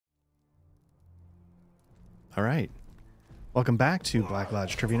All right. Welcome back to Black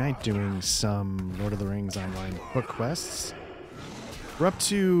Lodge Trivia Night, doing some Lord of the Rings online book quests. We're up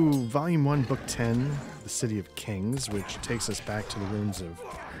to Volume 1, Book 10, The City of Kings, which takes us back to the ruins of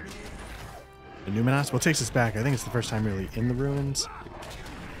Annuminas. Well, it takes us back. I think it's the first time really in the ruins.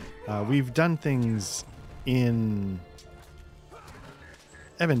 We've done things in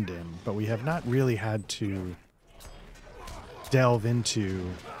Evendim, but we have not really had to delve into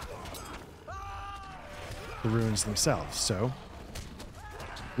the ruins themselves. So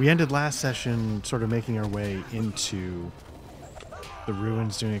we ended last session sort of making our way into the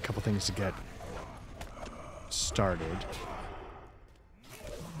ruins, doing a couple things to get started.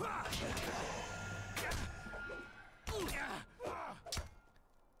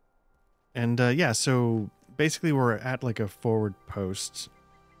 And yeah, so basically we're at like a forward post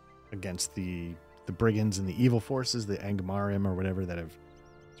against the brigands and the evil forces, the Angmarim or whatever, that have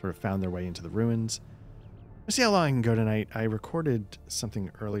sort of found their way into the ruins. Let's see how long I can go tonight. I recorded something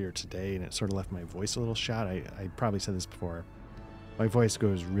earlier today and it sort of left my voice a little shot. I probably said this before. My voice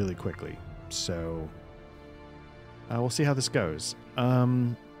goes really quickly, so we'll see how this goes.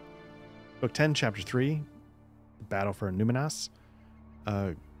 Book 10, Chapter 3, Battle for Annuminas.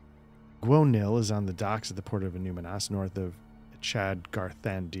 Gwonil is on the docks at the port of Annuminas, north of Chad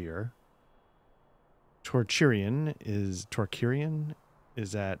Garthandir. Torquirion is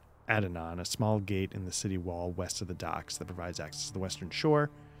at Adonan, a small gate in the city wall west of the docks that provides access to the western shore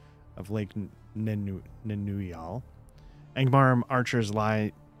of Lake Nenuyal. Angmarim archers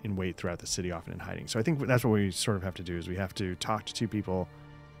lie in wait throughout the city, often in hiding. So I think that's what we sort of have to do, is we have to talk to two people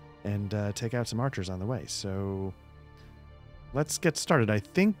and take out some archers on the way. So let's get started. I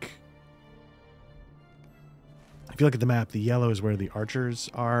think if you look at the map, the yellow is where the archers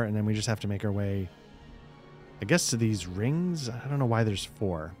are, and then we just have to make our way, I guess, to these rings. I don't know why there's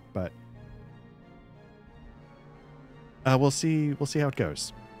 4, but we'll see how it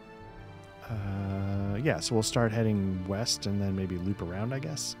goes. Yeah, so we'll start heading west and then maybe loop around, I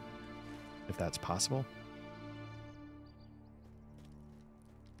guess, if that's possible.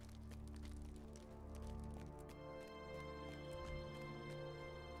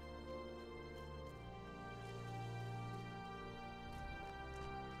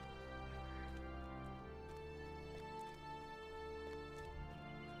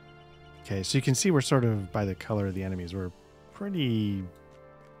 Okay, so you can see we're sort of, by the color of the enemies, we're pretty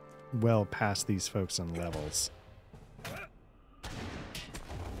well past these folks on levels.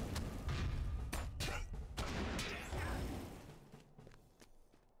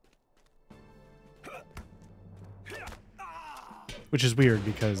 Which is weird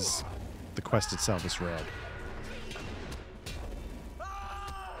because the quest itself is red.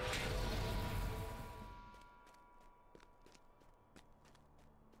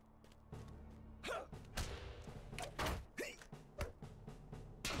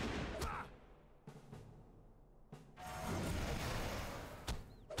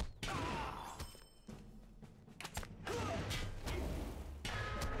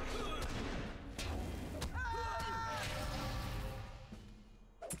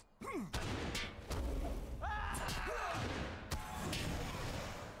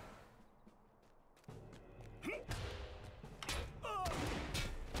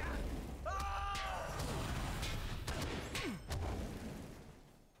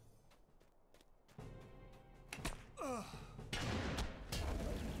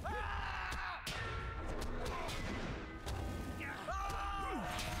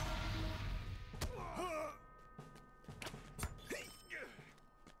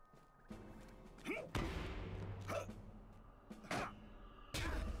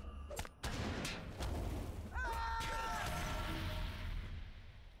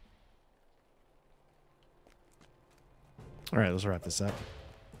 All right, let's wrap this up.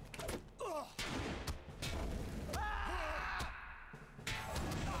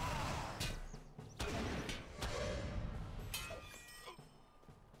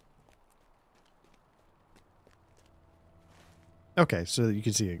 Okay, so you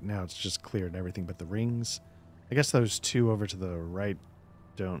can see now it's just cleared everything but the rings. I guess those 2 over to the right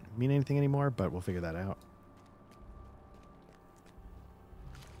don't mean anything anymore, but we'll figure that out.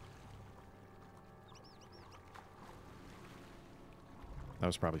 That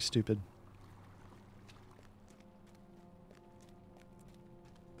was probably stupid.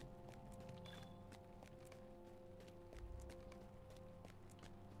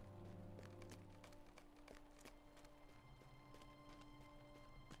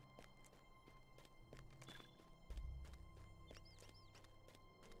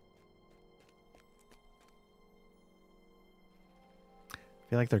 I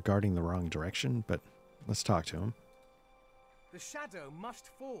feel like they're guarding the wrong direction, but Let's talk to him. The shadow must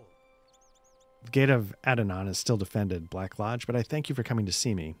fall. The gate of Adonan is still defended, Black Lodge, but I thank you for coming to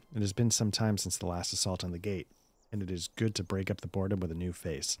see me. It has been some time since the last assault on the gate, and it is good to break up the boredom with a new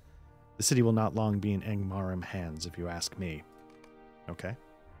face. The city will not long be in Angmarim hands, if you ask me. Okay.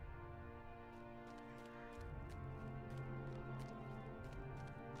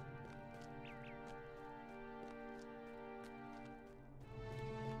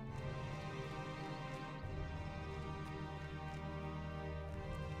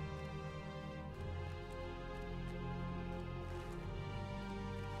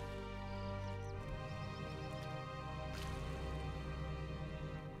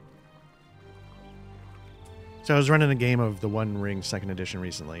 So I was running a game of the One Ring 2nd Edition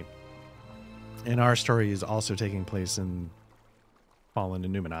recently, and our story is also taking place in Fallen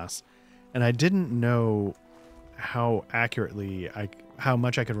Annuminas, and I didn't know how how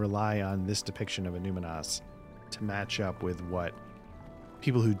much I could rely on this depiction of Annuminas to match up with what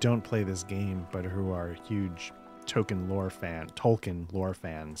people who don't play this game but who are huge Tolkien lore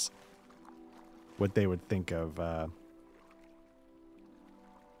fans, what they would think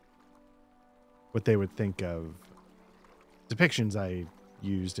of depictions I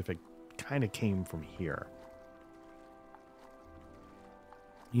used if it kind of came from here.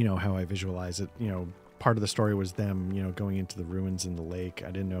 You know, how I visualize it. You know, part of the story was them, you know, going into the ruins in the lake.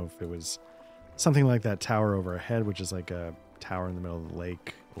 I didn't know if it was something like that tower overhead, which is like a tower in the middle of the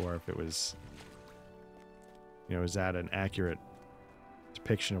lake, or if it was, you know, is that an accurate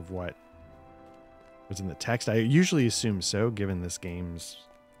depiction of what was in the text? I usually assume so, given this game's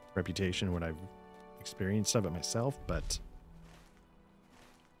reputation, what I've experienced of it myself, but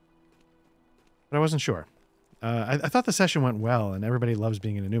I wasn't sure. I thought the session went well, and everybody loves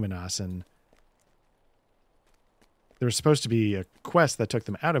being in Annuminas, and there was supposed to be a quest that took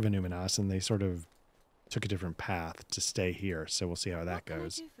them out of Annuminas, and they sort of took a different path to stay here, so we'll see how that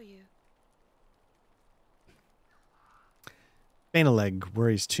goes. Bainaleg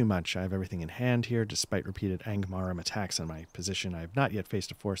worries too much. I have everything in hand here. Despite repeated Angmarim attacks on my position, I have not yet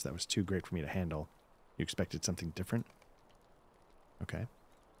faced a force that was too great for me to handle. You expected something different? Okay.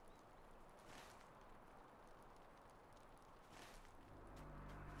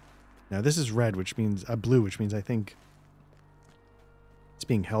 Now this is red, which means blue, which means I think it's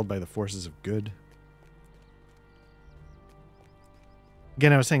being held by the forces of good.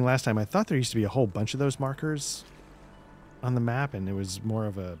 Again, I was saying last time, I thought there used to be a whole bunch of those markers on the map, and it was more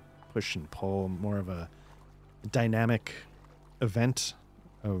of a push and pull, more of a dynamic event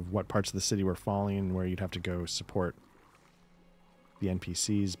of what parts of the city were falling and where you'd have to go support the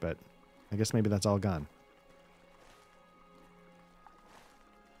NPCs, but I guess maybe that's all gone.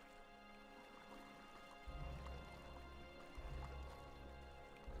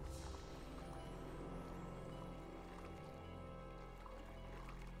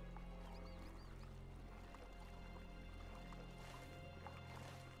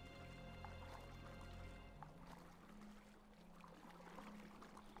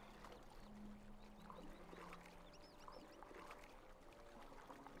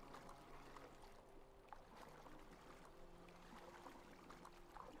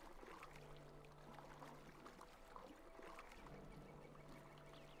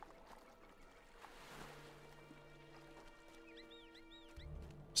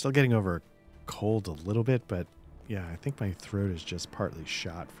 Still getting over a cold a little bit, but yeah, I think my throat is just partly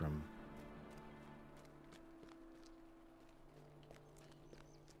shot from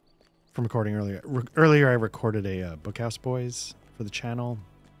recording earlier. Earlier, I recorded a Bookhouse Boys for the channel.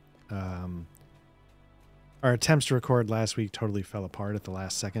 Our attempts to record last week totally fell apart at the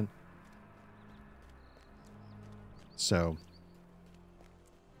last second. So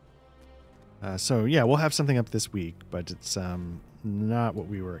yeah, we'll have something up this week, but it's not what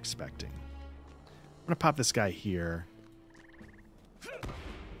we were expecting. I'm gonna pop this guy here.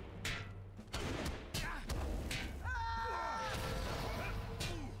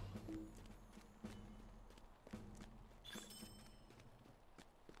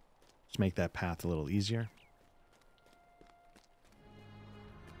 Just make that path a little easier.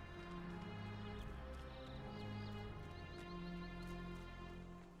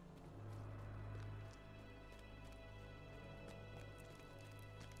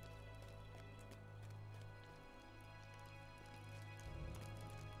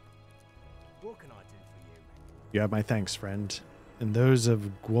 What can I do for you? You have my thanks, friend, and those of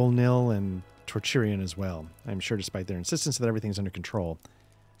Gwolnil and Torchirian as well. I'm sure despite their insistence that everything's under control.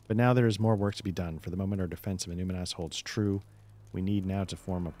 But now there is more work to be done. For the moment our defense of Annuminas holds true, we need now to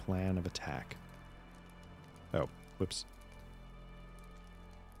form a plan of attack. Oh, whoops.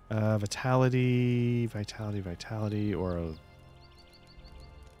 Vitality, or I'm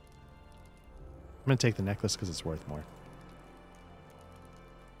going to take the necklace because it's worth more.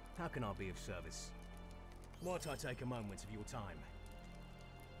 How can I be of service? Might I take a moment of your time?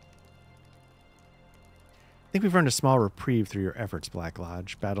 I think we've earned a small reprieve through your efforts, Black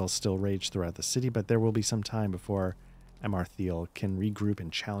Lodge. Battles still rage throughout the city, but there will be some time before Amarthiel can regroup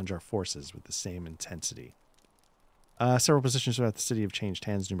and challenge our forces with the same intensity. Several positions throughout the city have changed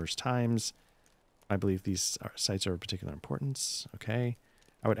hands numerous times. I believe these sites are of particular importance. Okay.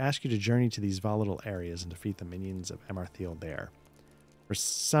 I would ask you to journey to these volatile areas and defeat the minions of Amarthiel there. For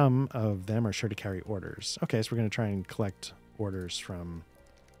some of them are sure to carry orders. Okay, so we're going to try and collect orders from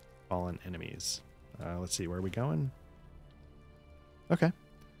fallen enemies. Let's see, where are we going? Okay.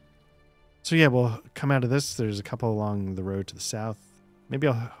 So yeah, we'll come out of this. There's a couple along the road to the south. Maybe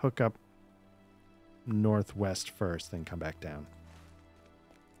I'll hook up northwest first, then come back down.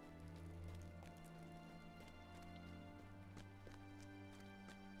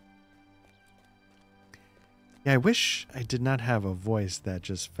 Yeah, I wish I did not have a voice that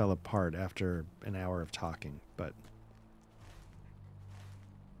just fell apart after an hour of talking, but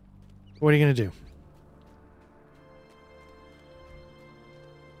what are you going to do?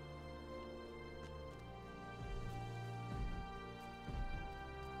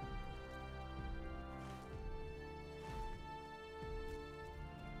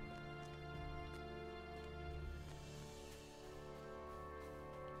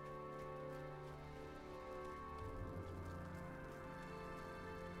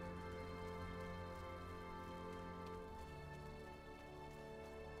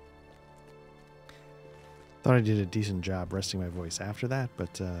 Thought I did a decent job resting my voice after that,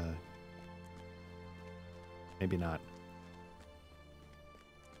 but maybe not.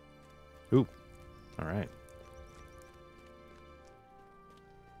 Ooh. All right.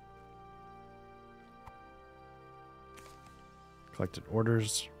 Collected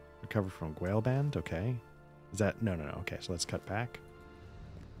orders. Recover from Gwail Band. Okay. Is that... No. Okay, so let's cut back.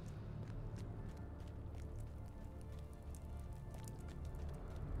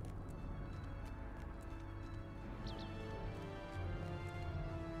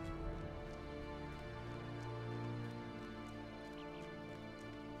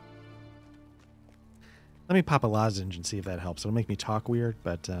 Let me pop a lozenge and see if that helps. It'll make me talk weird,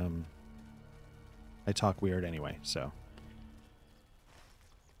 but I talk weird anyway, so.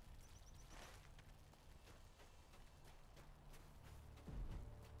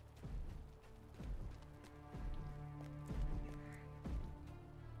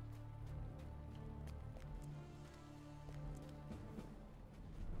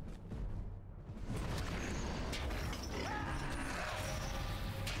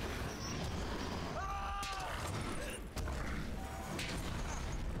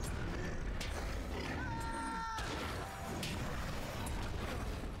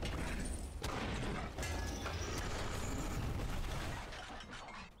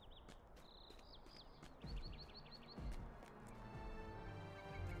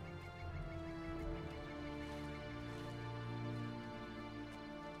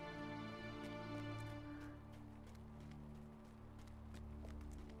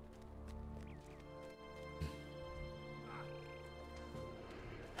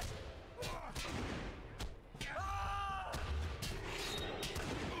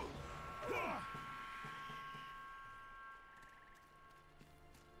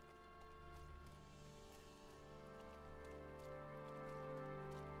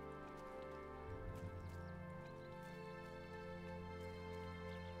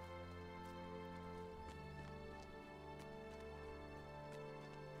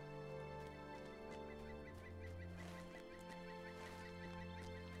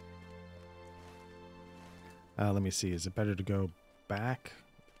 Let me see. Is it better to go back?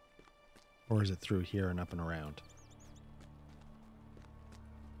 Or is it through here and up and around?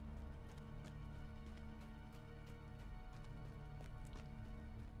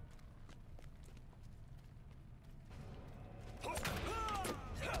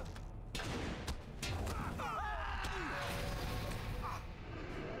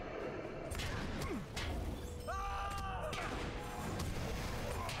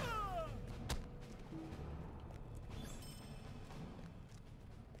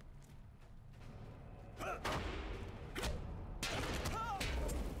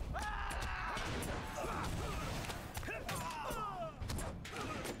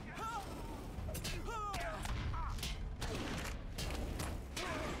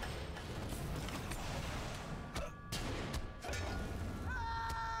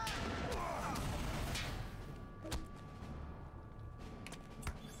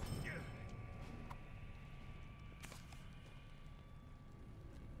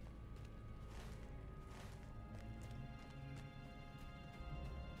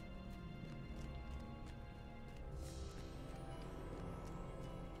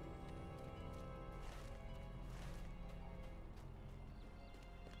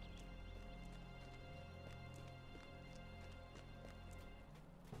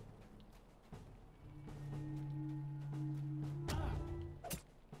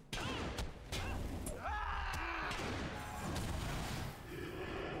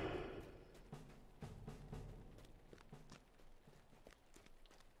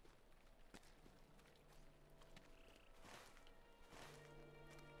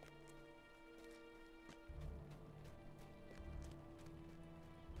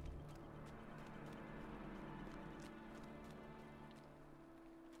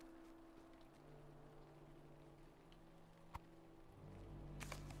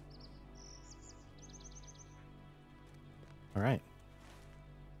 All right.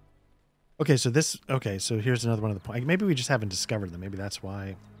 Okay, so so here's another one of the points. Maybe we just haven't discovered them. Maybe that's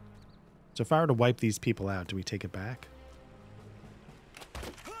why. So if I were to wipe these people out, do we take it back?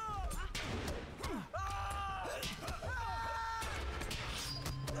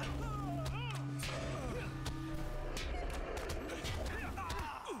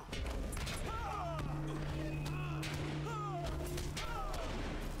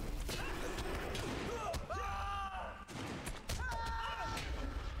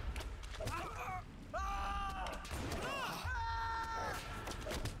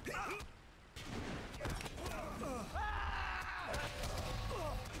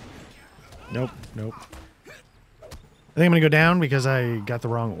 Nope, nope. I think I'm going to go down because I got the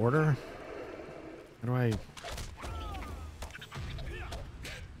wrong order. How do I...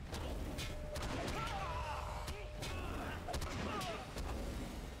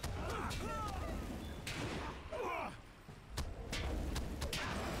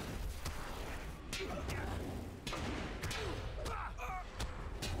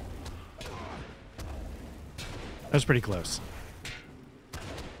 That was pretty close.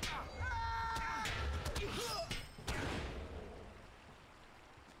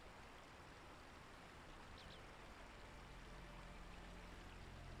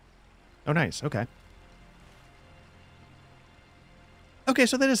 Oh, nice. Okay. Okay,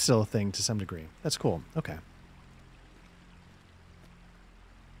 so that is still a thing to some degree. That's cool. Okay.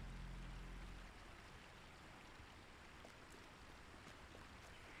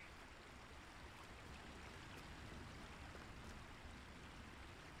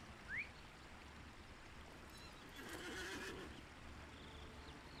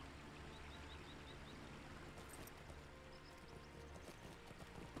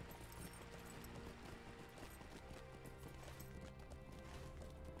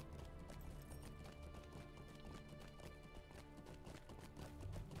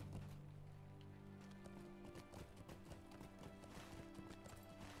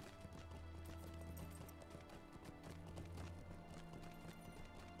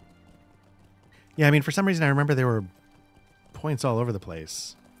 Yeah, I mean, for some reason, I remember there were points all over the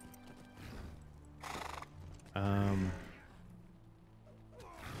place.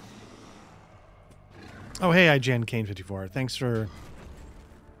 Oh, hey, IGN Kane54. Thanks for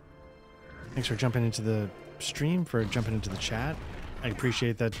jumping into the stream, for jumping into the chat. I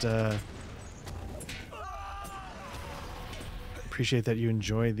appreciate that. Appreciate that you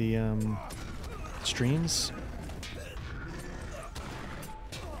enjoy the streams.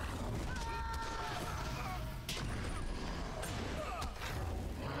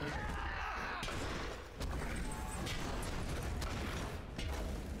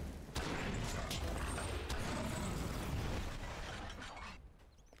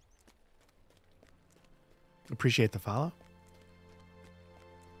 Appreciate the follow.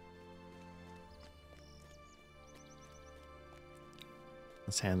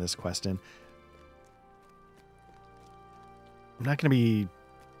 Let's hand this quest in. I'm not going to be,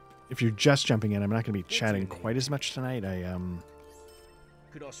 if you're just jumping in, I'm not going to be chatting quite as much tonight.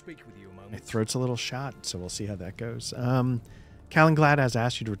 Could I speak with you a moment? My throat's a little shot, so we'll see how that goes. Callan Glad has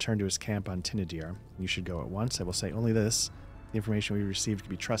asked you to return to his camp on Tinadir. You should go at once. I will say only this. The information we received can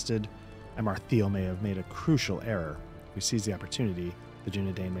be trusted. Amarthiel may have made a crucial error. If we seize the opportunity, the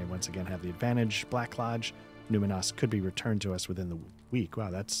Dunedain may once again have the advantage. Black Lodge, Annuminas could be returned to us within the week.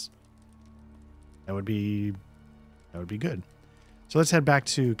 Wow, that would be good. So let's head back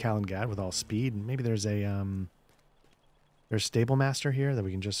to Kalangad with all speed. Maybe there's a stable master here that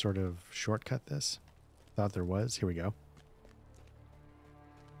we can just sort of shortcut this. Thought there was. Here we go.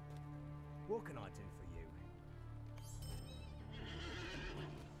 What can I do for you?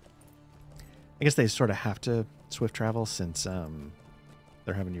 I guess they sort of have to swift travel since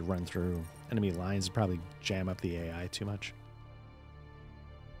they're having you run through enemy lines and probably jam up the AI too much.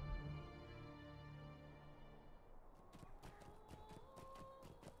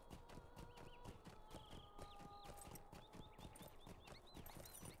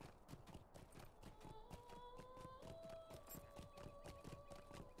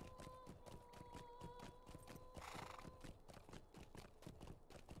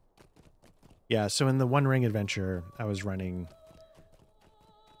 Yeah, so in the One Ring adventure I was running,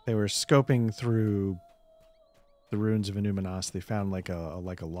 they were scoping through the ruins of Annuminas. They found like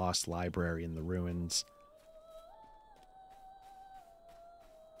a lost library in the ruins.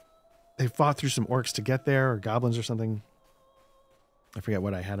 They fought through some orcs to get there, or goblins or something. I forget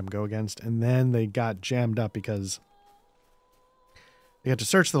what I had them go against. And then they got jammed up because they had to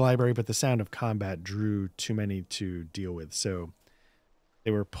search the library, but the sound of combat drew too many to deal with. So they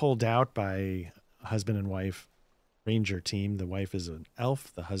were pulled out by a husband and wife ranger team. The wife is an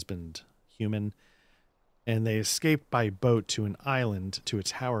elf, the husband human, and they escaped by boat to an island, to a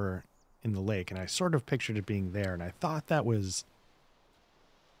tower in the lake. And I sort of pictured it being there, and I thought that was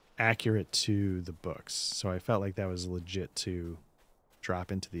accurate to the books. So I felt like that was legit to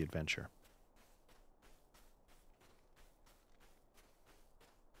drop into the adventure.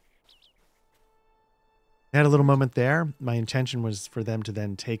 I had a little moment there. My intention was for them to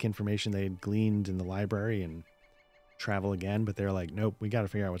then take information they had gleaned in the library and travel again, but they're like, nope, we got to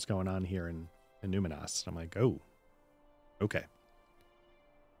figure out what's going on here in Annuminas. I'm like, oh, okay.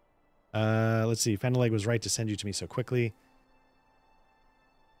 Let's see. Fendeleg was right to send you to me so quickly.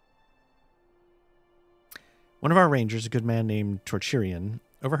 One of our rangers, a good man named Torchirian,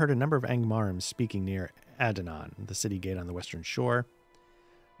 overheard a number of Angmarims speaking near Adenon, the city gate on the western shore.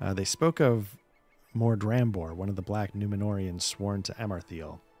 They spoke of Mordrambor, one of the black Numenorians sworn to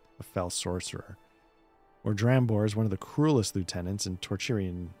Amarthiel, a fell sorcerer. Mordrambor is one of the cruelest lieutenants, and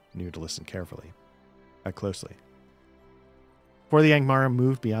Torchirian knew to listen closely. Before the Angmara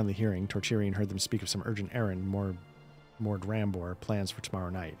moved beyond the hearing, Torchirian heard them speak of some urgent errand Mordrambor plans for tomorrow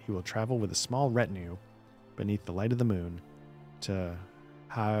night. He will travel with a small retinue beneath the light of the moon to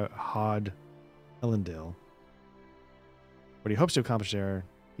Hod Elendil. What he hopes to accomplish there,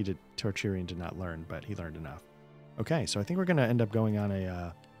 Torchirian did not learn, but he learned enough. Okay, so I think we're going to end up going on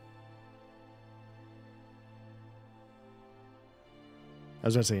a... I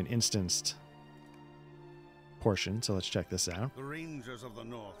was going to say an instanced portion, so let's check this out. The Rangers of the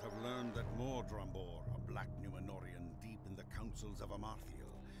North have learned that Mordrambor, a black Numenorian deep in the councils of Amarthiel,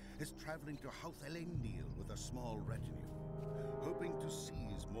 is traveling to Houth Elendil with a small retinue. Hoping to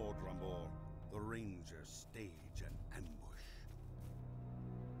seize Mordrambor, the Rangers stage an ambush.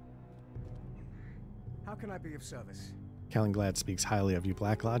 How can I be of service? Calenglad speaks highly of you,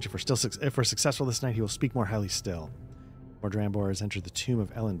 Black Lodge. If we're successful this night, he will speak more highly still. Mordrambor has entered the tomb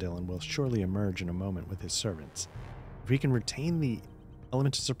of Elendil and will surely emerge in a moment with his servants. If we can retain the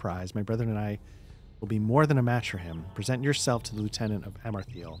element of surprise, my brethren and I will be more than a match for him. Present yourself to the lieutenant of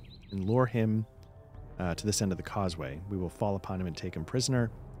Amarthiel and lure him to this end of the causeway. We will fall upon him and take him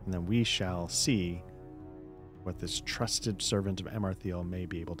prisoner, and then we shall see what this trusted servant of Amarthiel may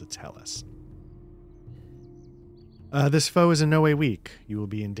be able to tell us. This foe is in no way weak. You will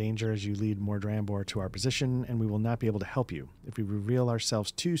be in danger as you lead Mordrambor to our position, and we will not be able to help you. If we reveal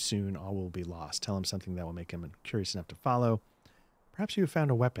ourselves too soon, all will be lost. Tell him something that will make him curious enough to follow. Perhaps you have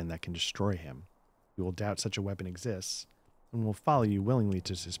found a weapon that can destroy him. You will doubt such a weapon exists, and will follow you willingly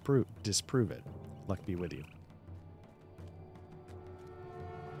to disprove it. Luck be with you.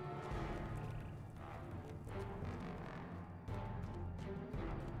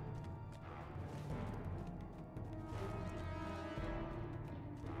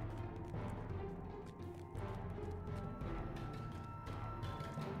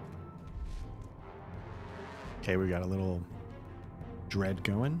 Okay, we got a little dread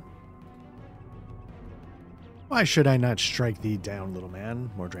going. Why should I not strike thee down, little man?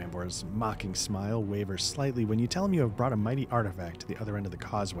 Mordrambor's mocking smile wavers slightly when you tell him you have brought a mighty artifact to the other end of the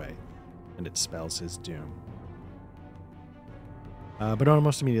causeway, and it spells his doom. But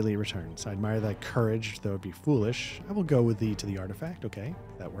almost immediately returns. I admire thy courage, though it be foolish. I will go with thee to the artifact. Okay,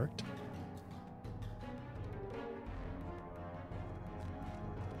 that worked.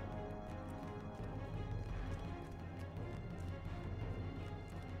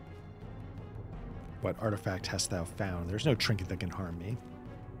 What artifact hast thou found? There's no trinket that can harm me.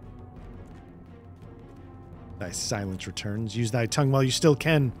 Thy silence returns. Use thy tongue while you still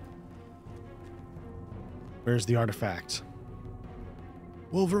can. Where's the artifact?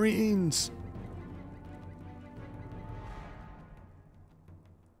 Wolverines!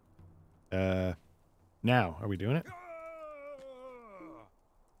 Now, are we doing it?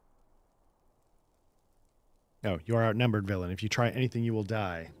 No, you are outnumbered, villain. If you try anything, you will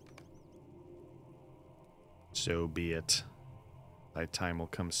die. So be it. Thy time will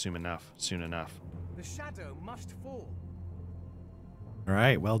come soon enough. The shadow must fall. All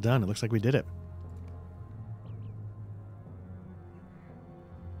right, well done. It looks like we did it.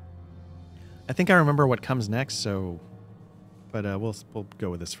 I think I remember what comes next, so, but we'll go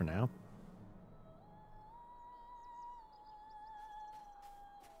with this for now.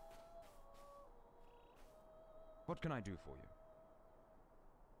 What can I do for you?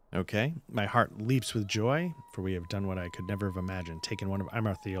 Okay, my heart leaps with joy, for we have done what I could never have imagined, taken one of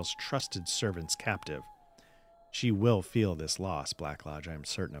Amarthiel's trusted servants captive. She will feel this loss, Black Lodge, I am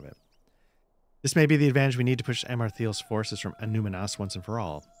certain of it. This may be the advantage we need to push Amarthiel's forces from Annuminas once and for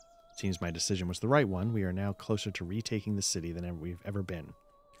all. It seems my decision was the right one. We are now closer to retaking the city than we've ever been.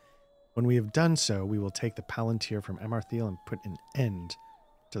 When we have done so, we will take the Palantir from Amarthiel and put an end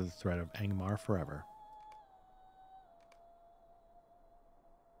to the threat of Angmar forever.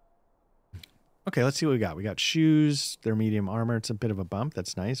 Okay, let's see what we got. We got shoes. They're medium armor. It's a bit of a bump.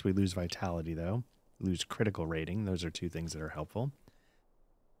 That's nice. We lose vitality, though. Lose critical rating. Those are two things that are helpful.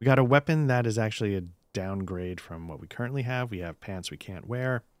 We got a weapon that is actually a downgrade from what we currently have. We have pants we can't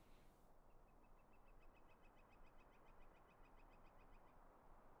wear.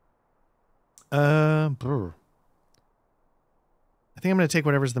 Brr. I think I'm going to take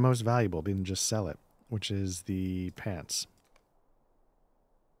whatever's the most valuable and just sell it, which is the pants.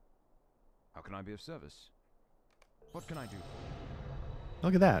 How can I be of service? What can I do?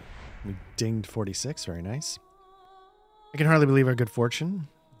 Look at that. We dinged 46. Very nice. I can hardly believe our good fortune.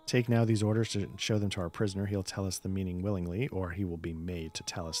 Take now these orders to show them to our prisoner. He'll tell us the meaning willingly, or he will be made to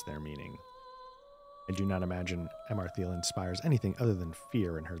tell us their meaning. I do not imagine Amarthiel inspires anything other than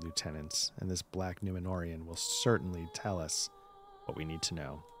fear in her lieutenants, and this black Numenorian will certainly tell us what we need to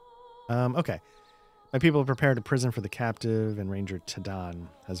know. Okay. My people have prepared a prison for the captive, and Ranger Tadan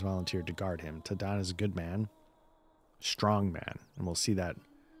has volunteered to guard him. Tadan is a good man, strong man, and we'll see that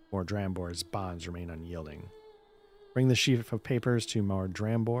Mor Drambor's bonds remain unyielding. Bring the sheaf of papers to Mor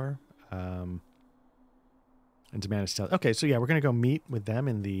Drambor, and demand his tell. Okay, so yeah, we're going to go meet with them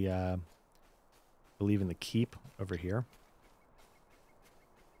in the, I believe in the keep over here.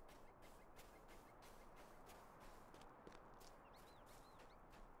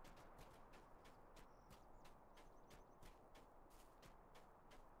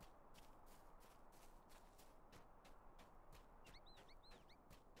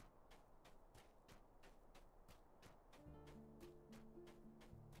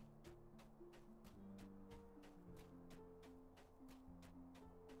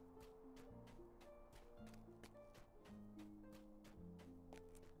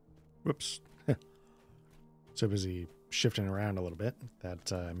 Whoops. So busy shifting around a little bit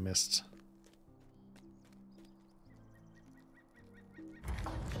that I missed.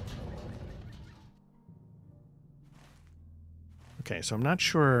 Okay, so I'm not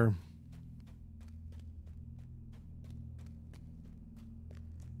sure.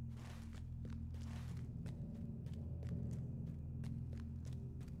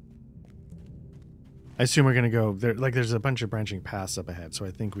 I assume we're going to go there. Like, there's a bunch of branching paths up ahead, so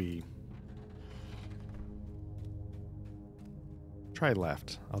I think we try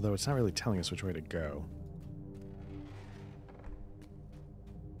left, although it's not really telling us which way to go.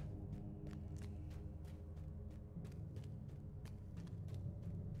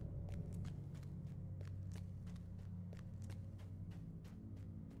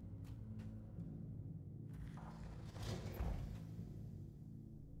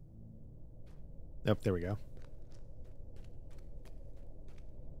 Yep, there we go.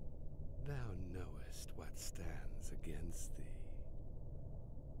 Thou knowest what stands against thee.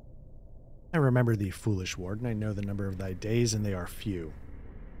 I remember thee, foolish warden. I know the number of thy days, and they are few.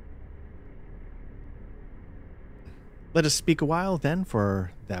 Let us speak a while, then,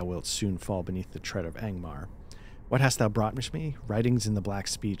 for thou wilt soon fall beneath the tread of Angmar. What hast thou brought me? Writings in the black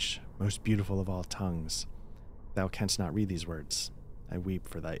speech, most beautiful of all tongues. Thou canst not read these words. I weep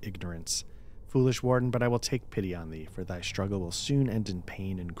for thy ignorance. Foolish warden, but I will take pity on thee, for thy struggle will soon end in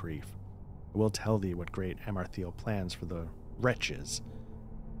pain and grief. I will tell thee what great Amarthiel plans for the wretches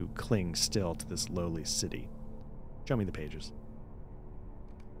who cling still to this lowly city. Show me the pages.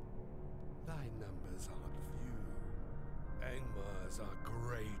 Thy numbers are few. Angmars are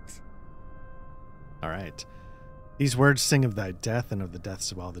great. All right. These words sing of thy death and of the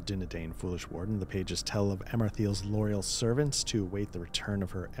deaths of all the Dunedain, foolish warden. The pages tell of Amarthiel's loyal servants to await the return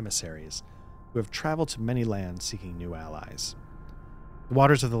of her emissaries, who have traveled to many lands seeking new allies. The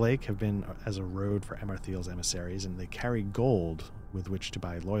waters of the lake have been as a road for Amarthiel's emissaries, and they carry gold with which to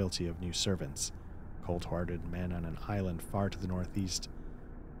buy loyalty of new servants. Cold-hearted men on an island far to the northeast,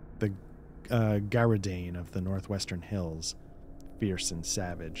 the Garadane of the northwestern hills, fierce and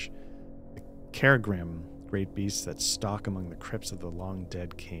savage. The Caragrim, great beasts that stalk among the crypts of the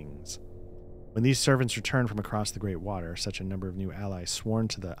long-dead kings. When these servants return from across the great water, such a number of new allies sworn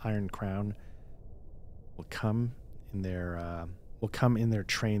to the Iron Crown will come in their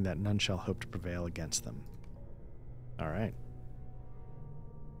train that none shall hope to prevail against them. All right.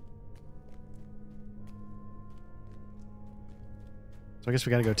 So I guess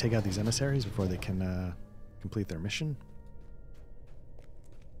we got to go take out these emissaries before they can complete their mission.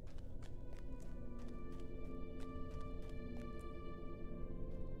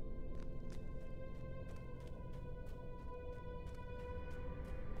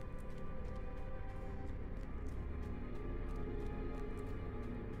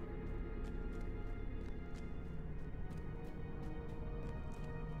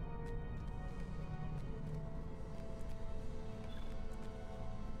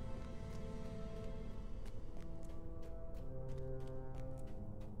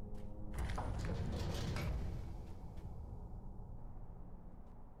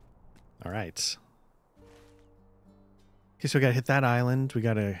 All right. Okay, so we gotta hit that island. We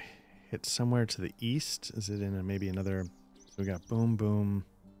gotta hit somewhere to the east. Is it in maybe another? So we got boom, boom.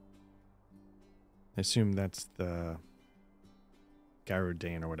 I assume that's the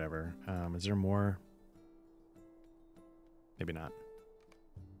Garudane or whatever. Is there more? Maybe not.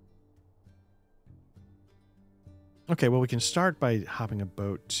 Okay, well, we can start by hopping a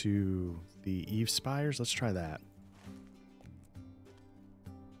boat to the Eve Spires. Let's try that.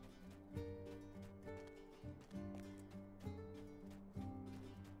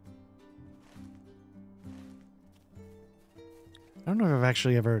 I don't know if I've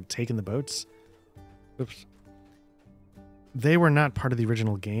actually ever taken the boats. Oops. They were not part of the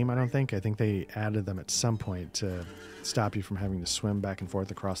original game, I don't think. I think they added them at some point to stop you from having to swim back and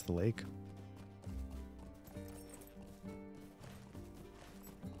forth across the lake.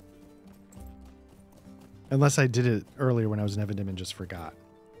 Unless I did it earlier when I was in Evandim and just forgot.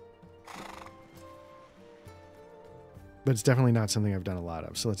 But it's definitely not something I've done a lot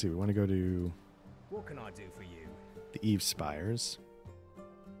of. So let's see. We want to go to What can I do for you? the Eve Spires.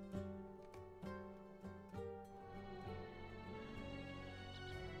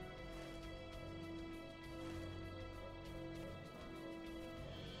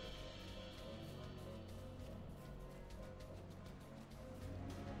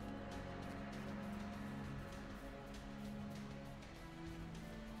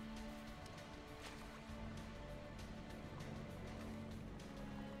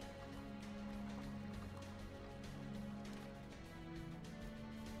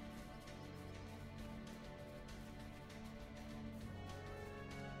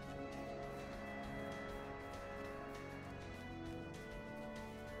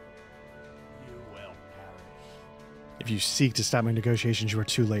 If you seek to stop my negotiations, you are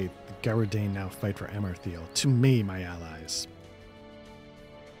too late. The Garudane now fight for Amarthiel. To me, my allies.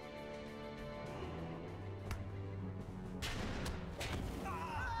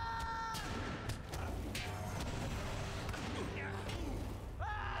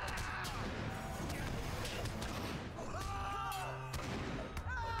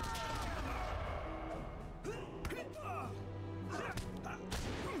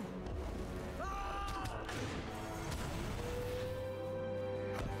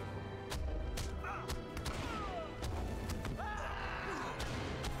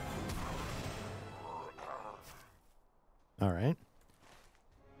 All right.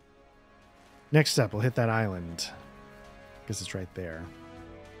 Next up, we'll hit that island. Guess it's right there.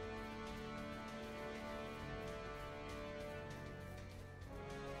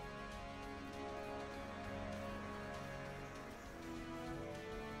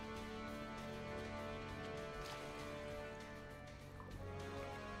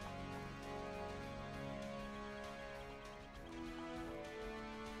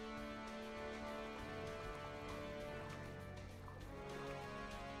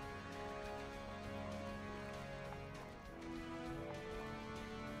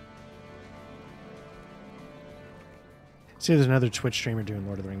 See, there's another Twitch streamer doing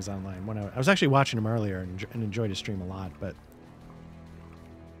Lord of the Rings Online. I was actually watching him earlier and enjoyed his stream a lot, but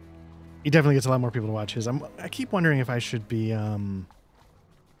he definitely gets a lot more people to watch his. I keep wondering if I should be again,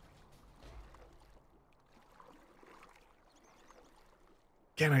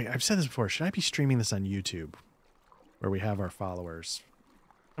 I've said this before. Should I be streaming this on YouTube, where we have our followers?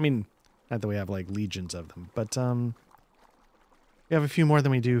 I mean, not that we have like legions of them, but we have a few more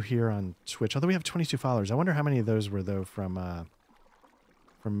than we do here on Twitch. Although we have 22 followers, I wonder how many of those were though from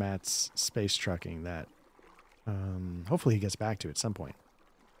Matt's space trucking that hopefully he gets back to at some point.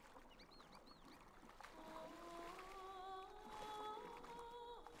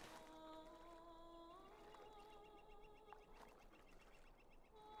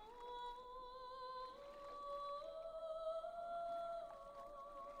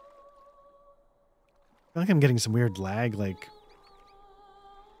 I feel like I'm getting some weird lag, like,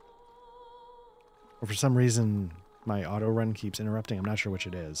 or for some reason my auto run keeps interrupting. I'm not sure which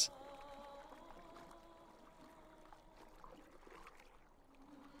it is.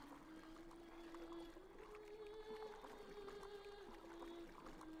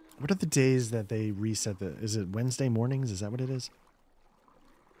 What are the days that they reset is it Wednesday mornings? Is that what it is?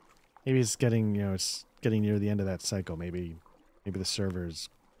 Maybe it's getting, it's getting near the end of that cycle. Maybe the server's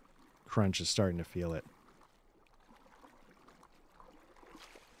crunch is starting to feel it.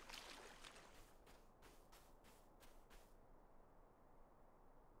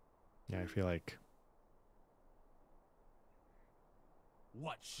 Yeah, I feel like...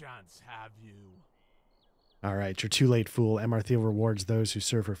 What chance have you? All right, you're too late, fool. Amarthea rewards those who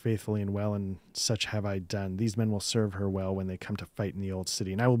serve her faithfully and well, and such have I done. These men will serve her well when they come to fight in the old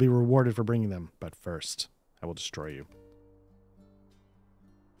city, and I will be rewarded for bringing them. But first, I will destroy you.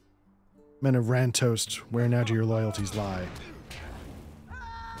 Men of Rantost, where now do your loyalties lie?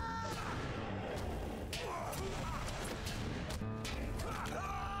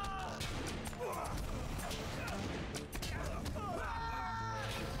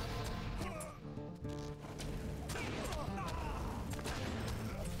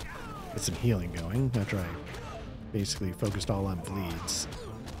 Get some healing going after I basically focused all on bleeds.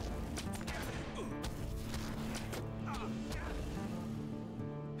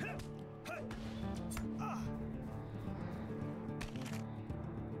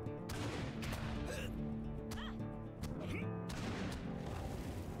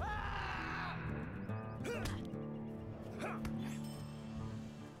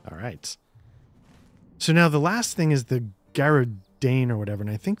 All right. So now the last thing is the Garudane or whatever, and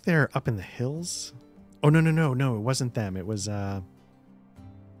I think they're up in the hills. Oh, no, it wasn't them. It was, yeah,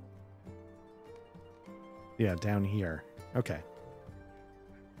 down here. Okay.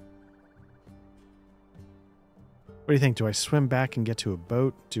 What do you think? Do I swim back and get to a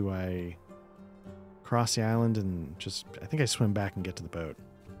boat? Do I cross the island and just... I think I swim back and get to the boat.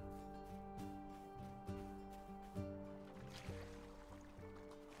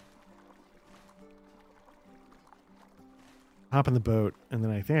 Hop in the boat, and then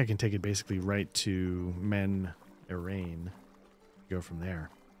I think I can take it basically right to Men Erain. Go from there.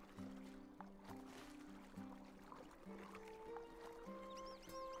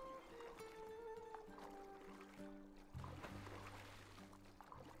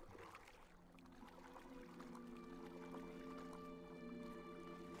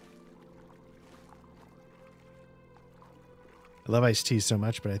 I love iced tea so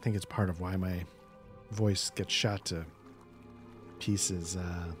much, but I think it's part of why my voice gets shot to pieces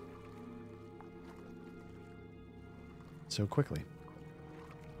so quickly.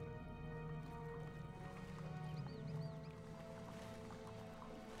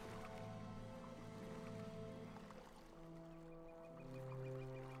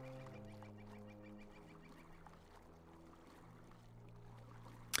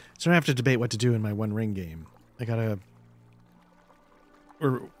 So I don't have to debate what to do in my One Ring game. I gotta...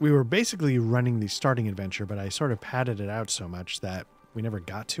 We were basically running the starting adventure, but I sort of padded it out so much that we never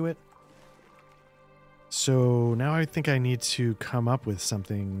got to it. So now I think I need to come up with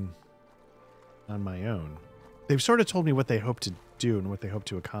something on my own. They've sort of told me what they hope to do and what they hope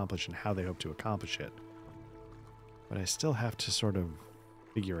to accomplish and how they hope to accomplish it. But I still have to sort of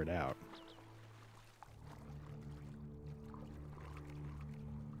figure it out.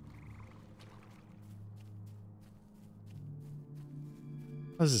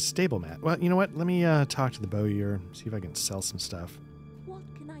 Oh, this is a stable mat. Well, you know what? Let me talk to the bowyer, see if I can sell some stuff. What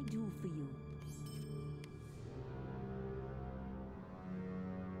can I do for you?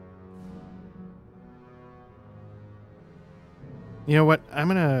 You know what? I'm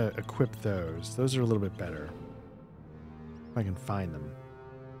going to equip those. Those are a little bit better. If I can find them.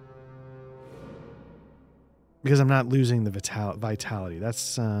 Because I'm not losing the vitality.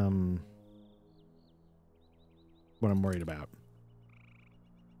 That's what I'm worried about.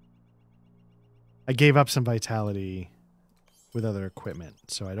 I gave up some vitality with other equipment,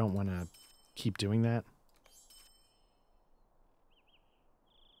 so I don't want to keep doing that.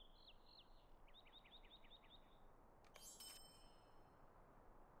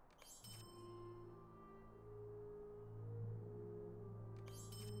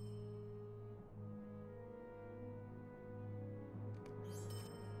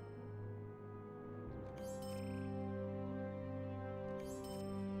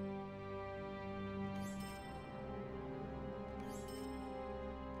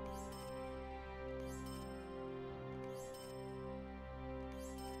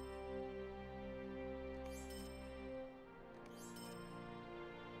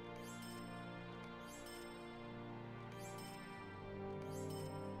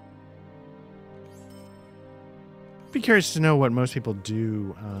 Be curious to know what most people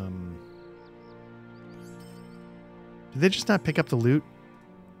do. Do they just not pick up the loot?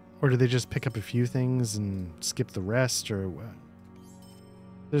 Or do they just pick up a few things and skip the rest? Or what?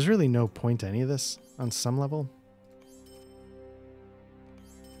 There's really no point to any of this on some level.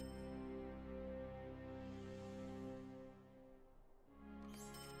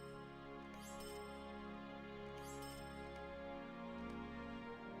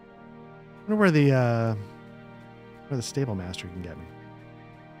 I wonder where the stable master can get me.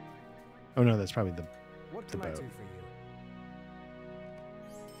 Oh no, that's probably the What the can I boat. do for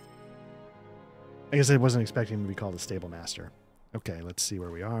you? I guess I wasn't expecting him to be called a stable master. Okay, let's see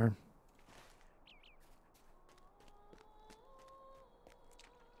where we are.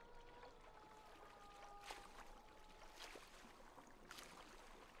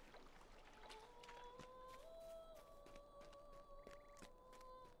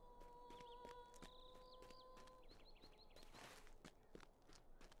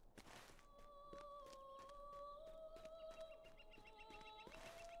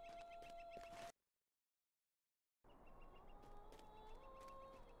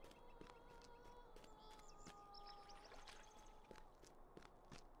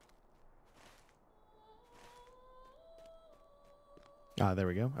 Ah, there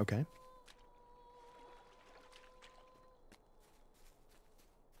we go. Okay.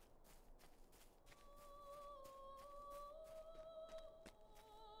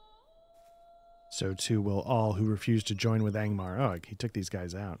 So too will all who refuse to join with Angmar. Oh, he took these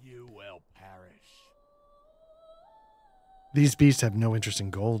guys out. You will perish. These beasts have no interest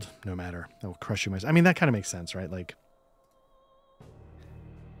in gold, no matter. They'll crush you myself. I mean, that kind of makes sense, right? Like,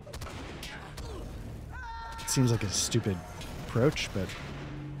 it seems like a stupid approach, but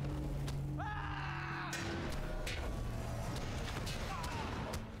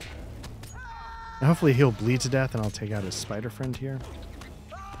hopefully he'll bleed to death and I'll take out his spider friend here.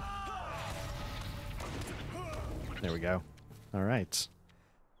 There we go. All right.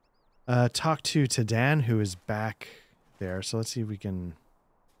 Talk to Tadan, who is back there. So let's see if we can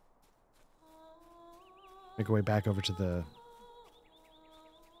make our way back over to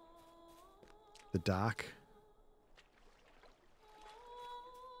the dock.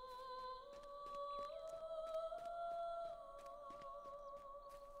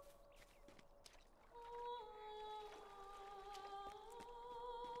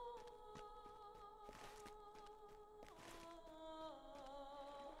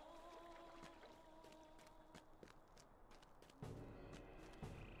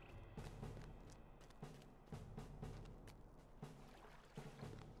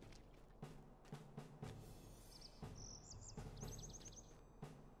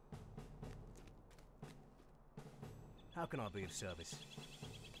 How can I be of service?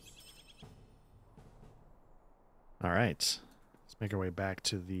 All right. Let's make our way back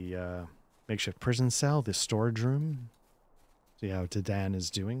to the makeshift prison cell, the storage room. See how Tadan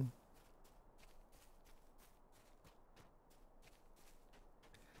is doing.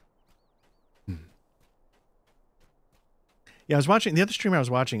 Yeah, I was watching the other streamer I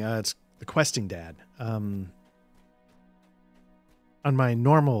was watching. It's the Questing Dad. On my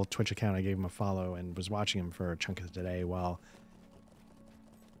normal Twitch account, I gave him a follow and was watching him for a chunk of the day while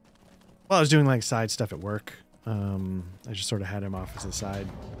I was doing like side stuff at work. I just sort of had him off to the side.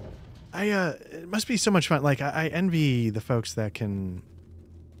 It must be so much fun. Like I envy the folks that can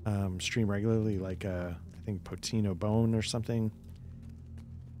stream regularly, like I think Potino Bone or something.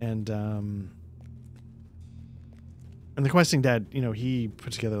 And the Questing Dad, you know, he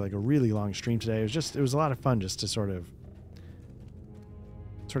put together like a really long stream today. It was a lot of fun just to sort of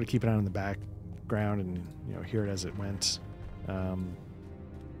keep it on in the background and, you know, hear it as it went. I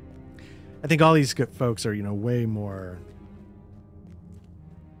think all these good folks are, you know, way more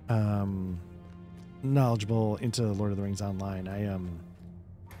knowledgeable into Lord of the Rings Online. I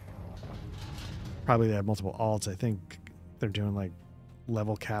probably they have multiple alts. I think they're doing like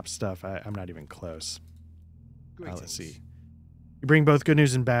level cap stuff. I'm not even close. Let's see. You bring both good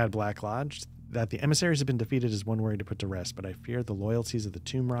news and bad, Black Lodge. That the emissaries have been defeated is one worry to put to rest, but I fear the loyalties of the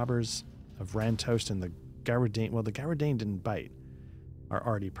tomb robbers of Rantost and the Garrodane, well, the Garrodane didn't bite, are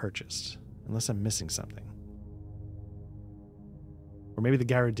already purchased, unless I'm missing something. Or maybe the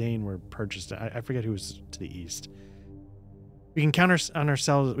Garrodane were purchased. I forget who was to the east. We can count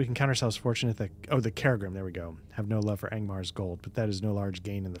ourselves fortunate that, oh, the Kergrim, there we go, have no love for Angmar's gold, but that is no large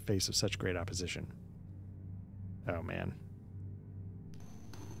gain in the face of such great opposition. Oh, man.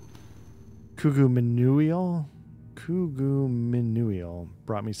 Kugu Minuil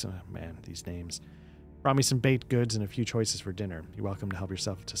brought me some, man, these names. Brought me some baked goods and a few choices for dinner. You're welcome to help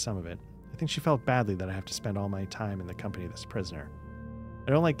yourself to some of it. I think she felt badly that I have to spend all my time in the company of this prisoner. I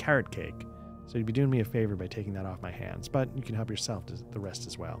don't like carrot cake, so you'd be doing me a favor by taking that off my hands, but you can help yourself to the rest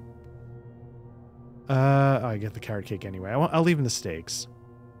as well. I get the carrot cake anyway. I'll leave in the steaks.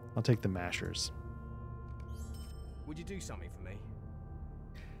 I'll take the mashers. Would you do something for me?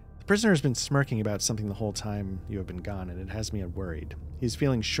 The prisoner has been smirking about something the whole time you have been gone, and it has me worried. He's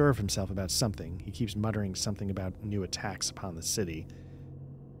feeling sure of himself about something. He keeps muttering something about new attacks upon the city.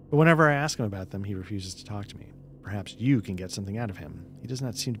 But whenever I ask him about them, he refuses to talk to me. Perhaps you can get something out of him. He does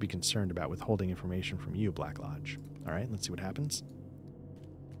not seem to be concerned about withholding information from you, Black Lodge. All right, let's see what happens.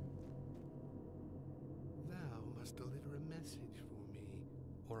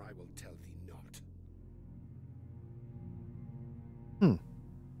 or I will tell thee not.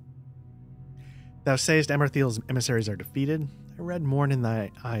 Thou sayest Amartheel's emissaries are defeated? I read more in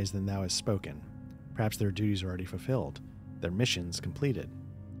thy eyes than thou hast spoken. Perhaps their duties are already fulfilled, their missions completed.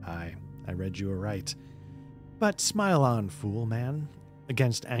 Aye, I read you aright. But smile on, fool man.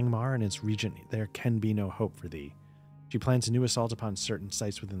 Against Angmar and its regent there can be no hope for thee. She plans a new assault upon certain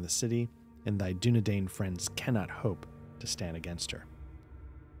sites within the city, and thy Dunedain friends cannot hope to stand against her.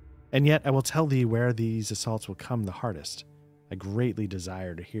 And yet I will tell thee where these assaults will come the hardest. I greatly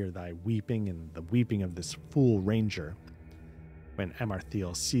desire to hear thy weeping and the weeping of this fool ranger when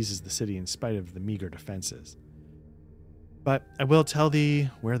Amartheel seizes the city in spite of the meager defenses. But I will tell thee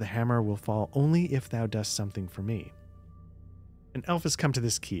where the hammer will fall only if thou dost something for me. An elf has come to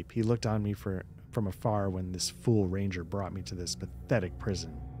this keep. He looked on me from afar when this fool ranger brought me to this pathetic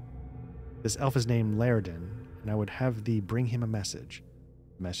prison. This elf is named Lairdin, and I would have thee bring him a message.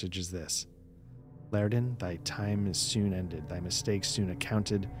 The message is this. Lairdin, thy time is soon ended, thy mistakes soon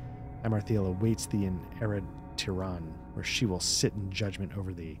accounted. Amartheel awaits thee in Ered Tiran, where she will sit in judgment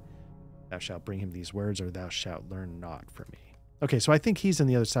over thee. Thou shalt bring him these words, or thou shalt learn naught from me. Okay, so I think he's on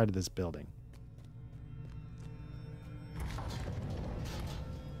the other side of this building.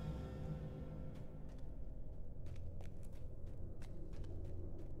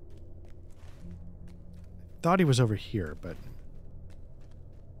 Thought he was over here, but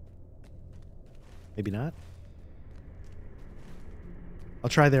maybe not.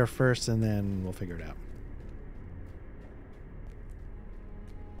 I'll try there first, and then we'll figure it out.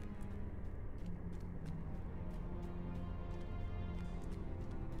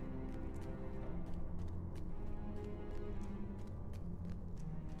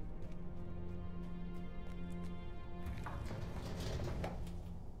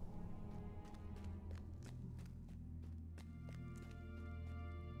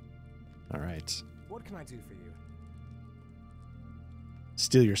 All right. What can I do for you?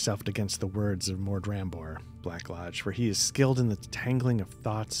 Steel yourself against the words of Mordrambor, Black Lodge, for he is skilled in the tangling of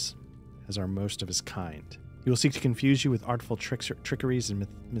thoughts, as are most of his kind. He will seek to confuse you with artful trickeries and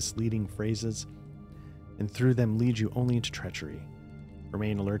misleading phrases, and through them lead you only into treachery.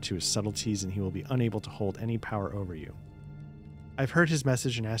 Remain alert to his subtleties, and he will be unable to hold any power over you. I've heard his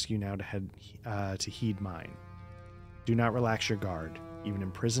message and ask you now to heed mine. Do not relax your guard. Even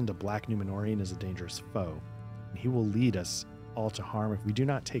imprisoned, a black Numenorian is a dangerous foe, and he will lead us all to harm if we do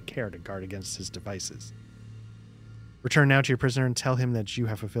not take care to guard against his devices. Return now to your prisoner and tell him that you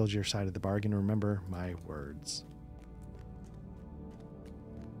have fulfilled your side of the bargain. Remember my words.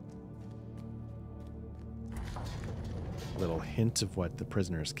 A little hint of what the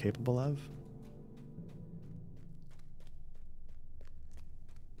prisoner is capable of.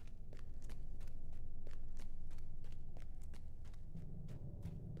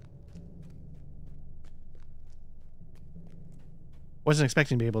 Wasn't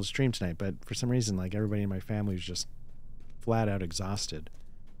expecting to be able to stream tonight, but for some reason, like, everybody in my family was just flat out exhausted.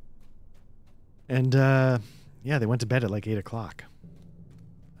 And, yeah, they went to bed at like 8 o'clock.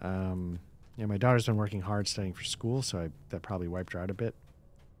 Yeah, my daughter's been working hard studying for school, so that probably wiped her out a bit.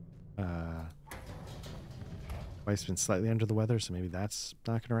 Wife's been slightly under the weather, so maybe that's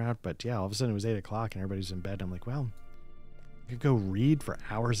knocking her out. But yeah, all of a sudden it was 8 o'clock and everybody's in bed. I'm like, well, I could go read for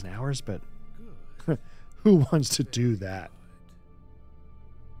hours and hours, but who wants to do that?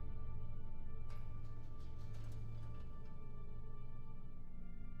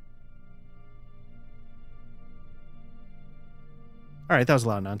 All right, that was a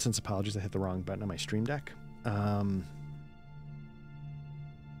lot of nonsense. Apologies, I hit the wrong button on my stream deck. Let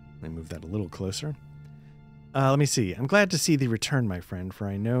me move that a little closer. Let me see. I'm glad to see thee return, my friend, for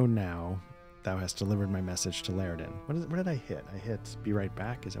I know now thou hast delivered my message to Lairdin. What did I hit? I hit be right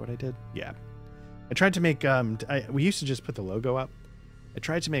back. Is that what I did? Yeah. I tried to make, we used to just put the logo up. I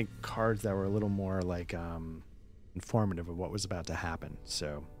tried to make cards that were a little more like informative of what was about to happen.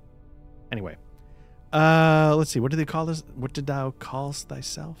 So anyway. Let's see. What did they call this? What did thou callst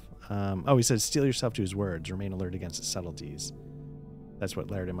thyself? Oh, he said, steel yourself to his words. Remain alert against his subtleties. That's what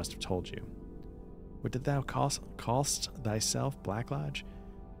Lairdin must have told you. What did thou callst thyself, Black Lodge?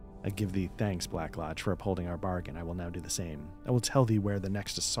 I give thee thanks, Black Lodge, for upholding our bargain. I will now do the same. I will tell thee where the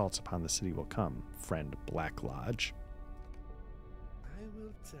next assaults upon the city will come, friend Black Lodge. I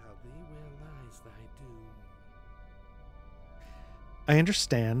will tell thee where lies thy doom. I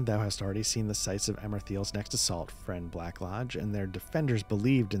understand thou hast already seen the sights of Amartheel's next assault, friend Black Lodge, and their defenders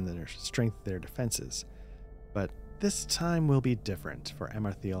believed in the strength of their defenses. But this time will be different, for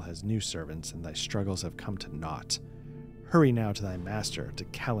Amartheel has new servants, and thy struggles have come to naught. Hurry now to thy master, to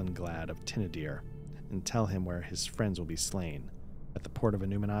Calenglad of Tinadir, and tell him where his friends will be slain. at the port of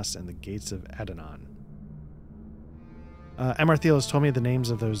Annuminas and the gates of Adenon. Amarthiel has told me the names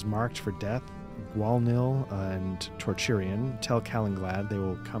of those marked for death, Gwalnil and Torchirian. Tell Calanglad they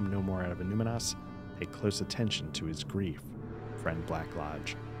will come no more out of Annuminas. Pay close attention to his grief, friend Black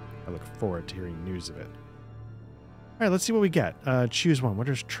Lodge. I look forward to hearing news of it. All right, let's see what we get. Choose one. What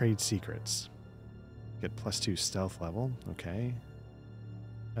are trade secrets? Get +2 stealth level. Okay.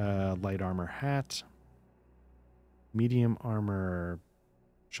 Light armor hat. Medium armor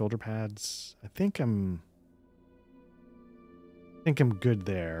shoulder pads. I think I'm good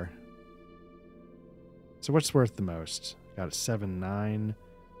there. So what's worth the most? Got a 7-9. I'm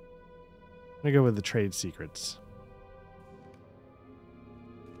gonna go with the trade secrets.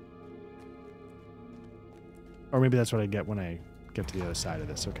 Or maybe that's what I get when I get to the other side of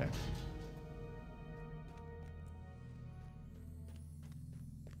this. Okay.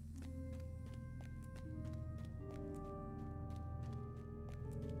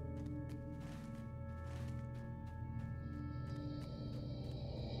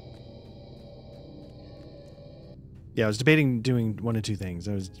 Yeah, I was debating doing one of two things.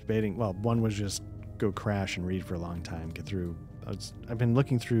 I was debating, well, one was just go crash and read for a long time, get through. I've been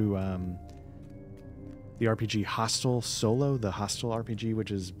looking through the RPG Hostel Solo, the Hostel RPG,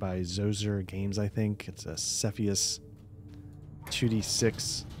 which is by Zozer Games, I think. It's a Cepheus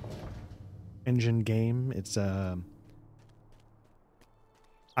 2D6 engine game. It's I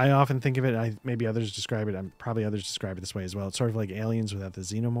often think of it, maybe others describe it, probably others describe it this way as well. It's sort of like Aliens without the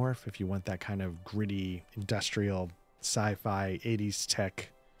xenomorph, if you want that kind of gritty, industrial, sci-fi, 80s tech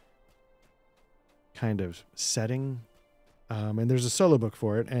kind of setting. And there's a solo book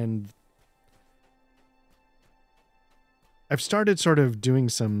for it, and I've started sort of doing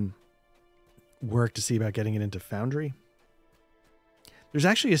some work to see about getting it into Foundry. There's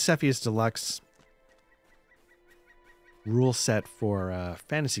actually a Cepheus Deluxe rule set for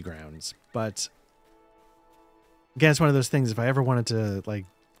Fantasy Grounds, but again, it's one of those things, if I ever wanted to like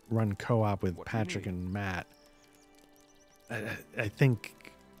run co-op with Patrick and Matt, I think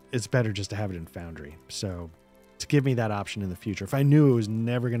it's better just to have it in Foundry. So to give me that option in the future, if I knew it was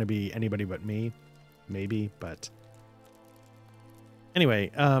never going to be anybody but me, maybe, but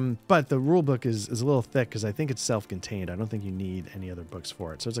anyway, but the rule book is a little thick because I think it's self-contained. I don't think you need any other books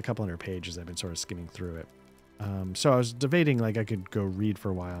for it. So it's a couple hundred pages. I've been sort of skimming through it. So I was debating, like, I could go read for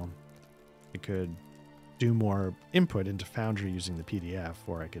a while. I could do more input into Foundry using the PDF,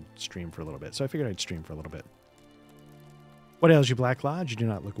 or I could stream for a little bit. So I figured I'd stream for a little bit. What ails you, Black Lodge? You do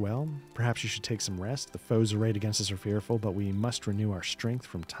not look well. Perhaps you should take some rest. The foes arrayed against us are fearful, but we must renew our strength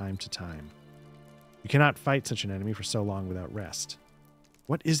from time to time. You cannot fight such an enemy for so long without rest.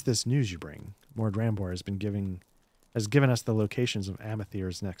 What is this news you bring? Lord Rambor has given us the locations of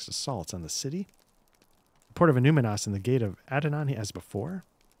Amathir's next assaults on the city. The port of Annuminas and the gate of Adenon as before?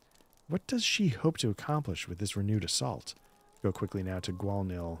 What does she hope to accomplish with this renewed assault? Go quickly now to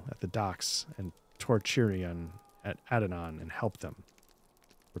Gwalnil at the docks and Torchirian at Adenon and help them.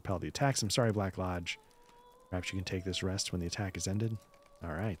 Repel the attacks. I'm sorry, Black Lodge. Perhaps you can take this rest when the attack is ended?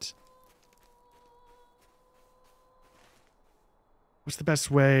 All right. What's the best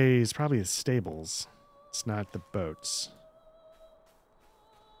way? It's probably the stables. It's not the boats.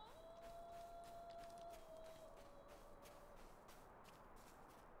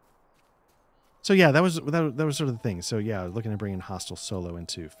 So yeah, that was sort of the thing. So yeah, I was looking to bring in Hostel Solo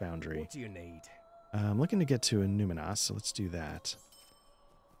into Foundry. What do you need? I'm looking to get to Annuminas, so let's do that.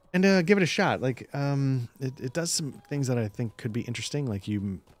 And give it a shot. Like, it does some things that I think could be interesting. Like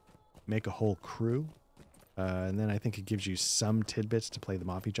you make a whole crew. And then I think it gives you some tidbits to play them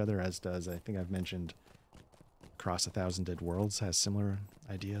off each other, as does, I think I've mentioned, Across 1,000 Dead Worlds has similar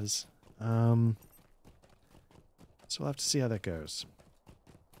ideas. So we'll have to see how that goes.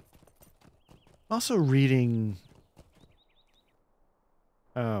 Also reading...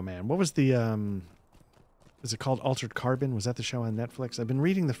 Oh, man. What was the... Is it called Altered Carbon? Was that the show on Netflix? I've been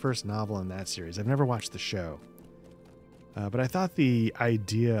reading the first novel in that series. I've never watched the show. But I thought the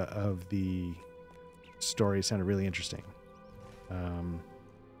idea of the story sounded really interesting.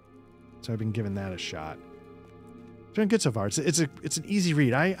 So I've been giving that a shot. It's been good so far. It's an easy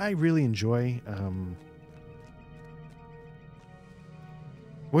read. I really enjoy.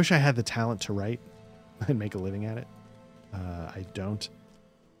 Wish I had the talent to write and make a living at it. I don't.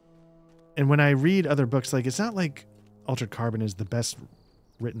 And when I read other books, like, it's not like Altered Carbon is the best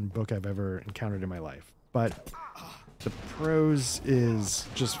written book I've ever encountered in my life, but the prose is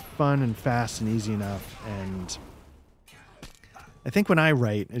just fun and fast and easy enough. And I think when I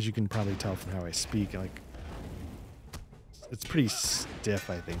write, as you can probably tell from how I speak, like, it's pretty stiff,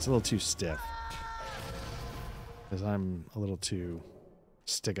 I think. It's a little too stiff. Because I'm a little too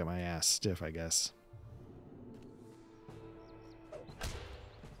stick at my ass stiff, I guess.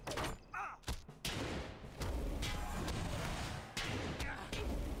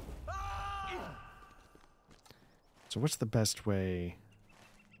 So what's the best way?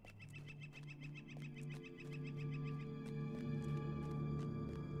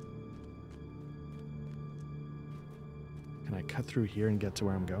 Can I cut through here and get to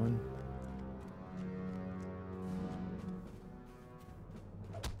where I'm going?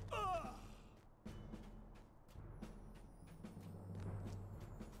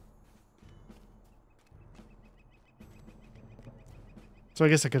 So I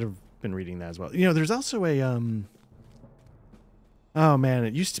guess I could have been reading that as well. You know, there's also a oh man,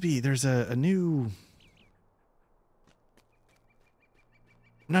 it used to be there's a new.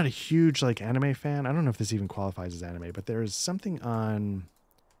 I'm not a huge like anime fan. I don't know if this even qualifies as anime, but there's something on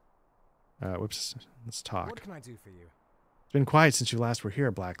whoops, let's talk. What can I do for you? It's been quiet since you last were here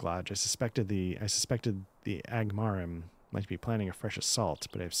at Black Lodge. I suspected the Agmarim might be planning a fresh assault,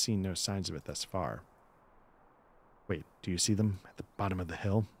 but I've seen no signs of it thus far. Wait, do you see them at the bottom of the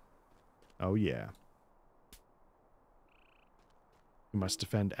hill? Oh yeah. We must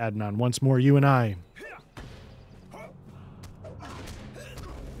defend Adnan once more, you and I.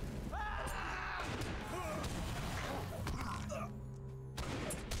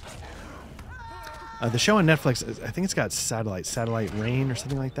 The show on Netflix, I think it's got Satellite Rain or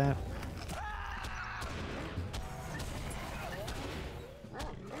something like that.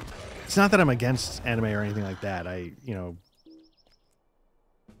 It's not that I'm against anime or anything like that. I'm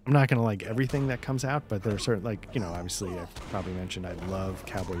not going to like everything that comes out, but there are certain, like, you know, obviously I've probably mentioned I love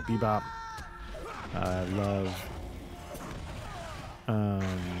Cowboy Bebop. I love,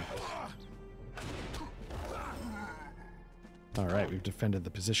 all right, we've defended the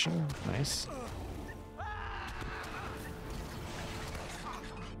position. Nice.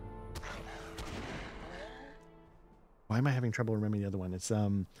 Why am I having trouble remembering the other one? It's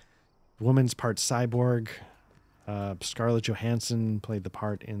woman's part cyborg. Scarlett Johansson played the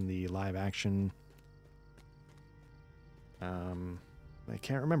part in the live action. I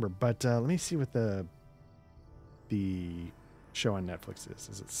can't remember, but let me see what the show on Netflix is.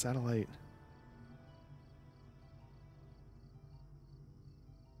 Is it Satellite?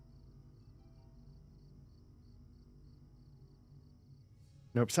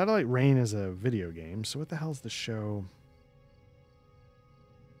 Nope, Satellite Rain is a video game. So what the hell's the show?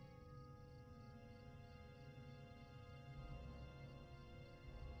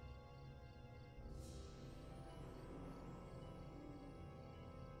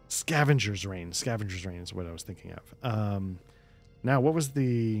 Scavenger's Reign. Scavenger's Reign is what I was thinking of. Now, what was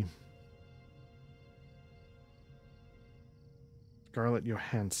the Scarlett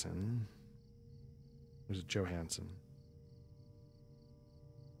Johansson? Was it Johansson?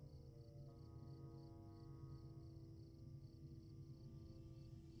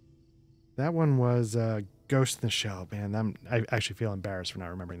 That one was Ghost in the Shell. Man, I actually feel embarrassed for not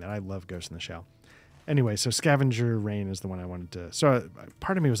remembering that. I love Ghost in the Shell. Anyway, so Scavenger Reign is the one I wanted to... So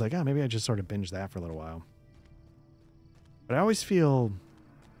part of me was like, oh, maybe I just sort of binged that for a little while. But I always feel...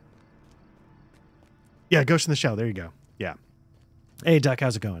 Yeah, Ghost in the Shell. There you go. Yeah. Hey, Duck,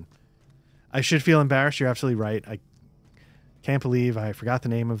 how's it going? I should feel embarrassed. You're absolutely right. I can't believe I forgot the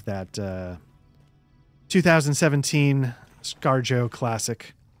name of that 2017 ScarJo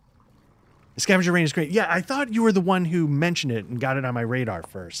classic. Scavenger Reign is great. Yeah, I thought you were the one who mentioned it and got it on my radar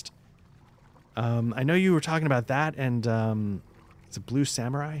first. I know you were talking about that, and it's a Blue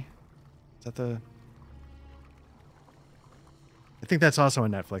Samurai. Is that the... I think that's also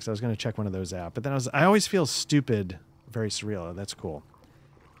on Netflix. I was going to check one of those out, but then I always feel stupid, very surreal. Oh, that's cool.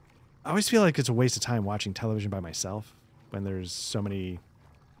 I always feel like it's a waste of time watching television by myself when there's so many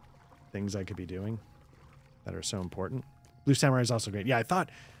things I could be doing that are so important. Blue Samurai is also great. Yeah, I thought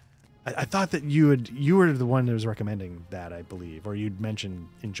that you were the one that was recommending that, I believe, or you'd mentioned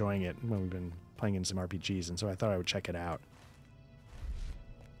enjoying it when we've been playing in some RPGs, and so I thought I would check it out.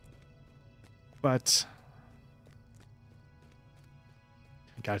 But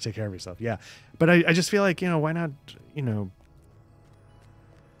you gotta take care of yourself, yeah. But I just feel like, why not,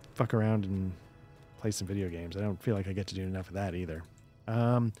 fuck around and play some video games. I don't feel like I get to do enough of that either. What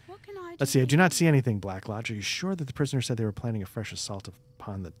can I do? Let's see. I do not see anything, Black Lodge. Are you sure that the prisoner said they were planning a fresh assault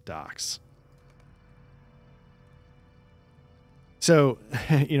upon the docks? So,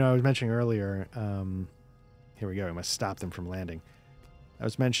 I was mentioning earlier, here we go. I must stop them from landing. I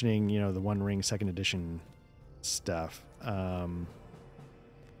was mentioning, the One Ring 2nd edition stuff.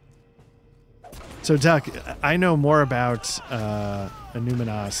 So, Duck, I know more about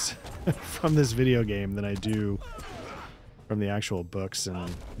Annuminas from this video game than I do from the actual books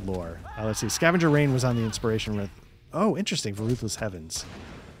and lore. Let's see. Scavenger Rain was on the inspiration with... Oh, interesting, for Ruthless Heavens.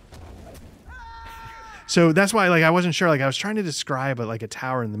 So that's why, like, I wasn't sure. Like, I was trying to describe a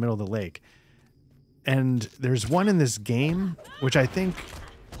tower in the middle of the lake. And there's one in this game, which I think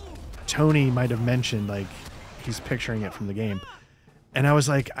Tony might have mentioned, like, he's picturing it from the game. And I was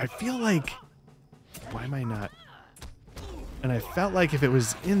like, I feel like... Why am I not... And I felt like if it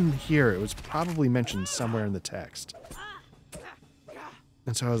was in here, it was probably mentioned somewhere in the text.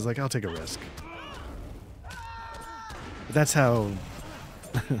 And so I was like, I'll take a risk. But that's how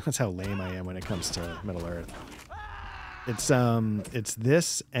lame I am when it comes to Middle Earth. It's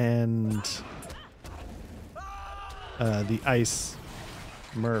this and the ice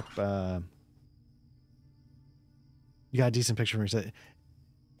merp. You got a decent picture for me.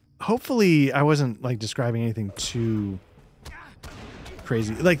 Hopefully I wasn't like describing anything too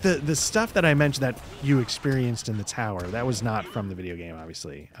crazy. Like the stuff that I mentioned that you experienced in the tower, that was not from the video game,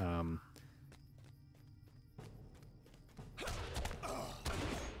 obviously.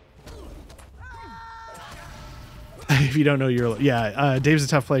 If you don't know your lore. Yeah, Dave's a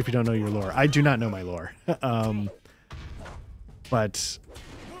tough play if you don't know your lore. I do not know my lore. But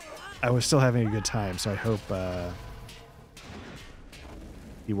I was still having a good time, so I hope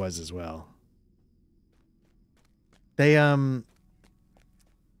he was as well. They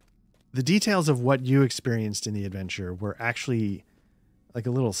the details of what you experienced in the adventure were actually like a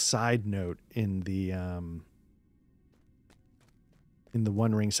little side note in the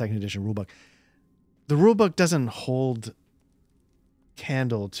One Ring second edition rulebook. The rulebook doesn't hold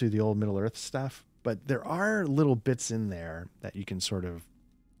candle to the old Middle Earth stuff, but there are little bits in there that you can sort of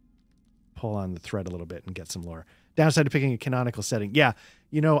pull on the thread a little bit and get some lore. Downside to picking a canonical setting. Yeah,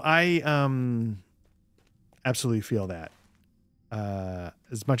 you know, I absolutely feel that.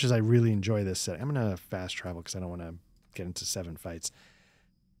 As much as I really enjoy this setting, I'm going to fast travel because I don't want to get into 7 fights.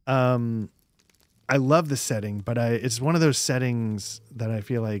 I love the setting, but it's one of those settings that I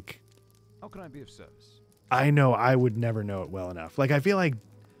feel like... How can I be of service? I know I would never know it well enough. Like, I feel like,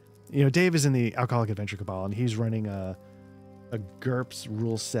 you know, Dave is in the Alcoholic Adventure Cabal, and he's running a GURPS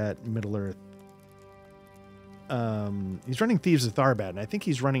rule set Middle Earth. He's running Thieves of Tharbad, and I think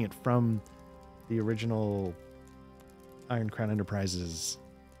he's running it from the original Iron Crown Enterprises.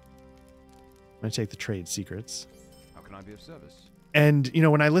 I'm going to take the trade secrets. How can I be of service? And, you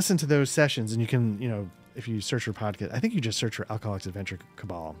know, when I listen to those sessions, and you can, you know, if you search for podcast, I think you just search for Alcoholics Adventure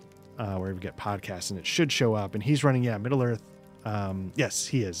Cabal, where you get podcasts, and it should show up. And he's running, Middle Earth. Yes,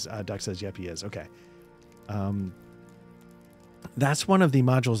 he is. Duck says, yep, he is. Okay. That's one of the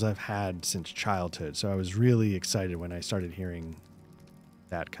modules I've had since childhood. So I was really excited when I started hearing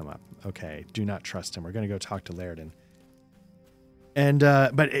that come up. Okay. Do not trust him. We're going to go talk to Lairdon. And,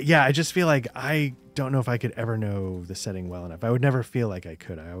 but yeah, I just feel like I don't know if I could ever know the setting well enough. I would never feel like I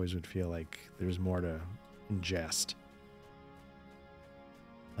could. I always would feel like there's more to ingest.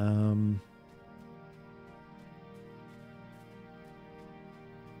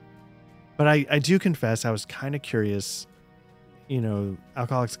 But I do confess, I was kind of curious. You know,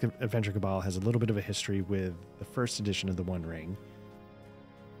 Alcoholics Adventure Cabal has a little bit of a history with the first edition of the One Ring.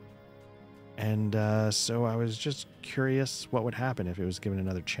 And so I was just curious what would happen if it was given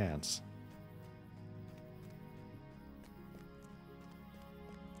another chance.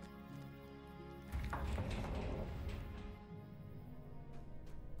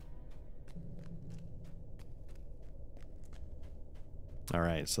 All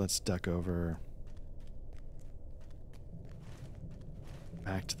right, so let's duck over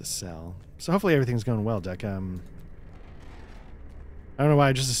back to the cell. So hopefully everything's going well, Duck. I don't know why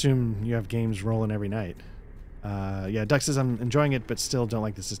I just assume you have games rolling every night. Yeah, Duck says I'm enjoying it, but still don't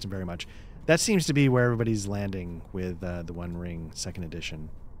like the system very much. That seems to be where everybody's landing with the One Ring second edition.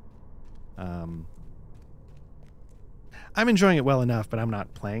 I'm enjoying it well enough, but I'm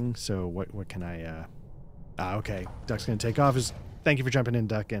not playing, so what can I... okay, Duck's going to take off. Thank you for jumping in,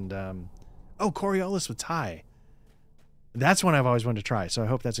 Duck. And oh, Coriolis with Ty. That's one I've always wanted to try, so I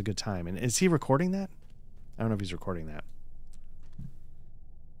hope that's a good time. And is he recording that? I don't know if he's recording that.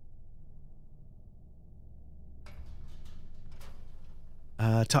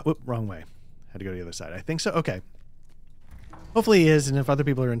 Whoop, wrong way. Had to go to the other side. I think so. Okay. Hopefully he is, and if other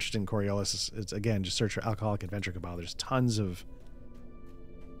people are interested in Coriolis, it's again, just search for Alcoholic Adventure Cabal. There's tons of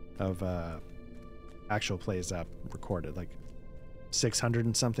actual plays up recorded, like 600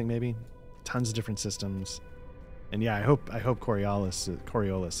 and something maybe. Tons of different systems. And yeah, I hope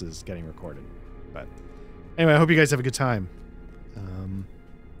Coriolis is getting recorded. But anyway, I hope you guys have a good time.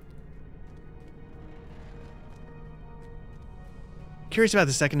 Curious about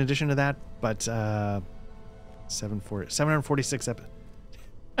the second edition of that, but 746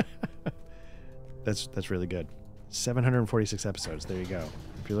 That's really good. 746 episodes. There you go.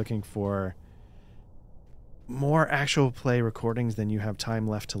 If you're looking for more actual play recordings than you have time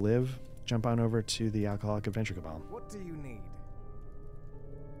left to live, jump on over to the Alcoholic Adventure Cabal. What do you need?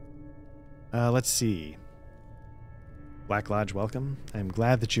 Let's see. Black Lodge, welcome. I am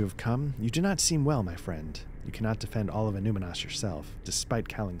glad that you have come. You do not seem well, my friend. You cannot defend all of Annuminas yourself, despite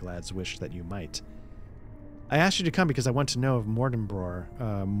Calanglad's wish that you might. I asked you to come because I want to know if Mordrambor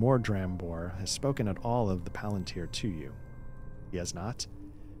has spoken at all of the Palantir to you. He has not?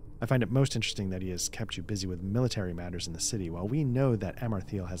 I find it most interesting that he has kept you busy with military matters in the city, while we know that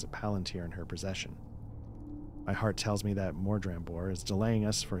Amarthiel has a Palantir in her possession. My heart tells me that Mordrambor is delaying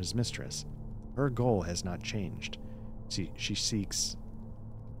us for his mistress. Her goal has not changed. She seeks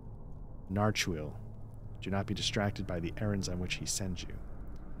Narchuil. Do not be distracted by the errands on which he sends you.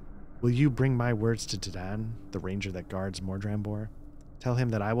 Will you bring my words to Dadan, the ranger that guards Mordrambor? Tell him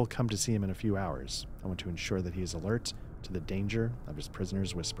that I will come to see him in a few hours. I want to ensure that he is alert to the danger of his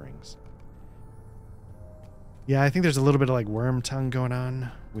prisoner's whisperings. Yeah, I think there's a little bit of like worm tongue going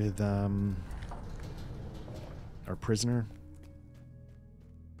on with our prisoner.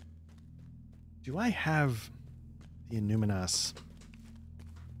 Do I have the Annuminas?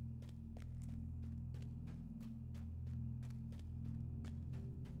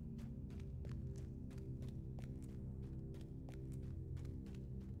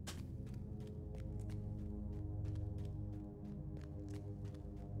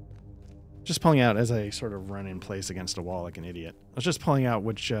 Just pulling out as I sort of run in place against a wall like an idiot. I was just pulling out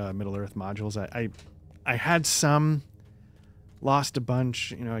which Middle-earth modules. I had some, lost a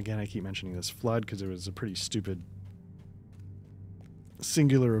bunch. You know, again, I keep mentioning this flood because it was a pretty stupid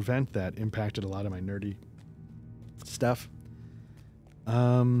singular event that impacted a lot of my nerdy stuff.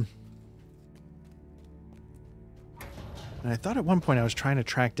 And I thought at one point I was trying to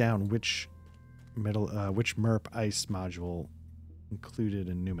track down which MERP ice module included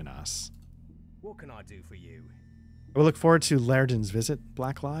Annuminas. What can I do for you? I will look forward to Lairdin's visit,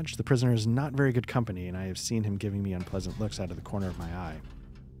 Black Lodge. The prisoner is not very good company, and I have seen him giving me unpleasant looks out of the corner of my eye.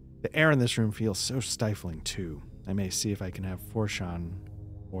 The air in this room feels so stifling, too. I may see if I can have Forshan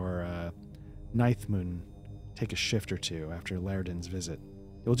or Nithmoon take a shift or two after Lairdin's visit.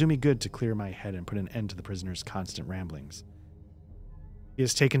 It will do me good to clear my head and put an end to the prisoner's constant ramblings. He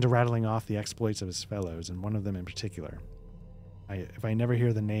has taken to rattling off the exploits of his fellows, and one of them in particular. If I never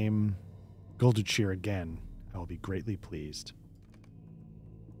hear the name Golduchir again, I will be greatly pleased.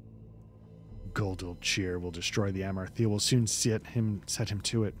 Golduchir will destroy the Amarthiel. Will soon set him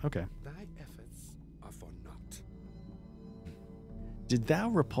to it. Okay. Thy efforts are for naught. Did thou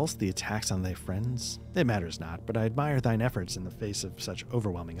repulse the attacks on thy friends? It matters not, but I admire thine efforts in the face of such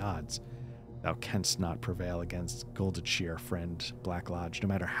overwhelming odds. Thou canst not prevail against Golduchir, friend Black Lodge, no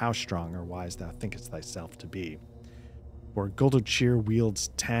matter how strong or wise thou thinkest thyself to be. For Golduchir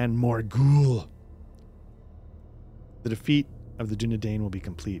wields Tan Morgul. The defeat of the Dunedain will be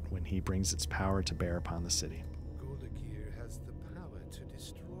complete when he brings its power to bear upon the city. Golduchir has the power to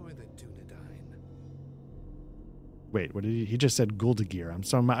destroy the Dunedain. Wait, what did he just said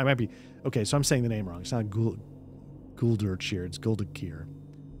Golduchir. I might be okay, so I'm saying the name wrong. It's not Golduchir, it's Golduchir.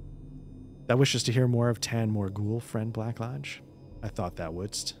 Thou wishes to hear more of Tan Morgul, friend Black Lodge? I thought thou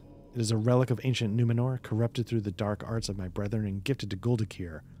wouldst. It is a relic of ancient Numenor, corrupted through the dark arts of my brethren and gifted to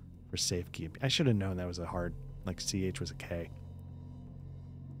Golduchir for safekeeping. I should have known that was a hard, like CH was a K.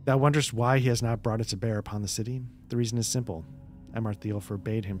 Thou wonderest why he has not brought it to bear upon the city? The reason is simple. Amarthiel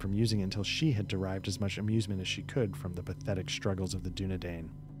forbade him from using it until she had derived as much amusement as she could from the pathetic struggles of the Dunedain.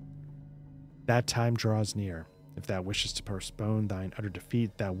 That time draws near. If thou wishest to postpone thine utter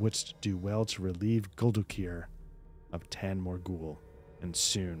defeat, thou wouldst do well to relieve Golduchir of Tan Morgul, and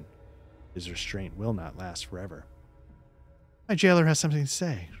soon. His restraint will not last forever. My jailer has something to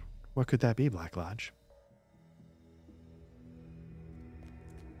say. What could that be, Black Lodge?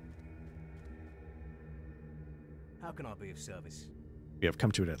 How can I be of service? We have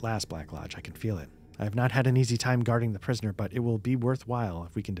come to it at last, Black Lodge. I can feel it. I have not had an easy time guarding the prisoner, but it will be worthwhile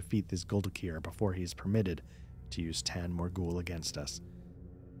if we can defeat this Golduchir before he is permitted to use Tan Morgul against us.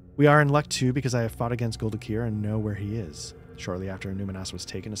 We are in luck, too, because I have fought against Golduchir and know where he is. Shortly after Annuminas was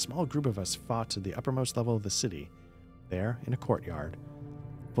taken, a small group of us fought to the uppermost level of the city. There, in a courtyard,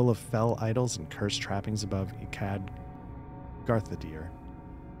 full of fell idols and cursed trappings above Icad Garthadir,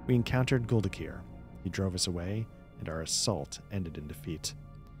 we encountered Golduchir. He drove us away, and our assault ended in defeat.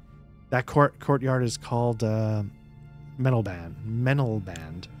 That courtyard is called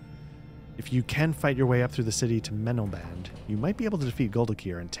Menelband. If you can fight your way up through the city to Menelband, you might be able to defeat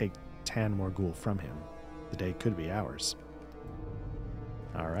Goldakir and take Tan Morgul from him. The day could be ours.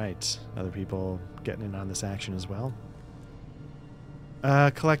 All right. Other people getting in on this action as well.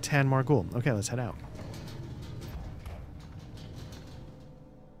 Collect Tan Morgul. Okay, let's head out.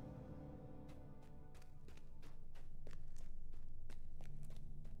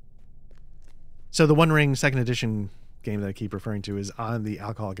 So the One Ring 2nd Edition game that I keep referring to is on the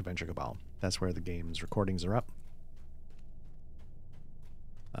Alcoholic Adventure Cabal. That's where the game's recordings are up.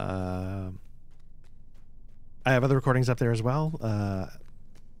 I have other recordings up there as well.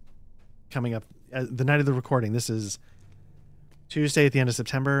 Coming up, the night of the recording, this is Tuesday at the end of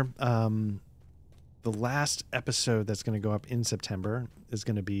September. The last episode that's going to go up in September is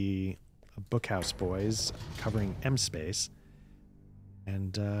going to be Bookhouse Boys covering M-Space.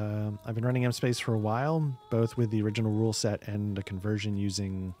 And I've been running M-Space for a while, both with the original rule set and a conversion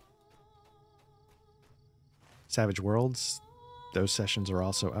using Savage Worlds. Those sessions are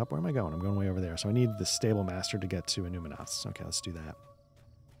also up. Where am I going? I'm going way over there. So I need the Stable Master to get to Annuminas. Okay, let's do that.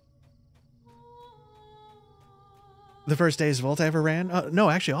 The first Days of Volt I ever ran? No,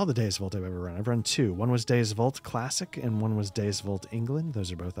 actually all the Days of Volt I've ever run. I've run two. One was Days of Volt Classic and one was Days of Volt England.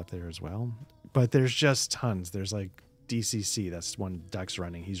 Those are both up there as well. But there's just tons. There's like DCC, that's one Duck's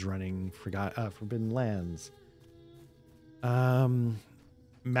running. He's running Forbidden Lands.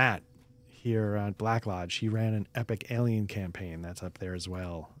 Matt here at Black Lodge, he ran an epic alien campaign that's up there as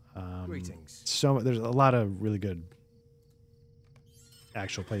well. Greetings. So there's a lot of really good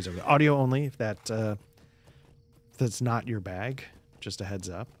actual plays over there. Audio only, if that's not your bag, just a heads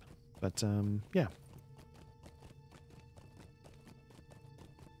up. But yeah.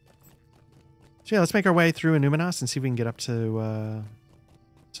 So yeah, let's make our way through Annuminas and see if we can get up to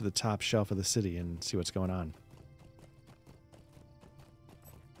the top shelf of the city and see what's going on.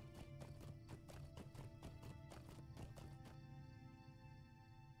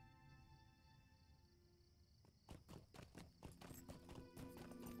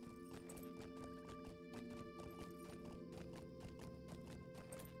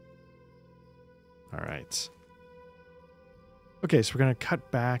 All right. Okay, so we're going to cut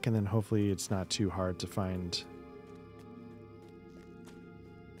back, and then hopefully it's not too hard to find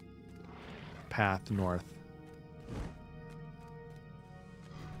path north.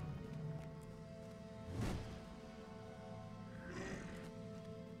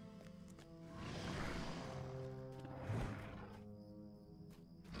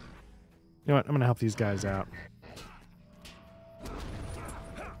 You know what? I'm going to help these guys out.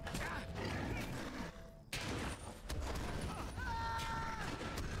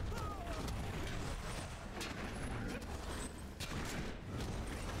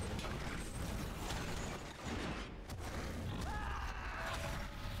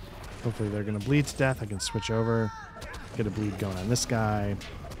 Hopefully they're going to bleed to death. I can switch over, get a bleed going on this guy,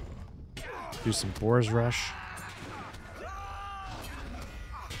 do some Boar's Rush.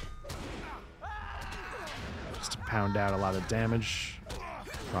 Just to pound out a lot of damage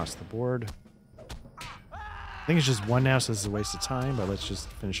across the board. I think it's just one now, so this is a waste of time, but let's just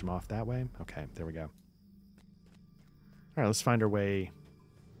finish him off that way. Okay, there we go. All right, let's find our way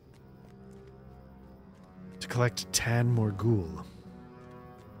to collect Tan Morgul.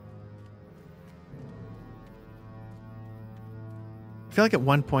 I feel like at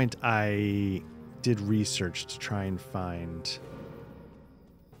one point I did research to try and find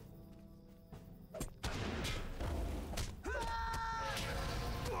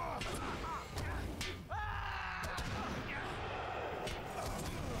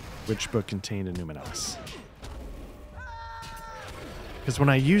which book contained Annuminas. Because when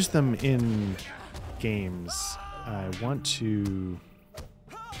I use them in games, I want to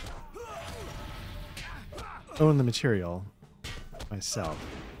own the material myself.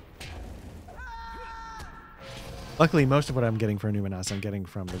 Luckily, most of what I'm getting for Annuminas I'm getting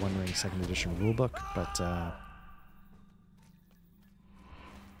from the One Ring 2nd Edition rulebook, but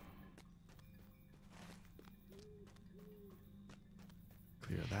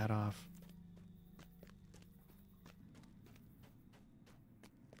clear that off.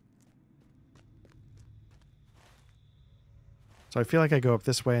 So I feel like I go up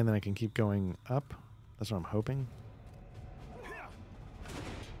this way and then I can keep going up. That's what I'm hoping.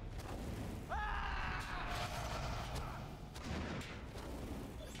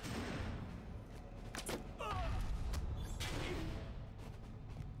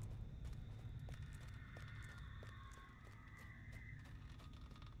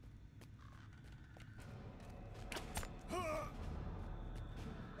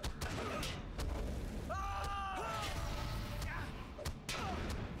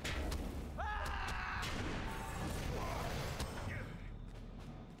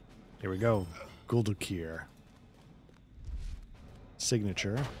 Here we go. Guldukir.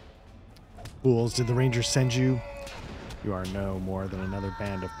 Signature. Fools, did the Rangers send you? You are no more than another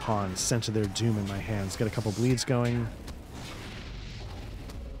band of pawns sent to their doom in my hands. Got a couple bleeds going.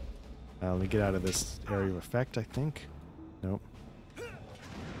 Let me get out of this area of effect, I think. Nope.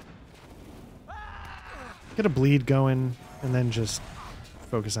 Get a bleed going, and then just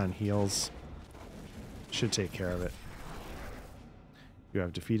focus on heals. Should take care of it. You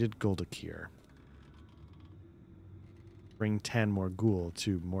have defeated Guldukir. Bring 10 more ghoul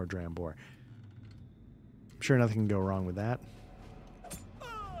to more Drambor. I'm sure nothing can go wrong with that.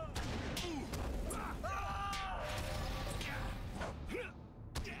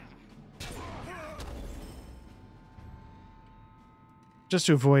 Just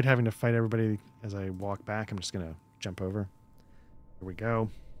to avoid having to fight everybody as I walk back, I'm just going to jump over. Here we go.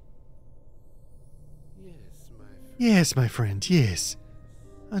 Yes, my friend, yes.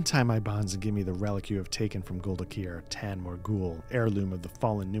 Untie my bonds and give me the relic you have taken from Guldukir, 10 more ghoul, heirloom of the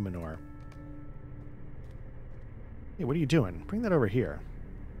fallen Numenor. Hey, what are you doing? Bring that over here.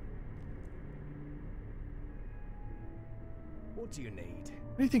 What do you need?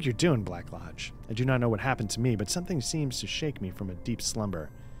 What do you think you're doing, Black Lodge? I do not know what happened to me, but something seems to shake me from a deep slumber,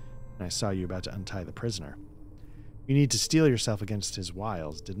 and I saw you about to untie the prisoner. You need to steel yourself against his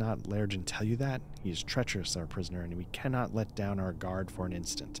wiles. Did not Laerden tell you that? He is treacherous, our prisoner, and we cannot let down our guard for an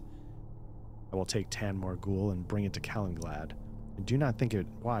instant. I will take 10 more ghoul and bring it to Calenglad. I do not think it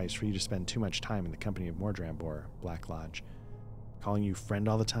wise for you to spend too much time in the company of Mordrambor, Black Lodge. Calling you friend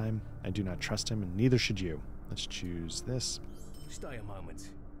all the time? I do not trust him, and neither should you. Let's choose this. Stay a moment.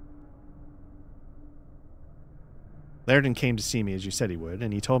 Laerden came to see me as you said he would,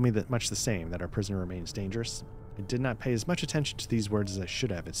 and he told me that much the same, that our prisoner remains dangerous. I did not pay as much attention to these words as I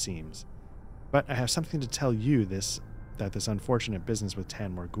should have, it seems. But I have something to tell you that this unfortunate business with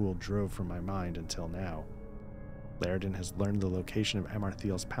Tan Morgul drove from my mind until now. Laerden has learned the location of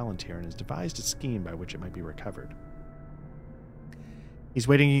Amartheel's Palantir and has devised a scheme by which it might be recovered. He's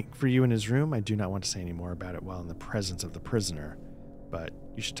waiting for you in his room. I do not want to say any more about it while in the presence of the prisoner, but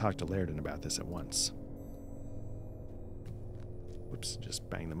you should talk to Laerden about this at once. Whoops, just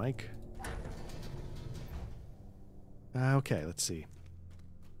bang the mic. Okay, let's see.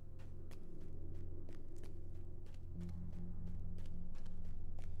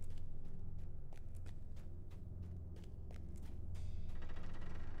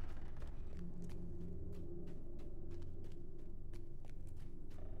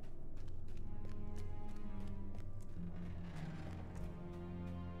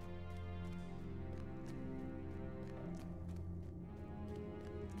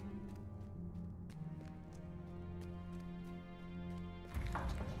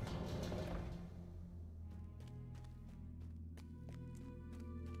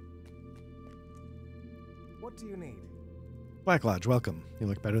 What do you need? Black Lodge, welcome. You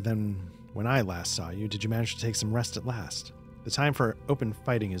look better than when I last saw you. Did you manage to take some rest at last? The time for open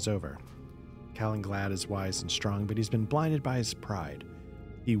fighting is over. Calenglad is wise and strong, but he's been blinded by his pride.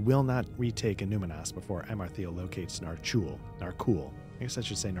 He will not retake Annuminas before Amartheel locates Narcool. I guess I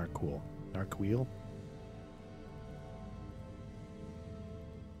should say Narcool. Narqueel?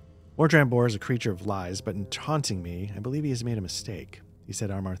 Mordrambor is a creature of lies, but in taunting me, I believe he has made a mistake. He said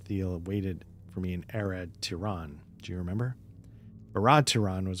Amartheel waited for me in Arad Tiran. Do you remember? Barad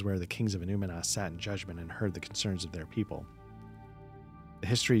Tiran was where the kings of Annuminas sat in judgment and heard the concerns of their people. The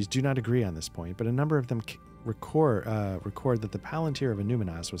histories do not agree on this point, but a number of them record that the Palantir of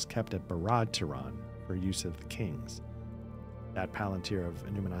Annuminas was kept at Barad Tiran for use of the kings. That Palantir of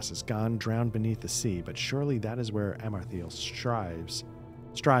Annuminas is gone, drowned beneath the sea, but surely that is where Amartheel strives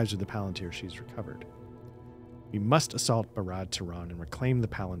with the Palantir she's recovered. We must assault Barad Tiran and reclaim the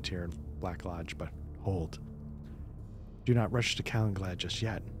Palantir in Black Lodge, but hold. Do not rush to Calenglad just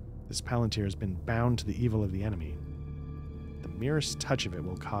yet. This Palantir has been bound to the evil of the enemy. The merest touch of it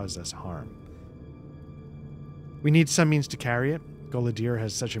will cause us harm. We need some means to carry it. Goladir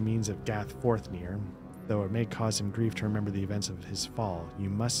has such a means at Gath Forthnir, though it may cause him grief to remember the events of his fall. You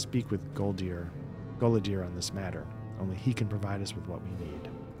must speak with Goladir on this matter. Only he can provide us with what we need.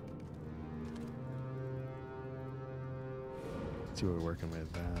 Let's see what we're working with.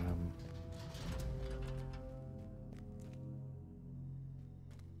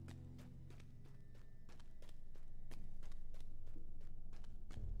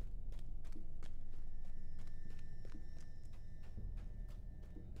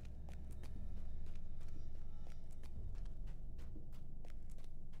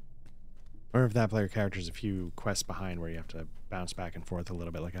 Or if that player character is a few quests behind where you have to bounce back and forth a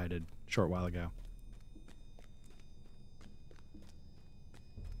little bit like I did a short while ago.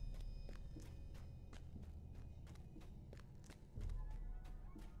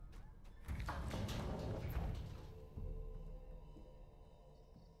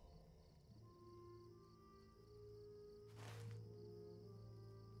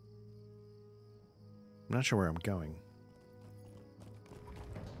 I'm not sure where I'm going.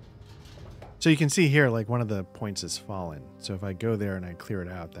 So you can see here, like, one of the points is fallen. So if I go there and I clear it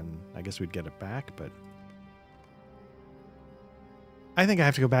out, then I guess we'd get it back, but I think I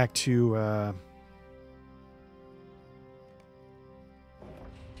have to go back to,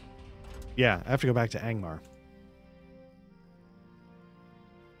 yeah, I have to go back to Angmar.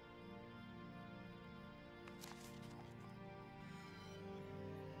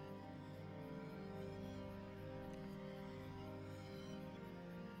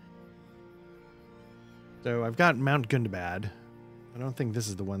 So I've got Mount Gundabad. I don't think this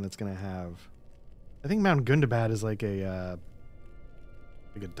is the one that's going to have... I think Mount Gundabad is like a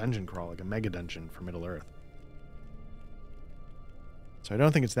dungeon crawl, like a mega dungeon for Middle-earth. So I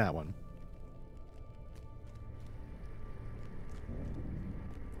don't think it's that one.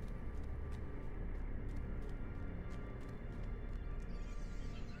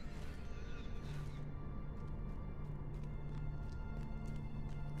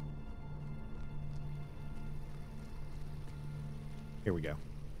 Here we go.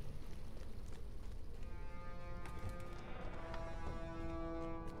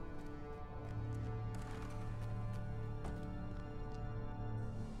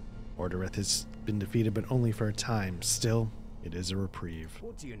 Mordorith has been defeated, but only for a time. Still, it is a reprieve.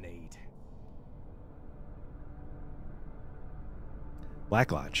 What do you need?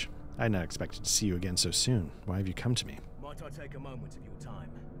 Black Lodge, I had not expected to see you again so soon. Why have you come to me? Might I take a moment of your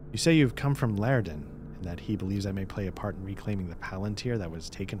time? You say you've come from Lairdon, and that he believes I may play a part in reclaiming the Palantir that was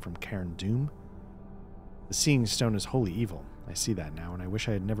taken from Cairn Doom? The Seeing Stone is wholly evil. I see that now, and I wish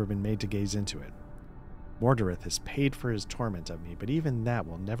I had never been made to gaze into it. Mordorith has paid for his torment of me, but even that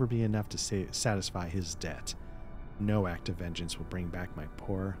will never be enough to satisfy his debt. No act of vengeance will bring back my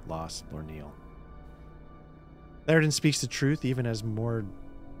poor, lost Lorneal. Lairdon speaks the truth, even as Mordorith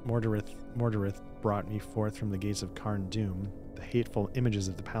brought me forth from the gates of Cairn Doom. The hateful images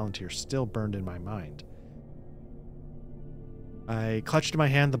of the Palantir still burned in my mind. I clutched in my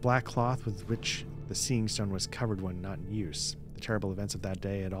hand the black cloth with which the Seeing Stone was covered when not in use. The terrible events of that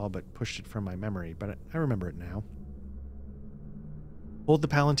day had all but pushed it from my memory, but I remember it now. Hold the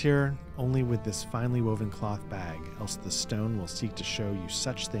Palantir only with this finely woven cloth bag, else the stone will seek to show you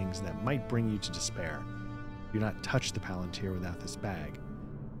such things that might bring you to despair. Do not touch the Palantir without this bag.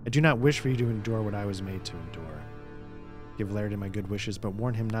 I do not wish for you to endure what I was made to endure. Give Lairdon my good wishes, but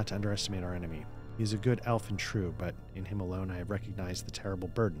warn him not to underestimate our enemy. He is a good elf and true, but in him alone I have recognized the terrible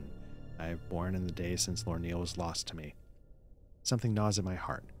burden I have borne in the days since Lorneal was lost to me. Something gnaws at my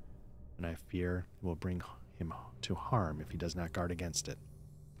heart, and I fear it will bring him to harm if he does not guard against it.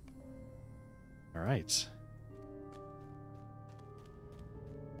 All right.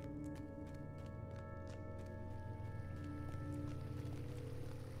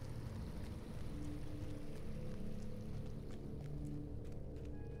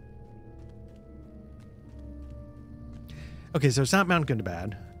 Okay, so it's not Mount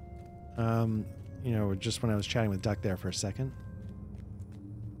Gundabad. You know, just when I was chatting with Duck there for a second.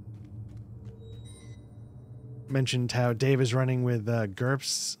 Mentioned how Dave is running with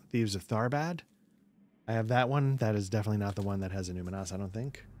GURPS, Thieves of Tharbad. I have that one. That is definitely not the one that has Annuminas, I don't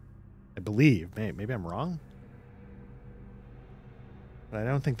think. I believe. Maybe I'm wrong. But I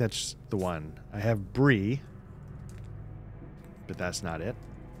don't think that's the one. I have Bree, but that's not it.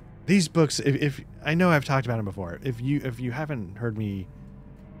 These books, if I know I've talked about them before. If you haven't heard me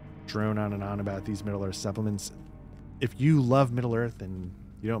drone on and on about these Middle-earth supplements, if you love Middle-earth and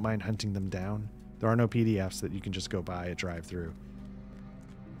you don't mind hunting them down, there are no PDFs that you can just go buy a drive through.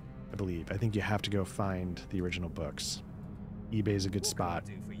 I believe. I think you have to go find the original books. eBay's a good spot. What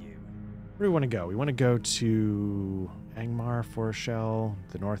can I do for you? Where do we want to go? We want to go to Angmar, Foreshell,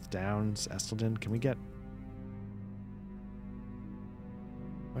 the North Downs, Estelden. Can we get...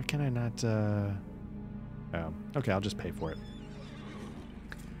 Why can I not... Oh, okay, I'll just pay for it.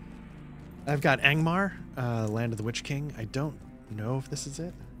 I've got Angmar, Land of the Witch King. I don't know if this is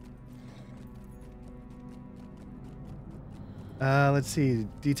it. Let's see.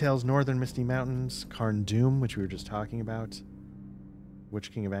 Details: Northern Misty Mountains, Cairn Doom, which we were just talking about.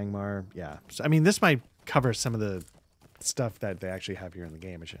 Witch King of Angmar. Yeah. So, I mean, this might cover some of the stuff that they actually have here in the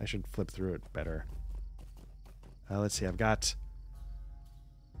game. I should flip through it better. Let's see. I've got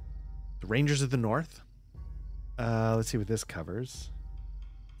the Rangers of the North. Let's see what this covers.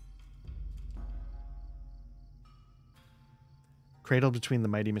 Cradled between the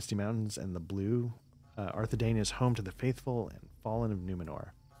mighty Misty Mountains and the blue, Arthedain is home to the faithful and fallen of Numenor.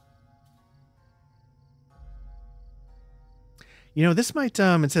 You know, this might,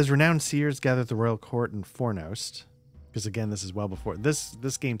 it says renowned seers gather at the royal court in Fornost. Because again, this is well before, this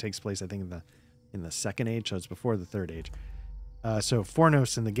game takes place, I think, in the in the Second Age, so it's before the Third Age. So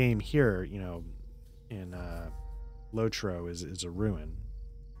Fornos in the game here, you know, in Lotro is a ruin,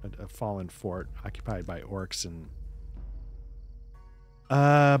 a fallen fort occupied by orcs and.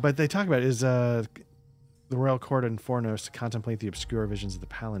 But they talk about is the royal court in Fornos to contemplate the obscure visions of the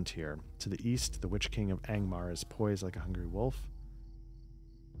Palantir. To the east, the Witch King of Angmar is poised like a hungry wolf.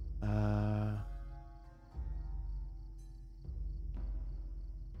 Yeah,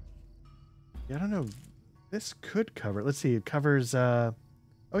 I don't know. This could cover. Let's see. It covers. Oh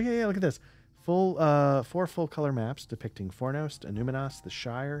yeah. Look at this. Full 4 full color maps depicting Fornos, Annuminas, the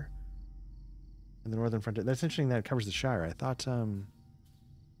Shire, and the northern frontier. That's interesting that it covers the Shire. I thought.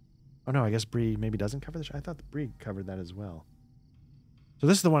 Oh no, I guess Bree maybe doesn't cover the Shire. I thought the Bree covered that as well. So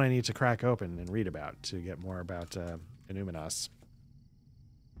this is the one I need to crack open and read about to get more about Annuminas.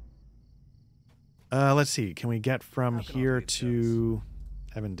 Let's see. Can we get from here to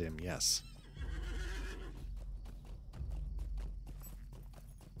Evendim? Yes.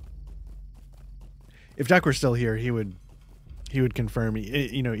 If Duck were still here, he would confirm,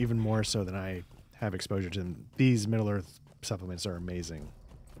 you know, even more so than I have exposure to them. These Middle Earth supplements are amazing.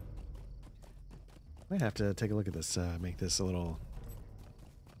 Might have to take a look at this, make this a little,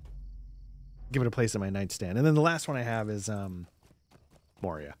 give it a place in my nightstand. And then the last one I have is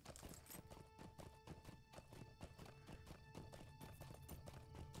Moria.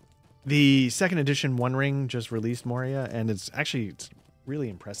 The second edition One Ring just released Moria, and it's really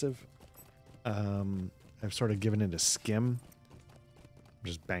impressive. I've sort of given it a skim. I'm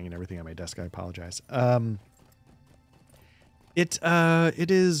just banging everything on my desk. I apologize.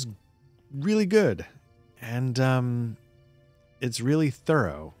 It is really good, and it's really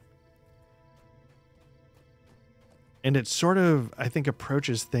thorough, and it sort of, I think,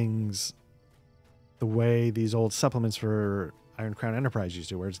 approaches things the way these old supplements for Iron Crown Enterprise used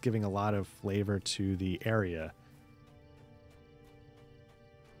to, where it's giving a lot of flavor to the area,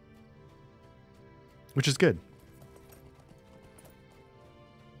 which is good.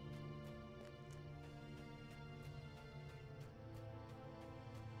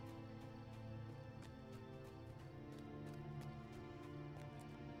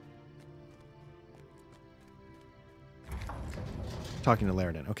 Talking to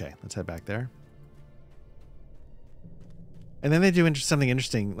Laredin. Okay, let's head back there. And then they do something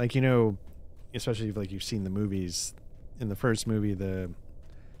interesting, like, you know, especially if, like, you've seen the movies. In the first movie, the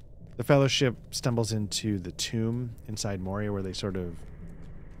Fellowship stumbles into the tomb inside Moria, where they sort of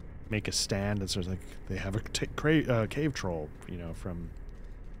make a stand. It's sort of like they have a cave troll, you know, from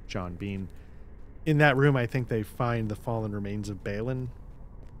John Bean. In that room, I think they find the fallen remains of Balin.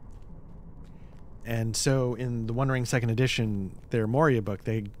 And so in the One Ring second edition, their Moria book,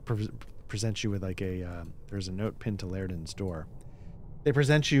 they present you with like there's a note pinned to Laredin's door. They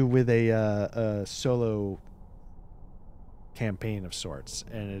present you with a solo campaign of sorts,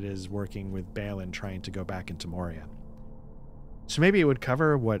 and it is working with Balin trying to go back into Moria. So maybe it would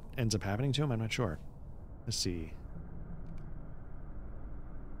cover what ends up happening to him. I'm not sure. Let's see.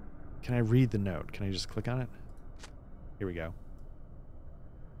 Can I read the note? Can I just click on it? Here we go.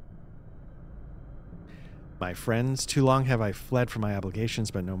 My friends, too long have I fled from my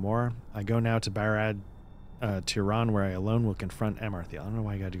obligations, but no more. I go now to Barad Tiran, where I alone will confront Amarthiel. I don't know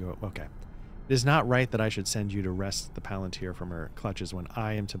why you got to go. Okay. It is not right that I should send you to wrest the Palantir from her clutches when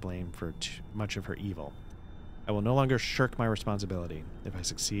I am to blame for much of her evil. I will no longer shirk my responsibility. If I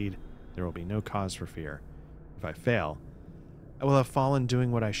succeed, there will be no cause for fear. If I fail, I will have fallen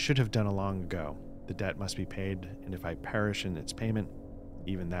doing what I should have done long ago. The debt must be paid, and if I perish in its payment,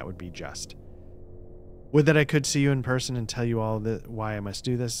 even that would be just. Would that I could see you in person and tell you all why I must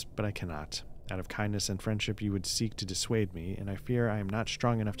do this, but I cannot. Out of kindness and friendship you would seek to dissuade me, and I fear I am not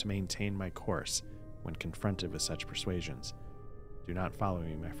strong enough to maintain my course when confronted with such persuasions. Do not follow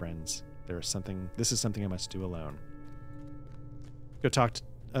me, my friends. This is something I must do alone. Go talk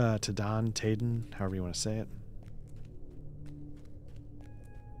to Don, Tayden, however you want to say it.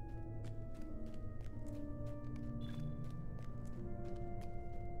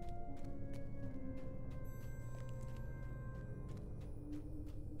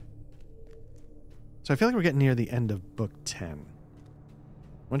 So I feel like we're getting near the end of book 10.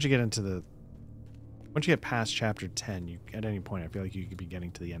 Once you get past chapter 10, at any point I feel like you could be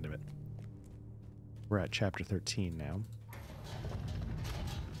getting to the end of it. We're at chapter 13 now.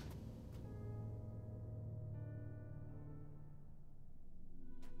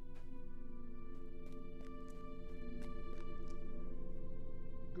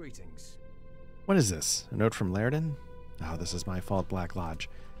 Greetings. What is this? A note from Laredin? Oh, this is my fault, Black Lodge.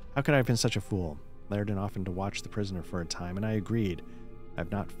 How could I have been such a fool? Laredin offered to watch the prisoner for a time, and I agreed.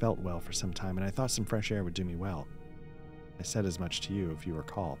 I've not felt well for some time, and I thought some fresh air would do me well. I said as much to you, if you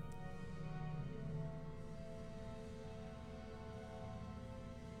recall.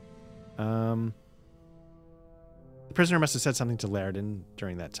 The prisoner must have said something to Lairdin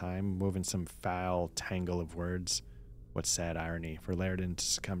during that time, woven some foul tangle of words. What sad irony for Lairdin to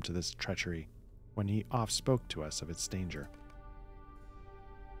succumb to this treachery when he oft spoke to us of its danger.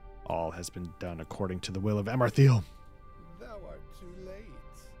 All has been done according to the will of Amarthiel. Thou art too late.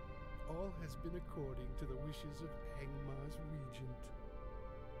 All has been according to the wishes of Angmar's regent.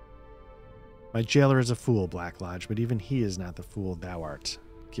 My jailer is a fool, Black Lodge, but even he is not the fool thou art,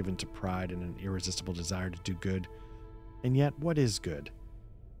 given to pride and an irresistible desire to do good. And yet, what is good?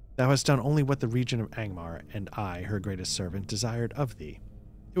 Thou hast done only what the regent of Angmar and I, her greatest servant, desired of thee.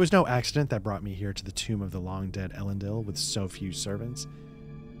 It was no accident that brought me here to the tomb of the long-dead Elendil with so few servants.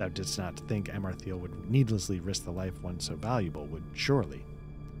 Thou didst not think Amarthiel would needlessly risk the life one so valuable would, surely.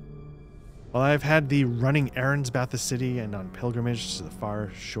 While I have had thee running errands about the city and on pilgrimage to the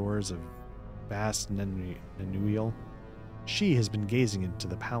far shores of vast Nenuiel, she has been gazing into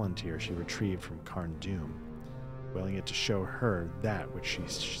the palantir she retrieved from Carn Dûm, willing it to show her that which she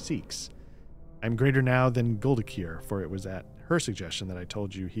seeks. I am greater now than Guldakir, for it was at her suggestion that I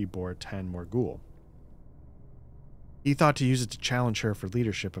told you he bore 10 Morgul. He thought to use it to challenge her for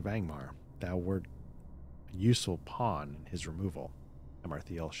leadership of Angmar. Thou wert a useful pawn in his removal.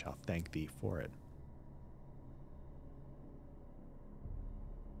 Amarthiel shall thank thee for it.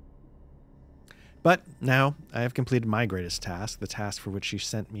 But now I have completed my greatest task, the task for which she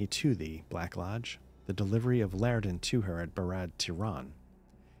sent me to thee, Black Lodge, the delivery of Lairdin to her at Barad Tiran.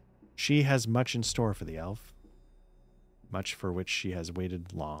 She has much in store for the elf, much for which she has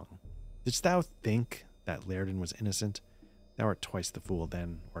waited long. Didst thou think that Lairdin was innocent? Thou art twice the fool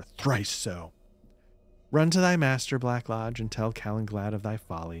then, or thrice so. Run to thy master, Black Lodge, and tell Calenglad of thy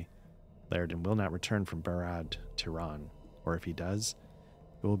folly. Lairdin will not return from Barad Tiran, or if he does,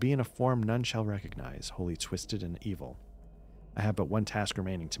 it will be in a form none shall recognize, wholly twisted and evil. I have but one task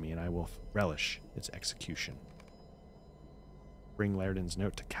remaining to me, and I will relish its execution. Bring Lairdin's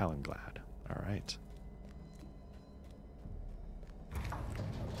note to Calenglad. All right.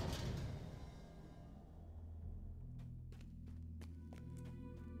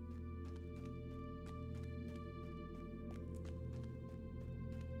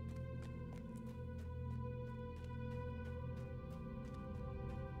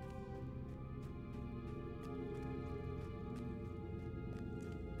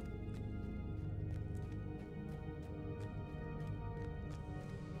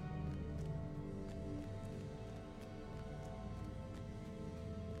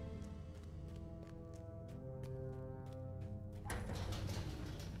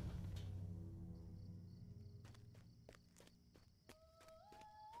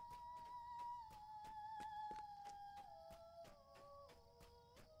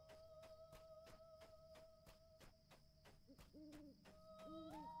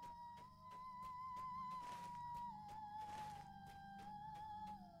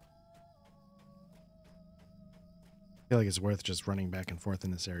 I feel like it's worth just running back and forth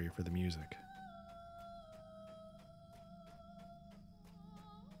in this area for the music.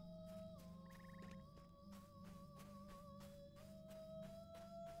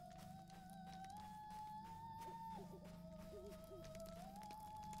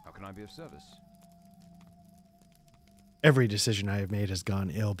 How can I be of service? Every decision I have made has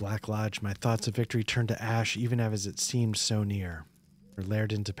gone ill, Black Lodge. My thoughts of victory turned to ash, even as it seemed so near. For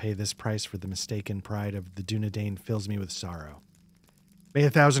Lairdin to pay this price for the mistaken pride of the Dunedain fills me with sorrow. May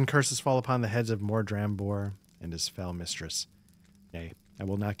 1,000 curses fall upon the heads of Mordrambor and his fell mistress. Nay, I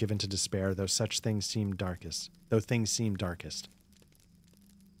will not give in to despair, though things seem darkest.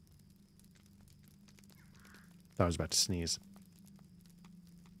 Thought I was about to sneeze.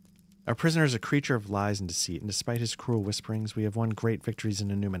 Our prisoner is a creature of lies and deceit, and despite his cruel whisperings, we have won great victories in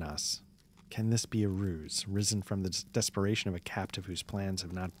Annuminas. Can this be a ruse, risen from the desperation of a captive whose plans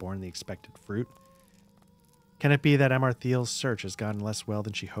have not borne the expected fruit? Can it be that Amarthiel's search has gone less well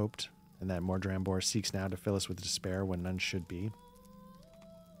than she hoped, and that Mordrambor seeks now to fill us with despair when none should be?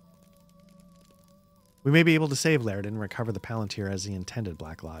 We may be able to save Lairdin and recover the Palantir as he intended,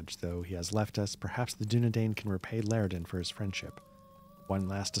 Black Lodge, though he has left us. Perhaps the Dunedain can repay Lairdin for his friendship. One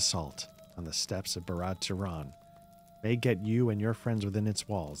last assault on the steps of Barad Tiran may get you and your friends within its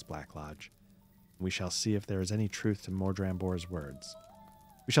walls, Black Lodge. We shall see if there is any truth to Mordrambor's words.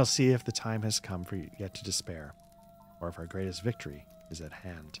 We shall see if the time has come for yet to despair, or if our greatest victory is at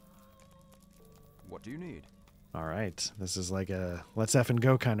hand. What do you need? All right, this is like a let's effing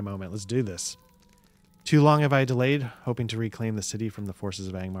go kind of moment. Let's do this. Too long have I delayed, hoping to reclaim the city from the forces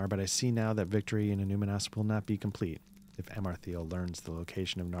of Angmar, but I see now that victory in Annuminas will not be complete if Amarthiel learns the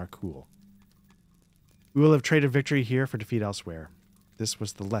location of Narkul. We will have traded victory here for defeat elsewhere. This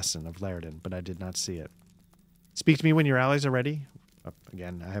was the lesson of Laridan, but I did not see it. Speak to me when your allies are ready.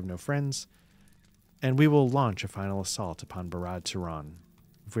 Again, I have no friends. And we will launch a final assault upon Barad Turan.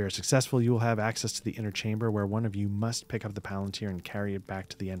 If we are successful, you will have access to the inner chamber where one of you must pick up the Palantir and carry it back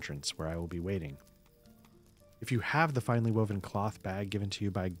to the entrance where I will be waiting. If you have the finely woven cloth bag given to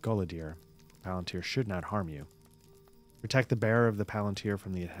you by Goladir, Palantir should not harm you. Protect the bearer of the Palantir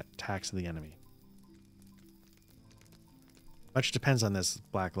from the attacks of the enemy. Much depends on this,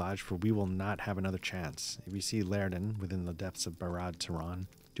 Black Lodge, for we will not have another chance. If you see Laridan within the depths of Barad Turan,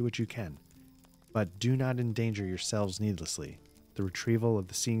 do what you can. But do not endanger yourselves needlessly. The retrieval of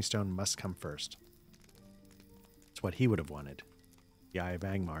the Seeing Stone must come first. It's what he would have wanted. The Eye of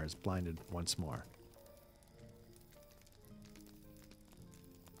Angmar is blinded once more.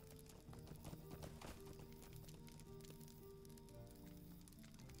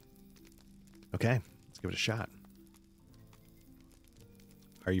 Okay, let's give it a shot.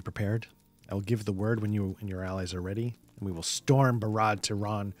 Are you prepared? I will give the word when you and your allies are ready, and we will storm Barad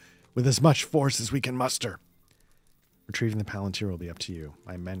Turan with as much force as we can muster. Retrieving the Palantir will be up to you.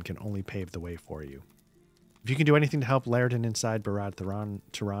 My men can only pave the way for you. If you can do anything to help Laridan inside Barad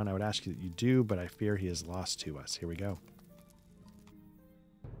Turan, I would ask you that you do, but I fear he is lost to us. Here we go.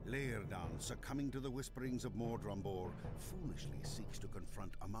 Laridan, succumbing to the whisperings of Mordrambor, foolishly seeks to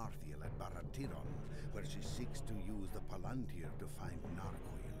confront Amarthiel at Barad Turan, where she seeks to use the Palantir to find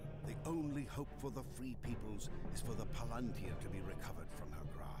Narcoil. The only hope for the free peoples is for the Palantir to be recovered from her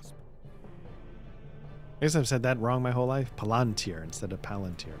grasp. I guess I've said that wrong my whole life. Palantir instead of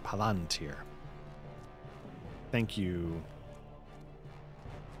Palantir. Palantir. Thank you.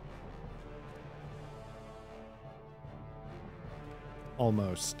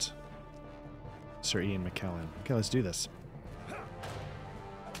 Almost. Sir Ian McKellen. Okay, let's do this.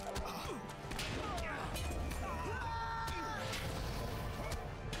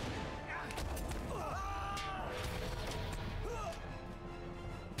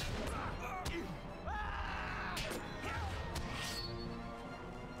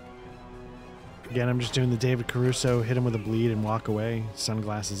 Again, I'm just doing the David Caruso, hit him with a bleed and walk away,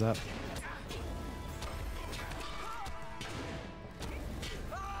 sunglasses up.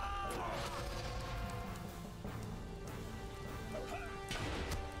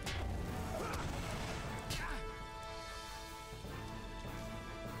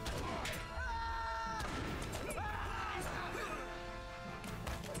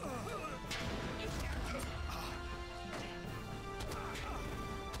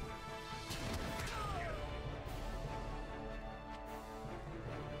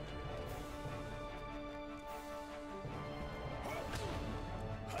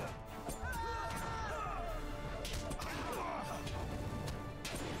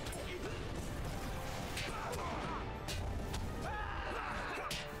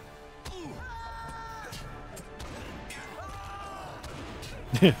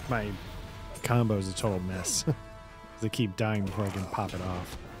 My combo is a total mess. They keep dying before I can pop it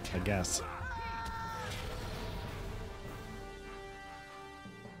off, I guess.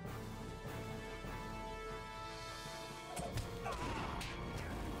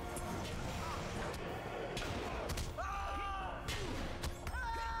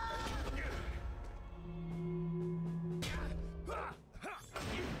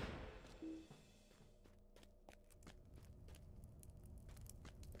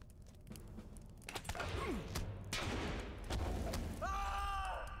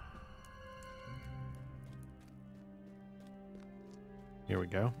 Here we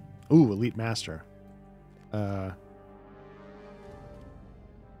go. Ooh, Elite Master. Where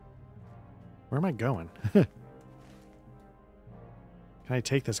am I going? Can I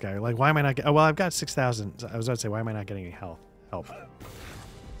take this guy? Like, why am I not... Oh, well, I've got 6,000. I was about to say, why am I not getting any help?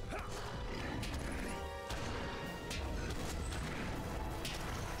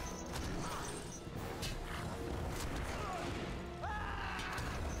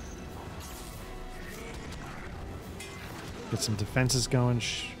 Get some defenses going.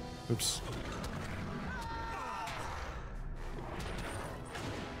 Oops.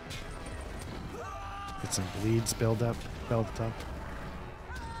 Get some bleeds built up.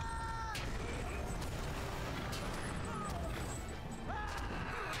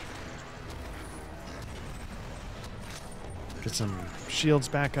 Get some shields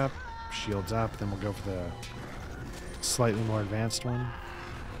back up. Shields up. Then we'll go for the slightly more advanced one.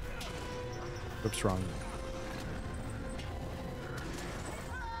 Oops, wrong.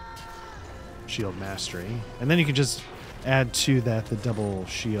 shield mastery. And then you can just add to that the double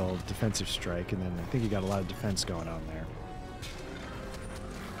shield defensive strike, and then I think you got a lot of defense going on there.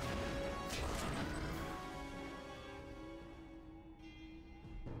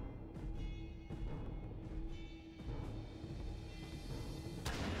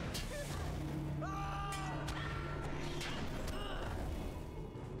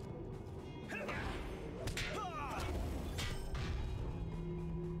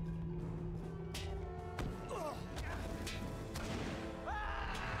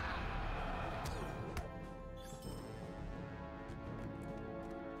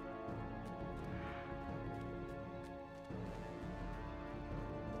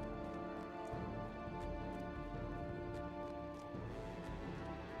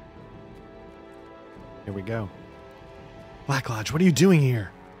 Here we go. Black Lodge, what are you doing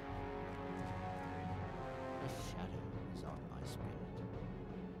here? A shadow is on my spirit.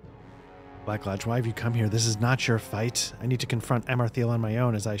 Black Lodge, why have you come here? This is not your fight. I need to confront Amarthiel on my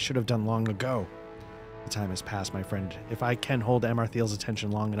own, as I should have done long ago. The time has passed, my friend. If I can hold Amarthiel's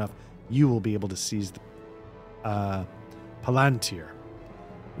attention long enough, you will be able to seize the Palantir.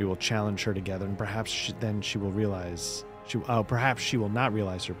 We will challenge her together, and perhaps then she will realize... perhaps she will not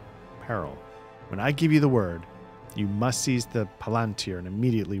realize her peril. When I give you the word, you must seize the Palantir and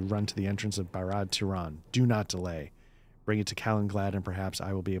immediately run to the entrance of Barad Tiran. Do not delay. Bring it to Calenglad, and perhaps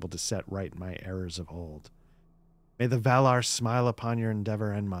I will be able to set right my errors of old. May the Valar smile upon your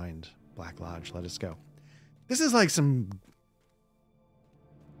endeavor and mind. Black Lodge, let us go. This is like some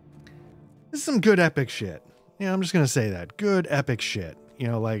good epic shit. Yeah, I'm just going to say that. Good epic shit. You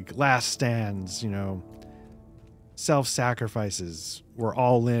know, like last stands, you know, self-sacrifices. We're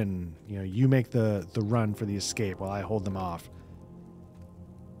all in. You know, you make the run for the escape while I hold them off.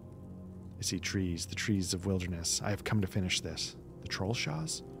 I see trees, the trees of wilderness. I have come to finish this. The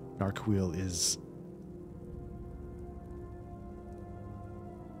Trollshaws? Narquil is...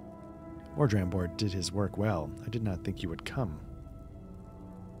 Mordranbord did his work well. I did not think you would come.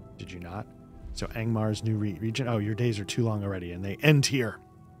 Did you not? So Angmar's new region? Oh, your days are too long already, and they end here.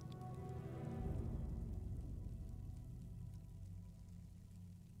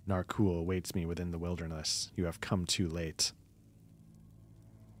 Narquil awaits me within the wilderness. You have come too late.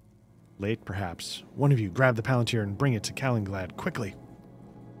 Late, perhaps. One of you, grab the Palantir and bring it to Calenglad, quickly.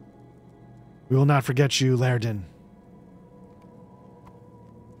 We will not forget you, Lairdin.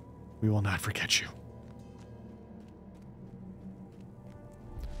 We will not forget you.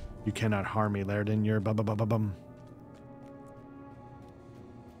 You cannot harm me, Lairdin. You're bum.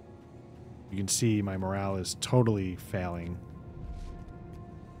 You can see my morale is totally failing.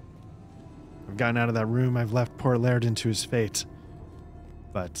 I've gotten out of that room. I've left poor Lairdin to his fate.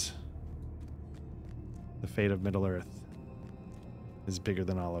 But the fate of Middle-earth is bigger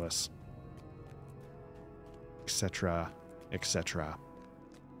than all of us. Etc. Etc.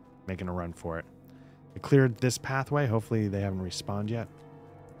 Making a run for it. I cleared this pathway. Hopefully they haven't respawned yet.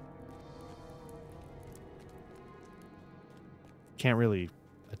 Can't really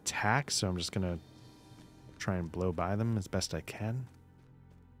attack, so I'm just going to try and blow by them as best I can.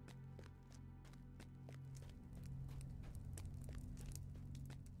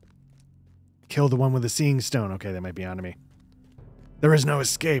 Kill the one with the seeing stone. Okay, they might be onto me. There is no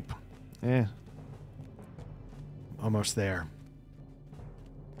escape. Almost there.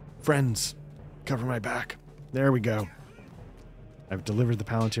 Friends, cover my back. There we go. I've delivered the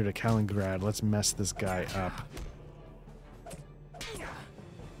Palantir to Calenglad. Let's mess this guy up.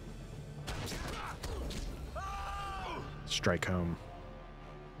 Strike home.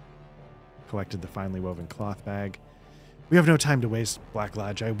 Collected the finely woven cloth bag. We have no time to waste, Black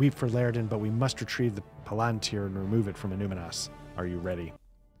Lodge. I weep for Lairdin, but we must retrieve the Palantir and remove it from Annuminas. Are you ready?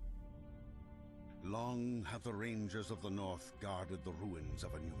 Long have the rangers of the north guarded the ruins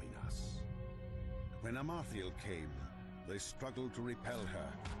of Annuminas. When Amarthiel came, they struggled to repel her,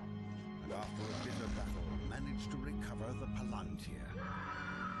 and after a bitter battle, managed to recover the Palantir.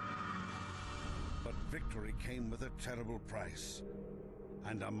 But victory came with a terrible price,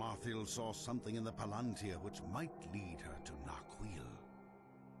 and Amarthiel saw something in the Palantir which might lead her to Narquil.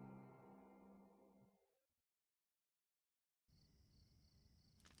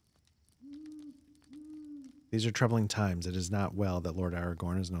 These are troubling times. It is not well that Lord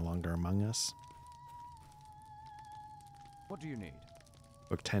Aragorn is no longer among us. What do you need?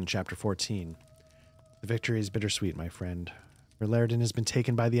 Book 10, Chapter 14. The victory is bittersweet, my friend. For Lairdin has been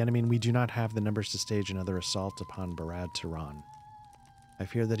taken by the enemy, and we do not have the numbers to stage another assault upon Barad Tiran. I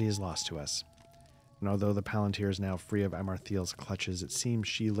fear that he is lost to us. And although the Palantir is now free of Amarthiel's clutches, it seems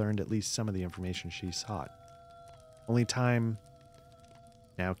she learned at least some of the information she sought. Only time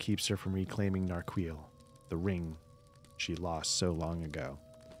now keeps her from reclaiming Narquil, the ring she lost so long ago.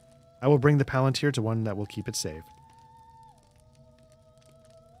 I will bring the Palantir to one that will keep it safe.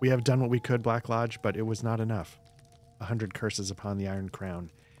 We have done what we could, Black Lodge, but it was not enough. 100 curses upon the Iron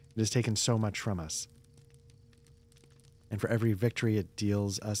Crown. It has taken so much from us. And for every victory, it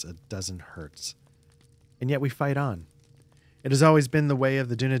deals us a dozen hurts. And yet we fight on. It has always been the way of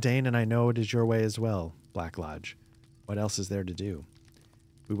the Dunedain, and I know it is your way as well, Black Lodge. What else is there to do?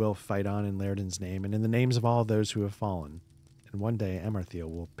 We will fight on in Lairdin's name, and in the names of all those who have fallen. And one day,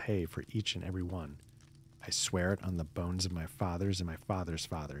 Amarthiel will pay for each and every one. I swear it on the bones of my fathers and my father's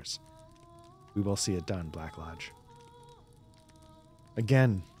fathers. We will see it done, Black Lodge.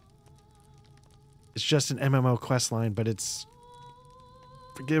 Again, it's just an MMO questline, but it's...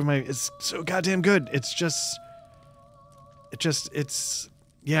 it's so goddamn good. It's just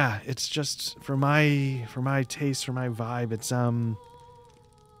for my taste, for my vibe. It's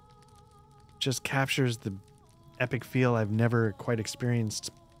just captures the epic feel I've never quite experienced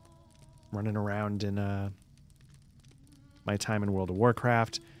running around in my time in World of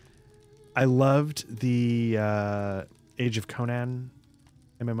Warcraft. I loved the Age of Conan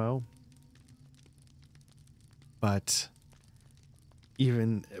MMO, but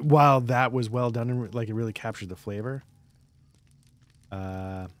even while that was well done and like it really captured the flavor,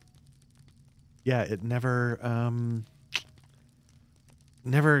 it never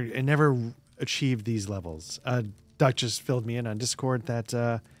achieved these levels. Duck just filled me in on Discord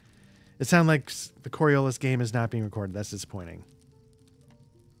that it sounded like the Coriolis game is not being recorded. That's disappointing.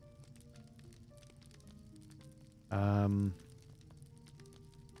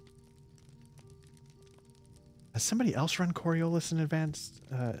 Has somebody else run Coriolis in Advanced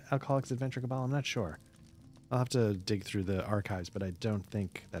Alcoholics Adventure Cabal? I'm not sure. I'll have to dig through the archives, but I don't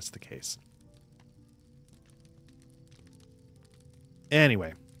think that's the case.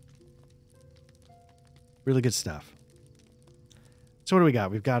 Anyway. Really good stuff. So what do we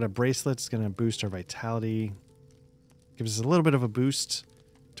got? We've got a bracelet. It's going to boost our vitality. Gives us a little bit of a boost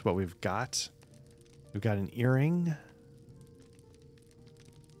to what we've got. We've got an earring.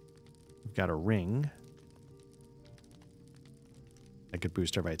 We've got a ring. That could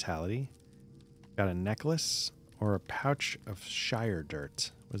boost our vitality. Got a necklace or a pouch of Shire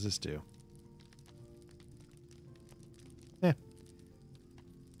dirt. What does this do?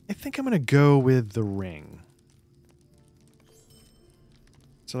 I think I'm going to go with the ring.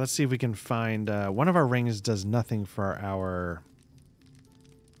 So let's see if we can find... one of our rings does nothing for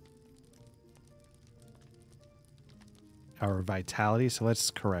our vitality, so let's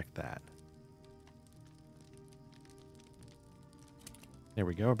correct that. There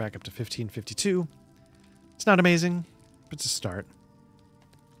we go. We're back up to 1552. It's not amazing, but it's a start.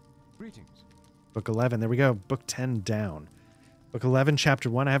 Greetings. Book 11. There we go. Book 10 down. Book 11, Chapter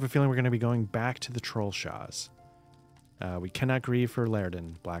 1. I have a feeling we're going to be going back to the Trollshaws. We cannot grieve for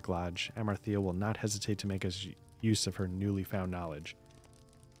Lairdin, Black Lodge. Amarthiel will not hesitate to make us use of her newly found knowledge.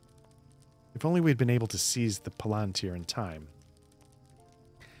 If only we'd been able to seize the Palantir in time.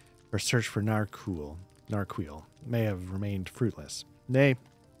 Our search for Narquil may have remained fruitless. Nay,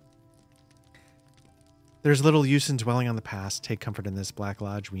 there's little use in dwelling on the past. Take comfort in this, Black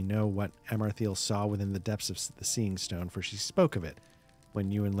Lodge. We know what Amarthiel saw within the depths of the Seeing Stone, for she spoke of it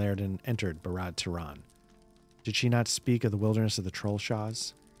when you and Lairdin entered Barad Tiran. Did she not speak of the wilderness of the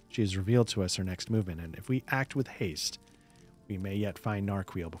Trollshaws? She has revealed to us her next movement, and if we act with haste, we may yet find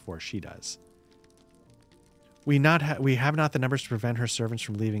Narquil before she does. We have not the numbers to prevent her servants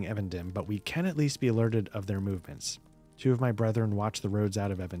from leaving Evendim, but we can at least be alerted of their movements. 2 of my brethren watch the roads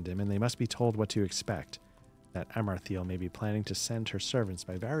out of Evendim, and they must be told what to expect. That Amarthiel may be planning to send her servants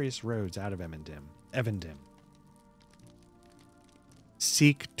by various roads out of Evendim.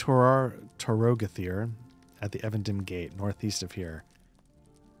 Seek Torogathir at the Evendim Gate, northeast of here,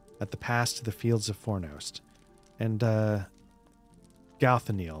 at the pass to the fields of Fornost, and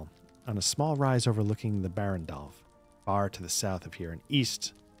Galthanil, on a small rise overlooking the Barandalf, far to the south of here and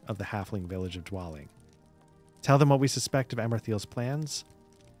east of the halfling village of Dwaling. Tell them what we suspect of Amarthiel's plans,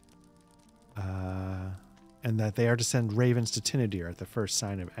 and that they are to send ravens to Tinadir at the first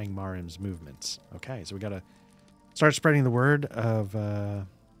sign of Angmarim's movements. Okay, so we got to start spreading the word of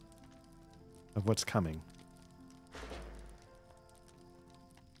what's coming.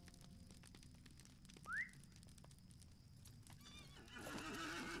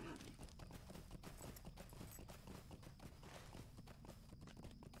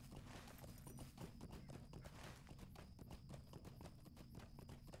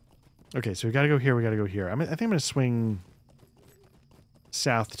 Okay, so we got to go here. We got to go here. I think I'm going to swing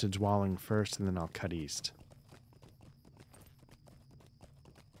south to Dwaling first, and then I'll cut east.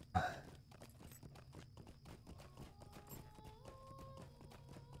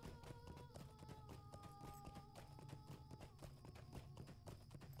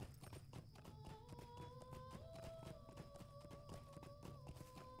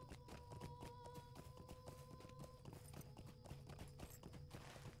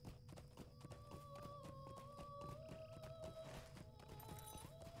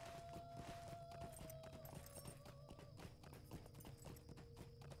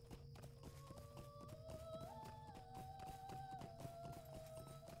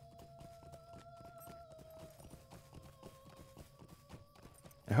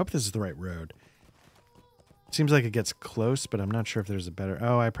 I hope this is the right road. Seems like it gets close, but I'm not sure if there's a better...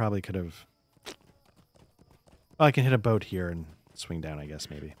 Oh, I probably could have... Oh, I can hit a boat here and swing down, I guess,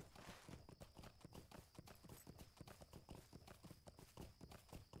 maybe.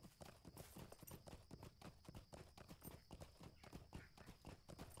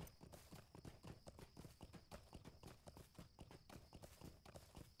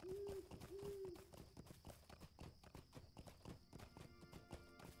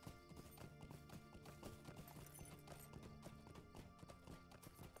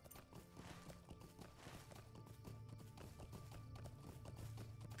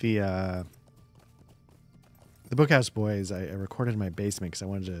 The Bookhouse Boys, I recorded in my basement because I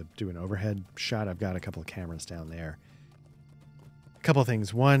wanted to do an overhead shot. I've got a couple of cameras down there. A couple of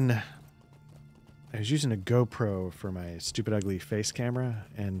things. One, I was using a GoPro for my stupid ugly face camera,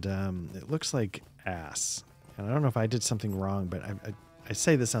 and it looks like ass. And I don't know if I did something wrong, but I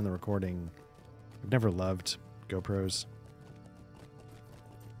say this on the recording. I've never loved GoPros.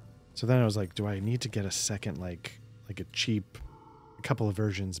 So then I was like, do I need to get a second, like a cheap, a couple of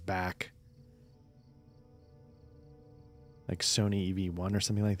versions back? Like Sony EV1 or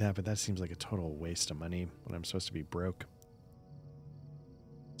something like that, but that seems like a total waste of money when I'm supposed to be broke.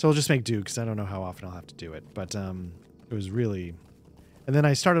 So I'll just make do because I don't know how often I'll have to do it. But it was really... And then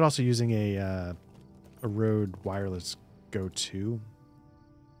I started also using a Rode Wireless Go 2.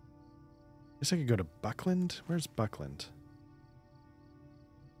 I guess I could go to Buckland. Where's Buckland?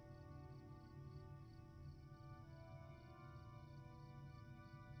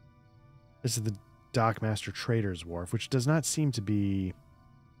 This is the Dockmaster Trader's Wharf, which does not seem to be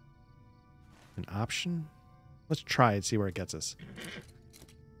an option. Let's try it, see where it gets us.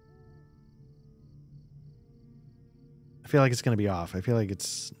 I feel like it's going to be off. I feel like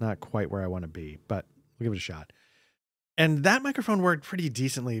it's not quite where I want to be, but we'll give it a shot. And that microphone worked pretty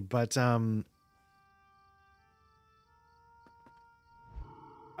decently, but I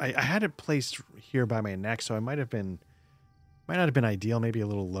had it placed here by my neck, so I might not have been ideal. Maybe a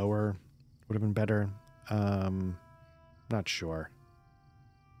little lower would have been better. Not sure.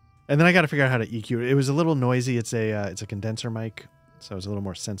 And then I got to figure out how to EQ it. It was a little noisy. It's a condenser mic, so it's a little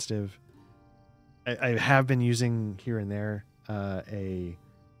more sensitive. I have been using here and there an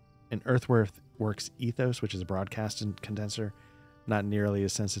Earthworks Ethos, which is a broadcast condenser, not nearly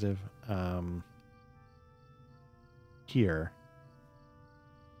as sensitive. Here,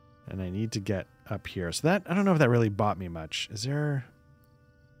 and I need to get up here. So that, I don't know if that really bought me much. Is there?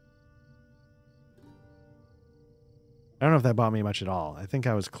 I don't know if that bought me much at all. I think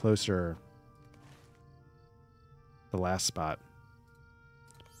I was closer the last spot.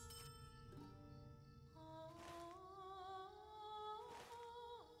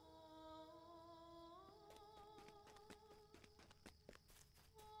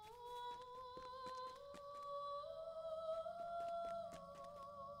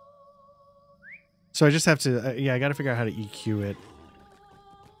 So I just have to, yeah, I got to figure out how to EQ it.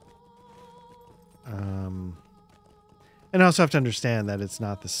 And I also have to understand that it's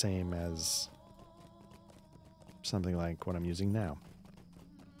not the same as something like what I'm using now.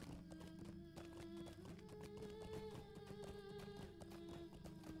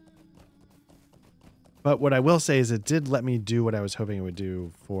 But what I will say is it did let me do what I was hoping it would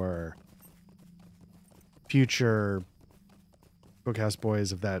do for future Bookhouse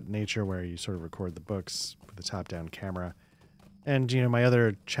Boys of that nature, where you sort of record the books with a top-down camera. And, you know, my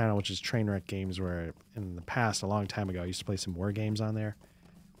other channel, which is Trainwreck Games, where in the past, a long time ago, I used to play some war games on there.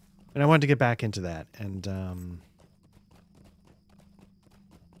 And I wanted to get back into that. And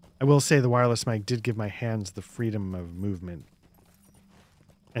I will say the wireless mic did give my hands the freedom of movement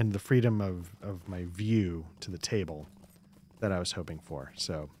and the freedom of my view to the table that I was hoping for.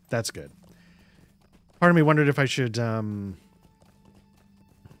 So that's good. Part of me wondered if I should...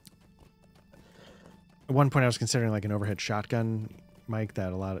 At one point I was considering like an overhead shotgun mic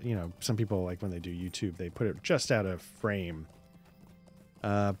that a lot of, you know, some people, like when they do YouTube, they put it just out of frame.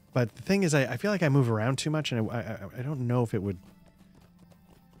 But the thing is, I feel like I move around too much, and I don't know if it would.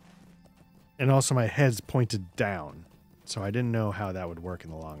 And also my head's pointed down, so I didn't know how that would work in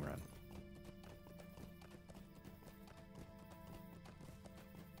the long run.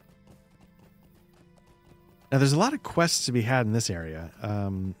 Now there's a lot of quests to be had in this area.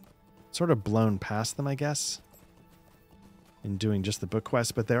 Sort of blown past them, I guess, in doing just the book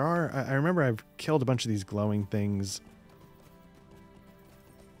quest. But there are, I remember I've killed a bunch of these glowing things.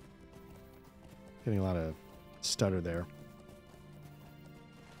 Getting a lot of stutter there.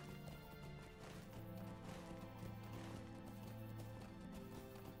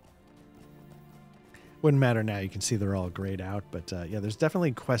 Wouldn't matter now. You can see they're all grayed out, but yeah, there's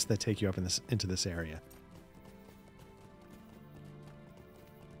definitely quests that take you up into this area.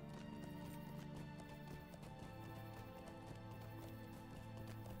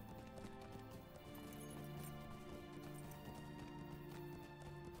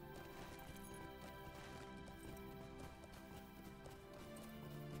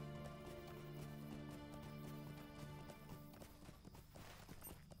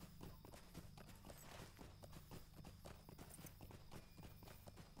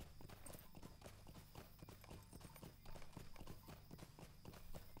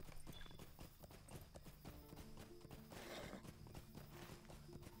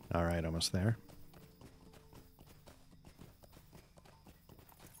 All right, almost there.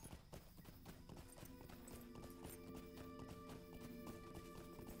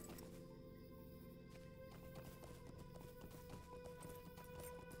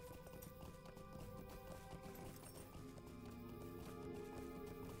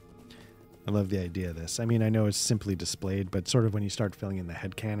 I love the idea of this. I mean, I know it's simply displayed, but sort of when you start filling in the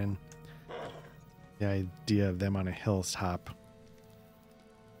headcanon, the idea of them on a hilltop,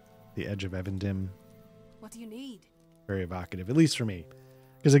 the edge of Evendim. What do you need? Very evocative, at least for me.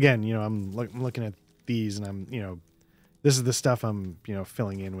 Because again, you know, I'm looking at these and I'm, you know, this is the stuff I'm, you know,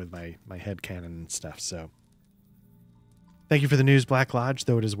 filling in with my headcanon and stuff. So thank you for the news, Black Lodge,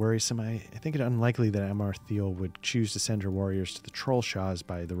 though it is worrisome. I think it unlikely that Amarthiel would choose to send her warriors to the Trollshaws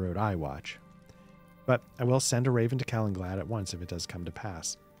by the road I watch. But I will send a raven to Calenglad at once if it does come to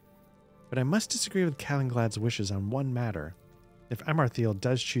pass. But I must disagree with Calenglad's wishes on one matter. If Amarthiel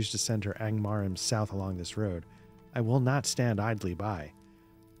does choose to send her Angmarim south along this road, I will not stand idly by.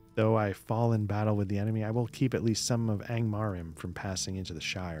 Though I fall in battle with the enemy, I will keep at least some of Angmarim from passing into the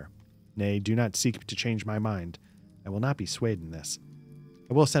Shire. Nay, do not seek to change my mind. I will not be swayed in this.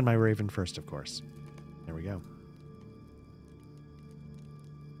 I will send my raven first, of course. There we go.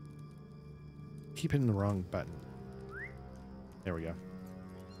 Keep hitting the wrong button. There we go.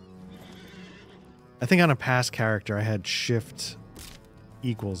 I think on a past character, I had shift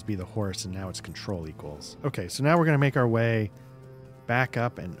equals be the horse, and now it's control equals. Okay, so now we're going to make our way back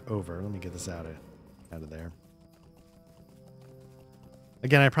up and over. Let me get this out of there.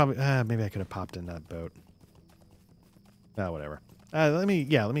 Again, I probably... maybe I could have popped in that boat. Oh, whatever. Let me...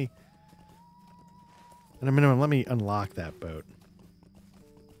 At a minimum, let me unlock that boat.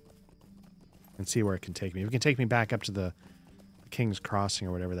 And see where it can take me. If it can take me back up to the King's Crossing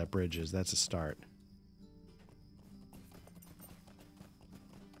or whatever that bridge is, that's a start.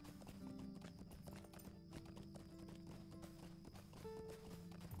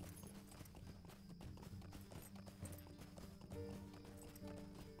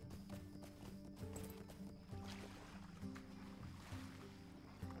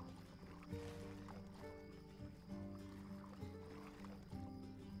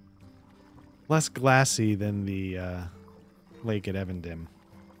 Less glassy than the lake at Evendim.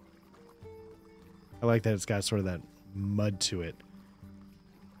 I like that it's got sort of that mud to it.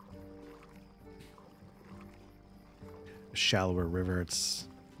 A shallower river. It's,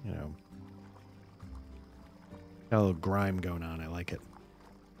 you know, got a little grime going on. I like it.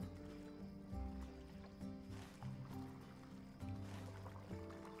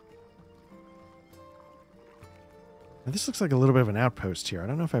 Now, this looks like a little bit of an outpost here. I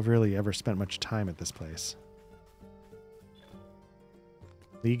don't know if I've really ever spent much time at this place.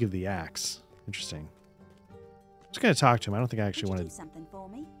 League of the Axe. Interesting. I'm just going to talk to him. I don't think I actually want to... do something for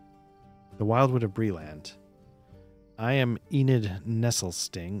me? The Wildwood of Breland. I am Enid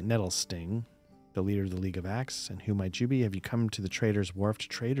Nettlesting, the leader of the League of Axe. And who might you be? Have you come to the Trader's Wharf to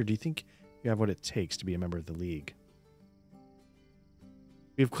trade, or do you think you have what it takes to be a member of the League?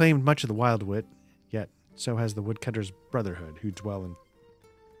 We have claimed much of the Wildwood, yet so has the Woodcutter's Brotherhood, who dwell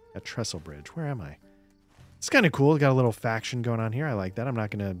at Trestlebridge. Where am I? It's kind of cool. Got a little faction going on here. I like that. I'm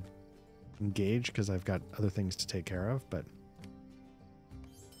not going to engage because I've got other things to take care of, but...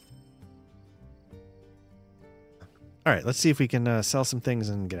 All right, let's see if we can sell some things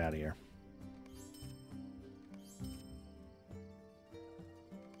and get out of here.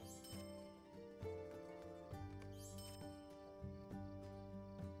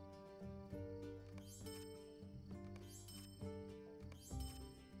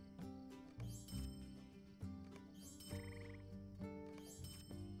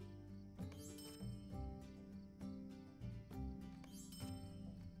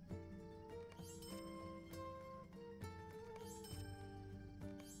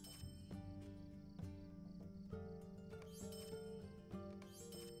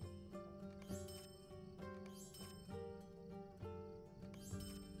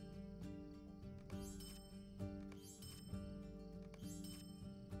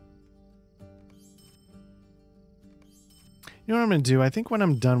 You know what I'm going to do? I think when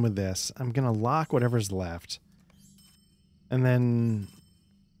I'm done with this, I'm going to lock whatever's left. And then...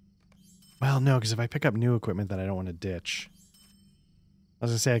 Well, no, because if I pick up new equipment that I don't want to ditch... I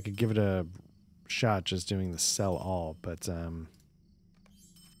was going to say I could give it a shot just doing the sell all, but... Let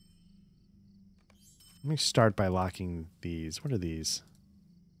me start by locking these. What are these?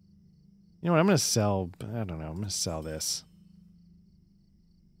 You know what? I'm going to sell... I don't know. I'm going to sell this.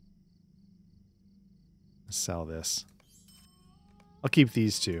 Sell this. I'll keep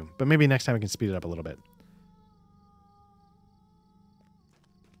these two, but maybe next time I can speed it up a little bit.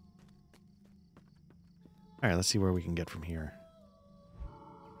 All right, let's see where we can get from here.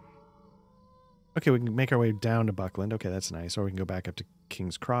 Okay, we can make our way down to Buckland. Okay, that's nice. Or we can go back up to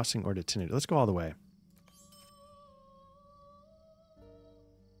King's Crossing or to Tinid. Let's go all the way.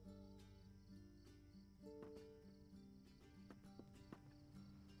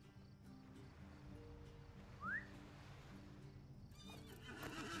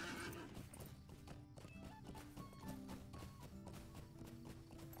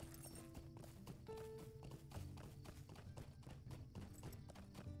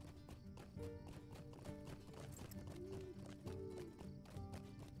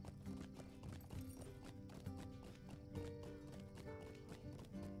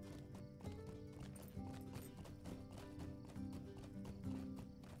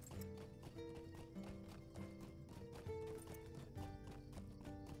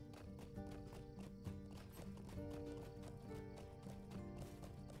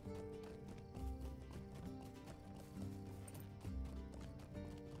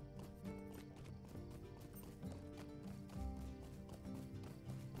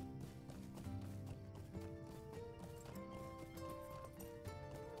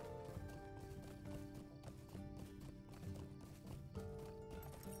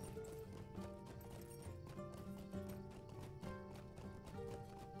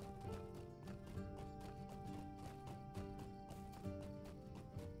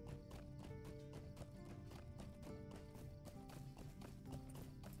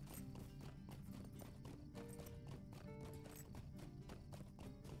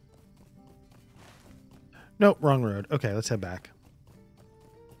 Nope, wrong road. Okay, let's head back.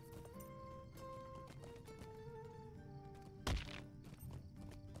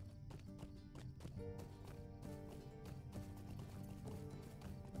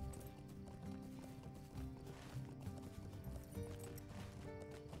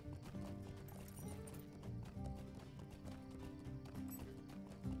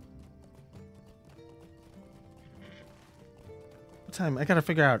 What time? I gotta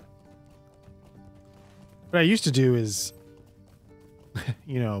figure out. What I used to do is,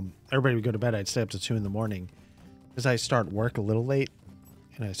 you know, everybody would go to bed. I'd stay up to 2 in the morning because I start work a little late,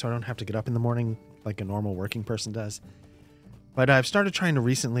 and so I don't have to get up in the morning like a normal working person does. But I've started trying to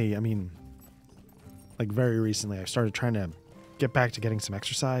recently, I mean, like very recently, I've started trying to get back to getting some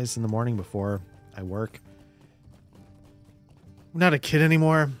exercise in the morning before I work. I'm not a kid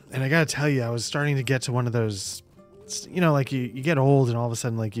anymore, and I gotta tell you, I was starting to get to one of those, you know, like you get old and all of a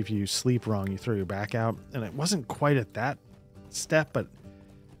sudden, like if you sleep wrong, you throw your back out. And it wasn't quite at that step, but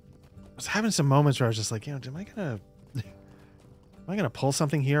I was having some moments where I was just like, you know, am I gonna pull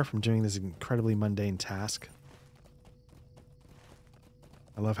something here from doing this incredibly mundane task?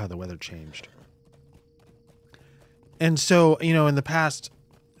 I love how the weather changed. And so, you know, in the past,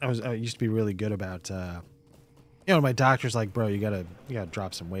 I used to be really good about, you know, my doctor's like, bro, you gotta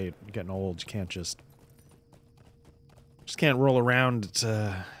drop some weight. You're getting old. You can't just can't roll around at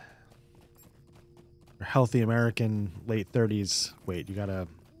your healthy American late 30s weight. You gotta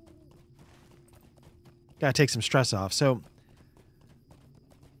take some stress off. So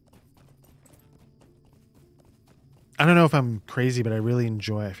I don't know if I'm crazy, but I really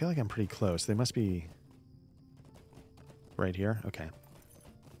enjoy. I feel like I'm pretty close. They must be right here. Okay.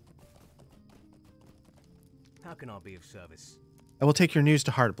 How can I be of service? I will take your news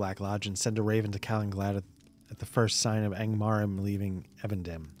to heart, Black Lodge, and send a raven to Calenglad at the first sign of Angmarim leaving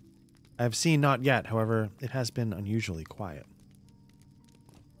Evendim. I have seen not yet, however, it has been unusually quiet.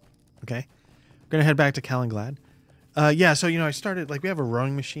 Okay. We're going to head back to Calenglad. Yeah, so, you know, I started, like, we have a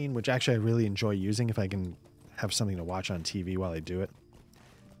rowing machine, which actually I really enjoy using if I can have something to watch on TV while I do it.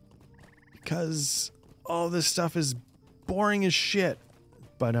 Because all this stuff is boring as shit.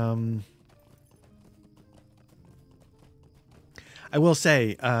 But, I will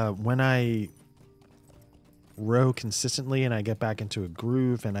say, when I row consistently and I get back into a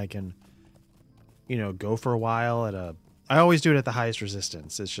groove and I can, you know, go for a while I always do it at the highest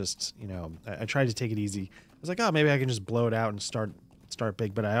resistance. It's just, you know, I tried to take it easy. I was like, oh, maybe I can just blow it out and start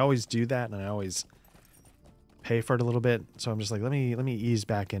big. But I always do that, and I always pay for it a little bit. So I'm just like, let me ease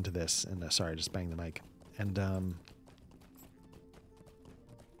back into this. And sorry, I just banged the mic. And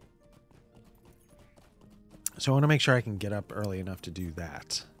so I want to make sure I can get up early enough to do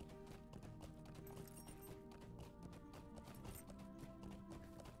that.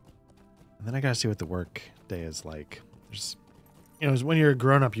 And then I gotta see what the work day is like. There's, you know, when you're a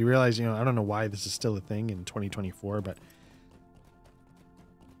grown up, you realize, you know, I don't know why this is still a thing in 2024, but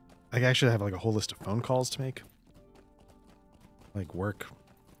I actually have like a whole list of phone calls to make, like work,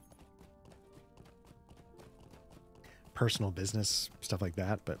 personal business, stuff like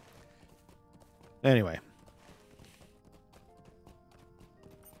that. But anyway.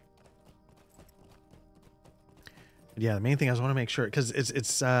 Yeah, the main thing I just want to make sure, because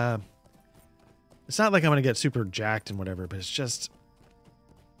it's not like I'm going to get super jacked and whatever, but it's just,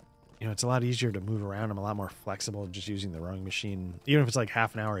 you know, it's a lot easier to move around. I'm a lot more flexible just using the rowing machine, even if it's like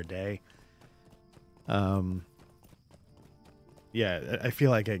half an hour a day. Yeah, I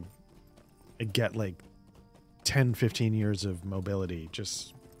feel like I get like 10, 15 years of mobility,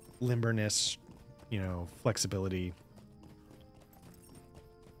 just limberness, you know, flexibility.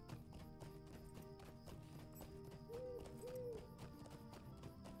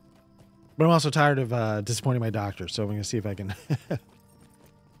 But I'm also tired of disappointing my doctor, so I'm going to see if I can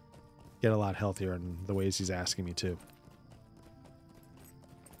get a lot healthier in the ways he's asking me to.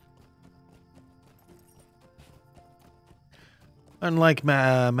 Unlike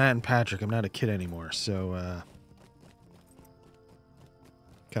Matt and Patrick, I'm not a kid anymore, so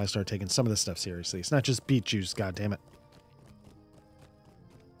gotta start taking some of this stuff seriously. It's not just beet juice, goddammit.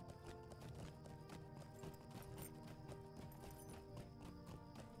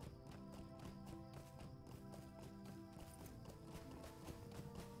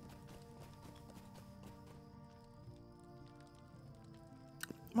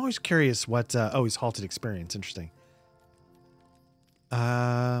 I'm always curious what... oh, he's halted experience. Interesting.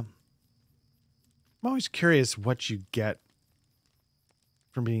 I'm always curious what you get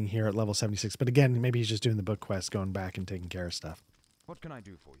from being here at level 76. But again, maybe he's just doing the book quest, going back and taking care of stuff. What can I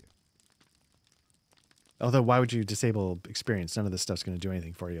do for you? Although, why would you disable experience? None of this stuff's going to do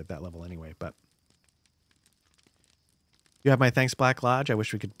anything for you at that level anyway, but... You have my thanks, Black Lodge. I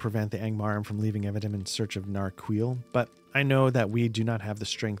wish we could prevent the Angmarim from leaving Evidem in search of Narquil, but I know that we do not have the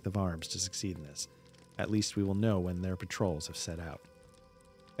strength of arms to succeed in this. At least we will know when their patrols have set out.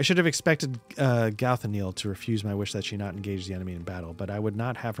 I should have expected Galthanil to refuse my wish that she not engage the enemy in battle, but I would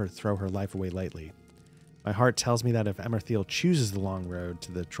not have her throw her life away lightly. My heart tells me that if Emerthiel chooses the long road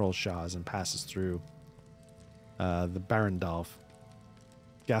to the Trollshaws and passes through the Barendalf,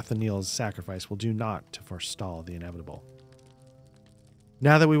 Gathanil's sacrifice will do naught to forestall the inevitable.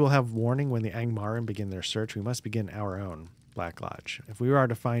 Now that we will have warning when the Angmarim begin their search, we must begin our own, Black Lodge. If we are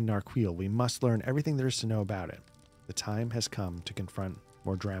to find Narquil, we must learn everything there is to know about it. The time has come to confront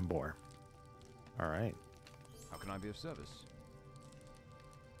Mordrambor. All right. How can I be of service?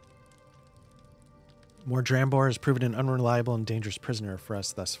 Mordrambor has proven an unreliable and dangerous prisoner for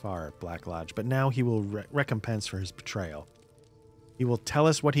us thus far, Black Lodge, but now he will recompense for his betrayal. He will tell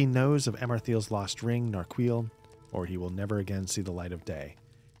us what he knows of Emerthiel's lost ring, Narquil, or he will never again see the light of day.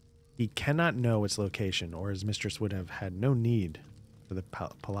 He cannot know its location, or his mistress would have had no need for the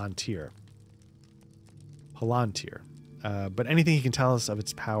Palantir. But anything he can tell us of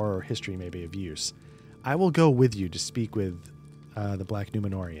its power or history may be of use. I will go with you to speak with the Black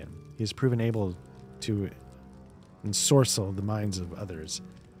Numenorian. He has proven able to ensorcel the minds of others,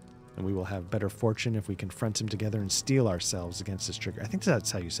 and we will have better fortune if we confront him together and steel ourselves against his trigger. I think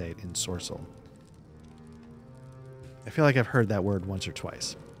that's how you say it, ensorcel. I feel like I've heard that word once or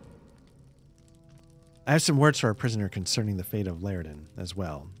twice. I have some words for our prisoner concerning the fate of Laerden as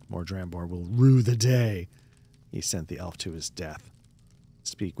well. Mordrambor will rue the day he sent the elf to his death.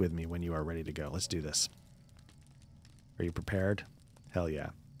 Speak with me when you are ready to go. Let's do this. Are you prepared? Hell yeah.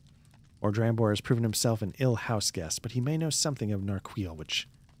 Mordrambor has proven himself an ill house guest, but he may know something of Narquil, which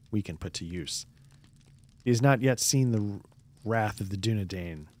we can put to use. He has not yet seen the wrath of the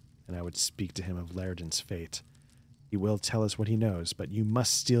Dunedain, and I would speak to him of Laerden's fate. He will tell us what he knows, but you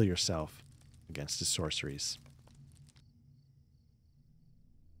must steel yourself against his sorceries.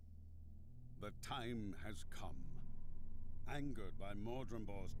 The time has come. Angered by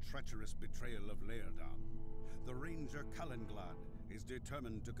Mordrambor's treacherous betrayal of Laerdan, the Ranger Calenglad is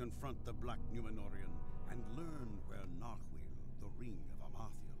determined to confront the Black Numenorian and learn where Narquil, the Ring of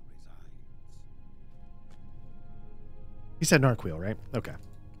Amarthiel, resides. He said Narquil, right? Okay.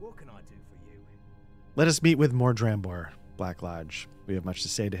 What can I do for you? Let us meet with Mordrambor, Black Lodge. We have much to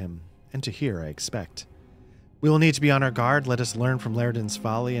say to him, and to hear, I expect. We will need to be on our guard. Let us learn from Lairdin's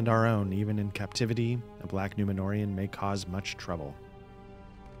folly and our own. Even in captivity, a black Numenorian may cause much trouble.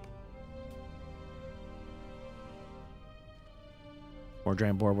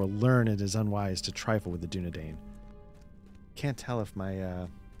 Mordrambor will learn it is unwise to trifle with the Dunedain. Can't tell if my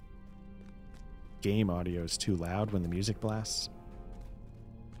game audio is too loud when the music blasts.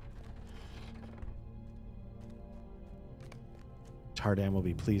 Tardan will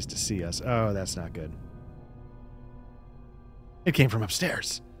be pleased to see us. Oh, that's not good. It came from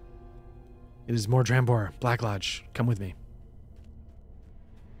upstairs. It is Mordrambor, Black Lodge. Come with me.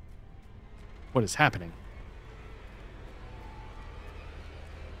 What is happening?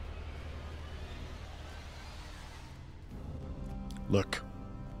 Look.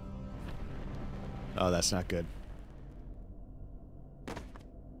 Oh, that's not good.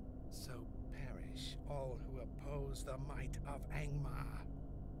 So perish all who oppose the might of Angmar.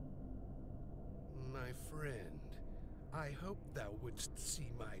 My friend, I hope thou wouldst see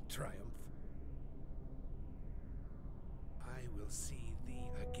my triumph. I will see thee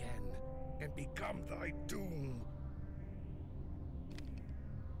again and become thy doom.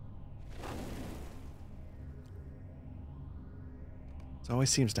 It always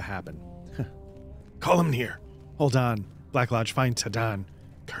seems to happen. Call him near. Hold on. Black Lodge, find Tadan.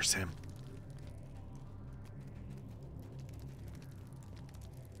 Curse him.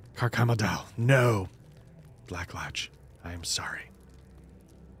 Karkamadal, no. Black Lodge, I am sorry.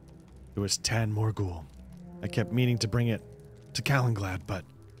 It was Tan Morgul. I kept meaning to bring it to Kalinglad, but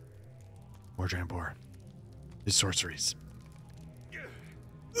Mordrambor, his sorceries.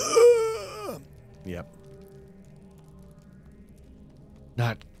 Yep.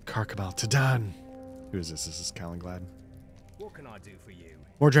 Not Karkamal, Tadan. Who is this? This is Kalinglad. What can I do for you?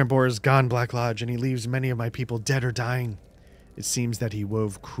 Mordrambor is gone, Black Lodge, and he leaves many of my people dead or dying. It seems that he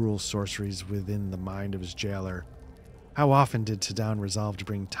wove cruel sorceries within the mind of his jailer. How often did Tadan resolve to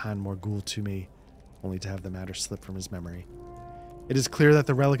bring Tan Morgul to me, only to have the matter slip from his memory? It is clear that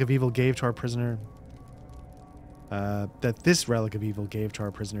the relic of evil gave to our prisoner... this relic of evil gave to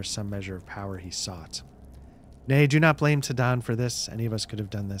our prisoner some measure of power he sought. Nay, do not blame Tadan for this. Any of us could have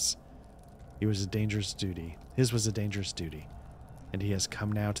done this. He was a dangerous duty. His was a dangerous duty. And he has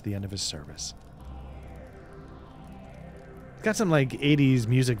come now to the end of his service. It's got some, like, 80s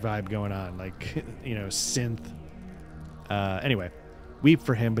music vibe going on. Like, you know, synth. Anyway. Weep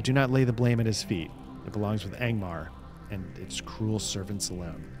for him, but do not lay the blame at his feet. It belongs with Angmar and its cruel servants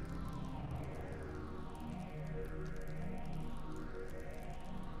alone.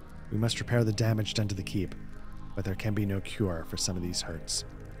 We must repair the damage done to the keep, but there can be no cure for some of these hurts.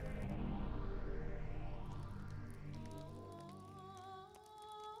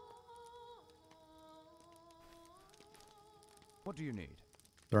 What do you need?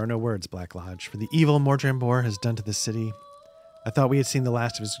 There are no words, Black Lodge, for the evil Mordrambor has done to the city. I thought we had seen the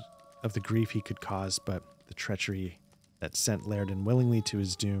last of the grief he could cause, but the treachery that sent Lairdin willingly to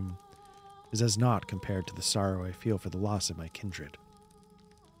his doom is as naught compared to the sorrow I feel for the loss of my kindred.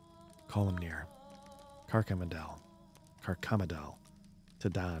 Call him near. Karkamadal,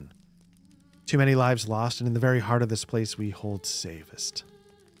 Tadan. Too many lives lost, and in the very heart of this place we hold safest.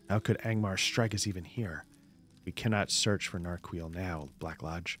 How could Angmar strike us even here? We cannot search for Narquil now, Black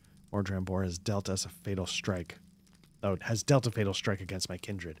Lodge. Mordrambor has dealt us a fatal strike. Oh, has dealt a fatal strike against my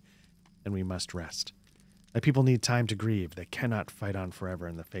kindred, and we must rest. My people need time to grieve. They cannot fight on forever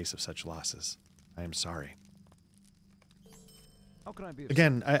in the face of such losses. I am sorry. How can I be?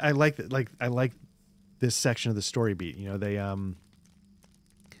 Again, I like this section of the story beat. You know, they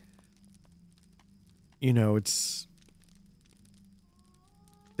you know,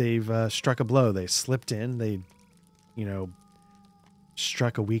 they've struck a blow. They slipped in. They, you know,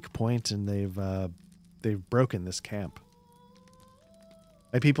 struck a weak point, and they've broken this camp.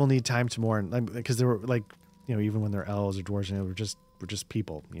 My people need time to mourn, because they were like, you know, even when they're elves or dwarves, you know, we're just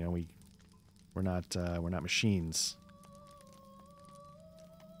people. You know, we're not machines.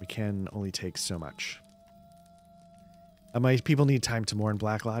 We can only take so much. My people need time to mourn,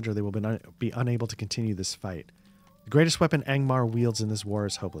 Black Lodge, or they will be unable to continue this fight. The greatest weapon Angmar wields in this war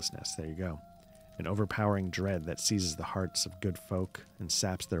is hopelessness. There you go. An overpowering dread that seizes the hearts of good folk and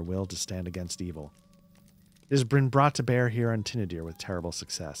saps their will to stand against evil. It has been brought to bear here on Tinadir with terrible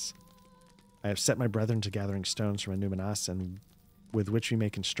success. I have set my brethren to gathering stones from Annuminas, and with which we may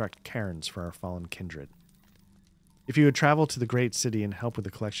construct cairns for our fallen kindred. If you would travel to the great city and help with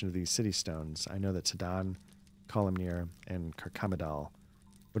the collection of these city stones, I know that Tadan, Kalimnir, and Karkamadal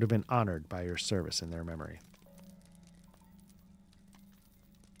would have been honored by your service in their memory.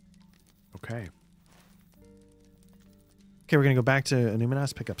 Okay. Okay, we're going to go back to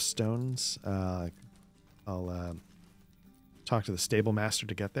Annuminas, pick up stones. I'll I'll talk to the stable master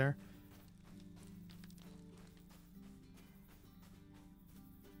to get there.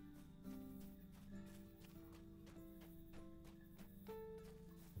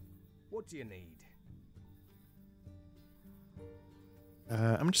 What do you need?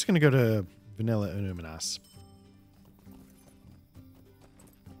 I'm just going to go to Vanilla Annuminas.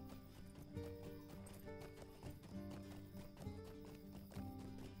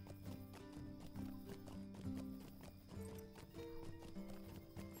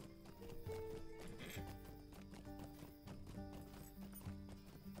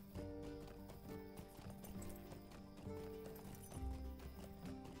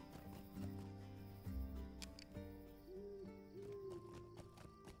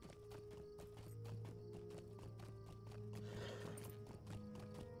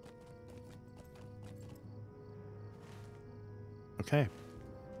 Okay.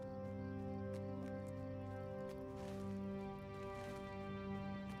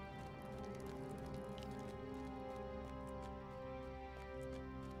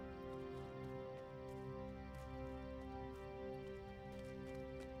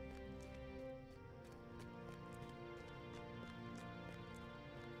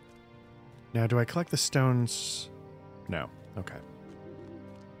 Now, do I collect the stones? No. Okay.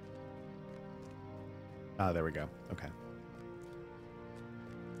 Ah, there we go. Okay.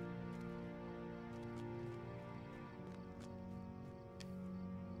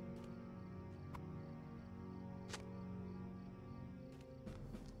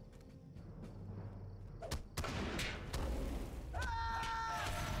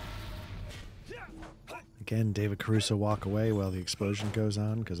 Again, David Caruso walk away while the explosion goes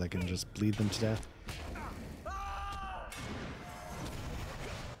on because I can just bleed them to death.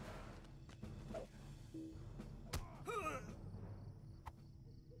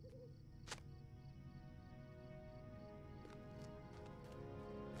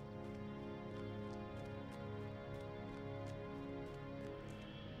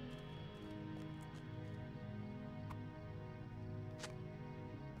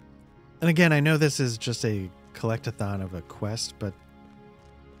 And again, I know this is just a collect-a-thon of a quest, but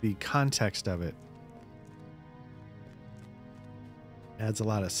the context of it adds a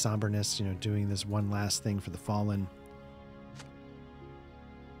lot of somberness, you know, doing this one last thing for the fallen.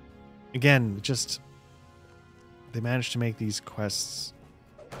 Again, just they managed to make these quests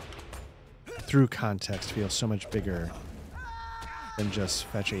through context feel so much bigger than just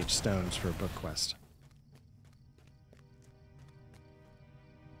fetch 8 stones for a book quest.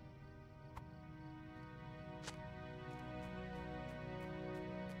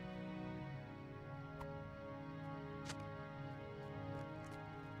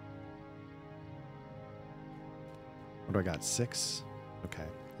 What do I got? 6? Okay.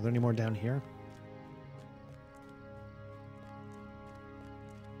 Are there any more down here?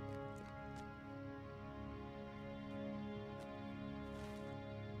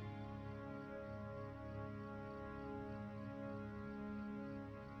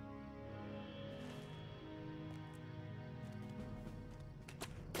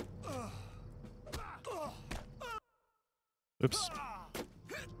 Oops.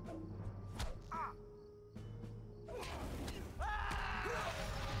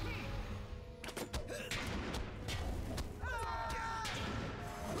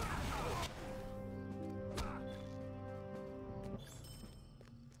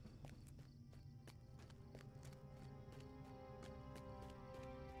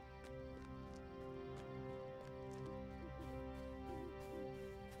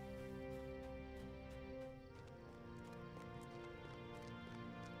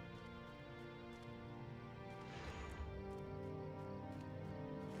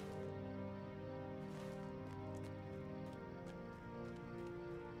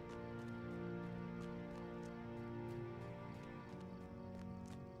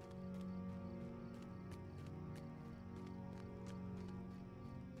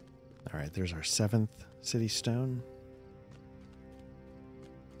 All right, there's our 7th city stone.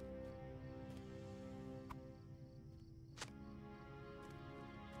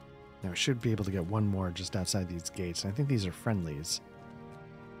 Now I should be able to get one more just outside these gates. I think these are friendlies.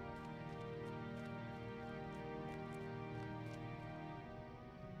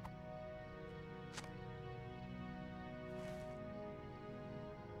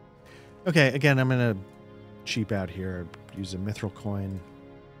 Okay, again, I'm going to cheap out here, use a mithril coin.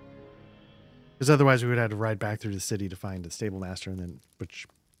 Because otherwise we would have to ride back through the city to find the stable master, and then, which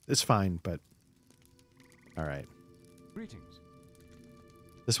is fine, but all right. Greetings.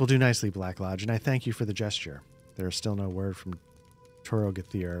 This will do nicely, Black Lodge, and I thank you for the gesture. There is still no word from Toro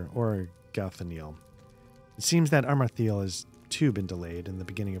Gathir or Galthaniel. It seems that Amarthiel has too been delayed in the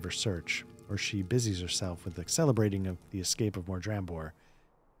beginning of her search, or she busies herself with the celebrating of the escape of Mordrambor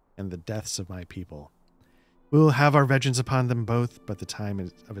and the deaths of my people. We will have our vengeance upon them both, but the time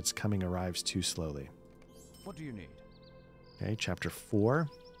of its coming arrives too slowly. What do you need? Okay, chapter 4.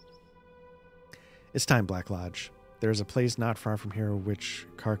 It's time, Black Lodge. There is a place not far from here which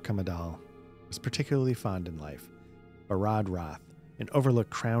Karkamadal was particularly fond in life. Barad Rath, an overlook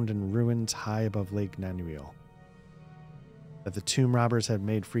crowned in ruins high above Lake Nanuil. That the tomb robbers had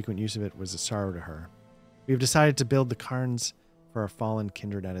made frequent use of it was a sorrow to her. We have decided to build the cairns for our fallen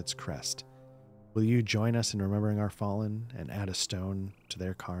kindred at its crest. Will you join us in remembering our fallen and add a stone to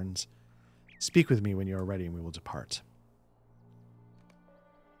their cairns? Speak with me when you are ready and we will depart.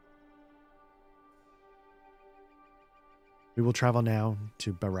 We will travel now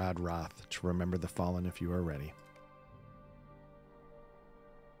to Barad Rath to remember the fallen if you are ready.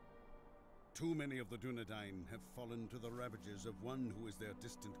 Too many of the Dunedain have fallen to the ravages of one who is their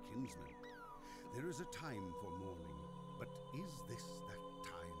distant kinsman. There is a time for mourning, but is this that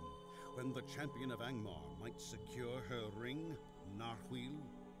time when the champion of Angmar might secure her ring, Narhuil?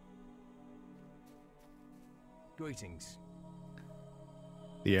 Greetings.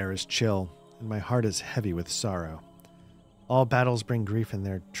 The air is chill, and my heart is heavy with sorrow. All battles bring grief in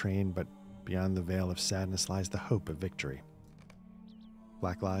their train, but beyond the veil of sadness lies the hope of victory.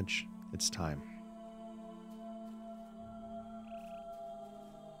 Black Lodge, it's time.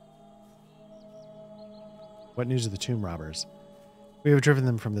 What news of the tomb robbers? We have driven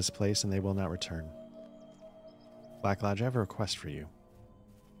them from this place, and they will not return. Black Lodge, I have a request for you.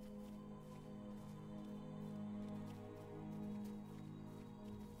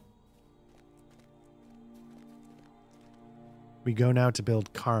 We go now to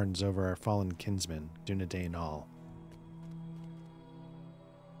build cairns over our fallen kinsmen, Dunedain all.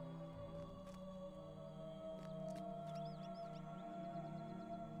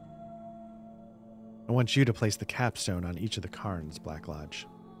 I want you to place the capstone on each of the cairns, Black Lodge.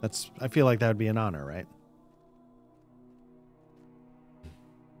 I feel like that would be an honor, right?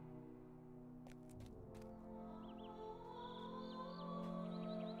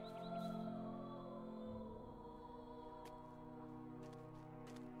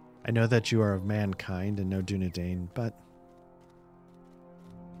 I know that you are of mankind and no Dunedain, but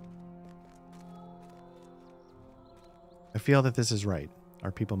I feel that this is right.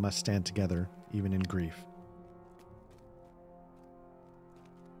 Our people must stand together, even in grief.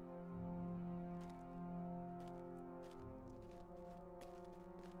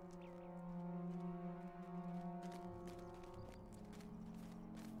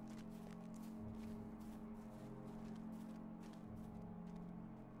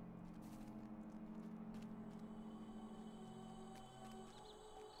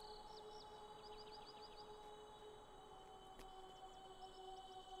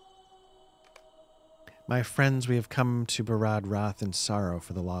 My friends, we have come to Barad Rath in sorrow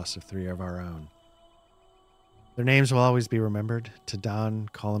for the loss of 3 of our own. Their names will always be remembered: Tadan,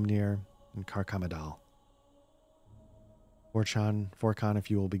 Columnir, and Karkamadal. Forchan,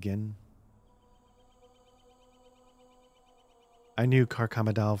 if you will begin. I knew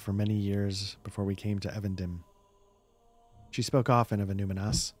Karkamadal for many years before we came to Evendim. She spoke often of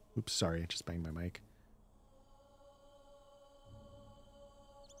Annuminas. Oops, sorry, I just banged my mic.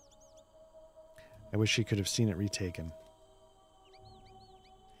 I wish she could have seen it retaken.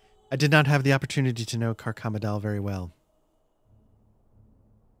 I did not have the opportunity to know Karkamadal very well.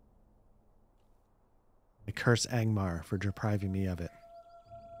 I curse Angmar for depriving me of it.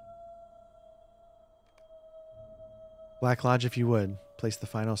 Black Lodge, if you would, place the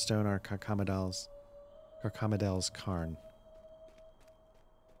final stone on Karkamadal's cairn.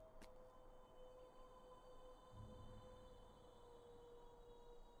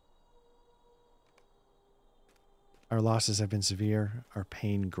 Our losses have been severe, our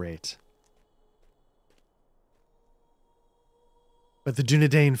pain great. But the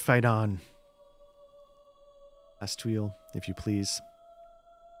Dunedain fight on. Astwil, if you please.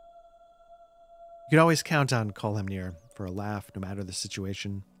 You could always count on Kolhemnir for a laugh, no matter the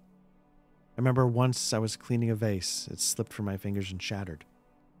situation. I remember once I was cleaning a vase. It slipped from my fingers and shattered.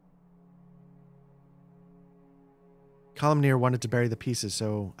 Kolhemnir wanted to bury the pieces,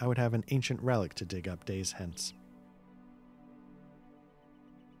 so I would have an ancient relic to dig up days hence.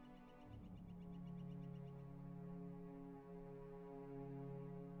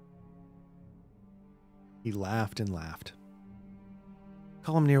 He laughed and laughed.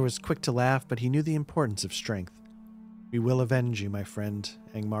 Kolhemnir was quick to laugh, but he knew the importance of strength. We will avenge you, my friend.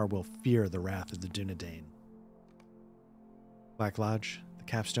 Angmar will fear the wrath of the Dunedain. Black Lodge, the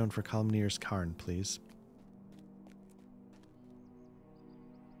capstone for Kolhemnir's cairn, please.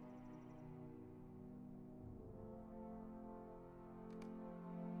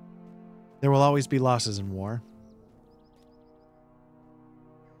 There will always be losses in war.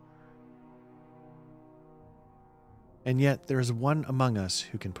 And yet there is one among us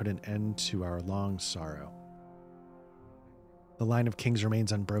who can put an end to our long sorrow. The line of kings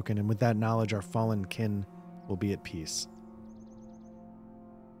remains unbroken, and with that knowledge our fallen kin will be at peace.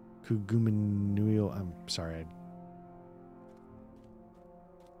 Kugumanuil, I'm sorry.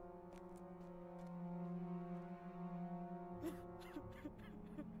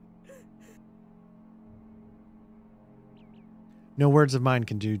 No words of mine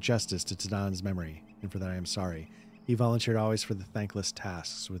can do justice to Tadan's memory, and for that I am sorry. He volunteered always for the thankless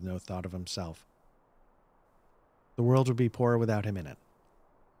tasks with no thought of himself. The world would be poorer without him in it.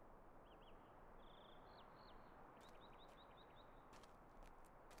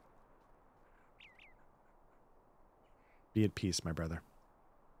 Be at peace, my brother.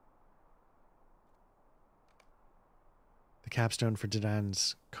 The capstone for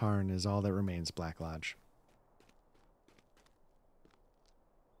Tadan's cairn is all that remains, Black Lodge.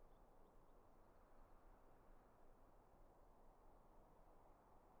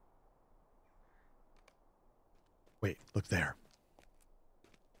 Wait, look there.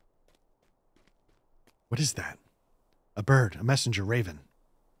 What is that? A bird, a messenger raven.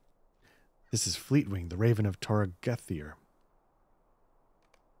 This is Fleetwing, the raven of Toragethir.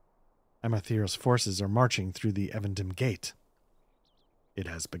 Amarthir's forces are marching through the Evendim Gate. It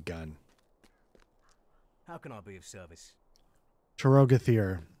has begun. How can I be of service?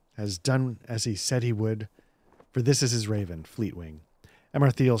 Toragethir has done as he said he would, for this is his raven, Fleetwing.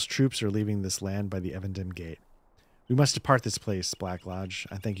 Amarthir's troops are leaving this land by the Evendim Gate. We must depart this place, Black Lodge.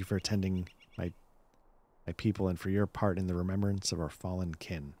 I thank you for attending my people and for your part in the remembrance of our fallen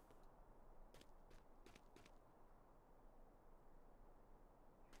kin.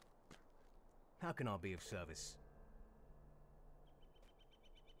 How can I be of service?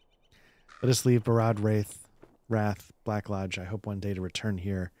 Let us leave Barad Wrath, Black Lodge. I hope one day to return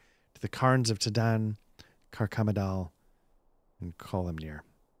here to the cairns of Tadan, Karkamadal, and Kolimnir,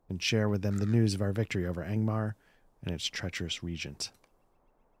 and share with them the news of our victory over Angmar and its treacherous regent.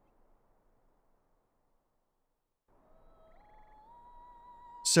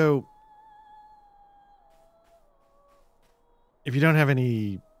 So, if you don't have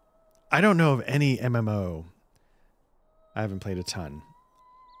any... I don't know of any MMO, I haven't played a ton,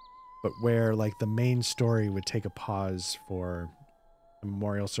 but where like the main story would take a pause for a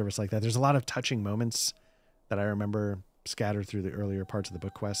memorial service like that. There's a lot of touching moments that I remember scattered through the earlier parts of the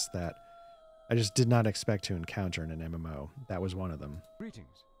book quest that I just did not expect to encounter in an MMO. That was one of them.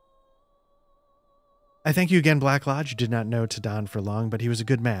 Greetings. I thank you again, Black Lodge. You did not know Tadan for long, but he was a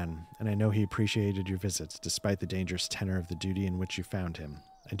good man, and I know he appreciated your visits, despite the dangerous tenor of the duty in which you found him.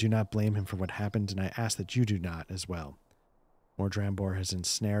 I do not blame him for what happened, and I ask that you do not as well. Mordrambor has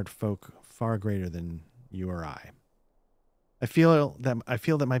ensnared folk far greater than you or I. I feel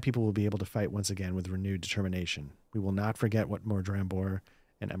that my people will be able to fight once again with renewed determination. We will not forget what Mordrambor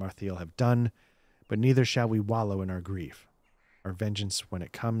and Amarthiel have done, but neither shall we wallow in our grief. Our vengeance, when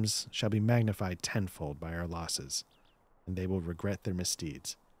it comes, shall be magnified tenfold by our losses, and they will regret their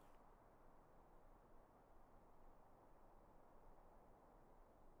misdeeds.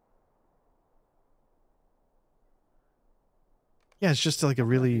 Yeah, it's just like a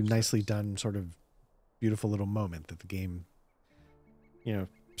really nicely done, sort of beautiful little moment that the game, you know,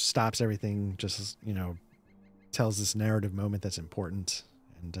 stops everything, just, you know, tells this narrative moment that's important,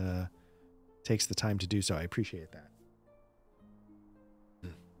 and takes the time to do so. I appreciate that.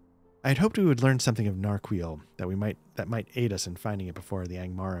 I had hoped we would learn something of Narquil that might aid us in finding it before the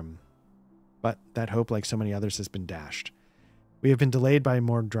Angmarim, but that hope, like so many others, has been dashed. We have been delayed by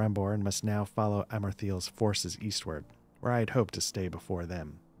Mordrambor and must now follow Amarthiel's forces eastward, where I had hoped to stay before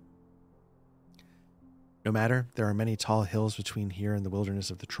them. No matter, there are many tall hills between here and the wilderness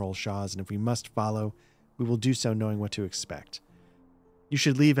of the Trollshaws, and if we must follow, we will do so knowing what to expect. You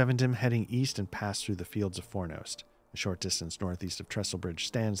should leave Evendim heading east and pass through the fields of Fornost. A short distance northeast of Trestlebridge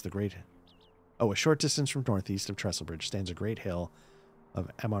stands a short distance from northeast of Trestlebridge stands a great hill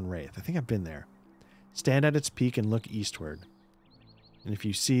of Amon Wraith. I think I've been there. Stand at its peak and look eastward. And if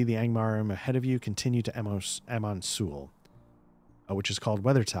you see the Angmarim ahead of you, continue to Amon Sul, which is called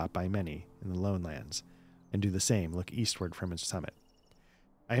Weathertop by many in the Lowlands, and do the same, look eastward from its summit.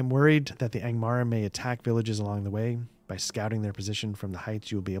 I am worried that the Angmarim may attack villages along the way. By scouting their position from the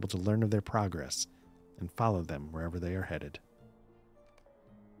heights, you will be able to learn of their progress and follow them wherever they are headed.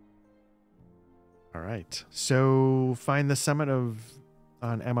 All right. So find the summit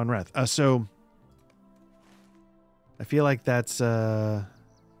on Amon Wraith. So I feel like that's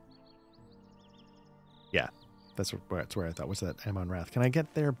That's where I thought. What's that? Amon Wrath. Can I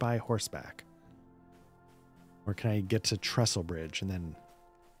get there by horseback? Or can I get to Trestle Bridge and then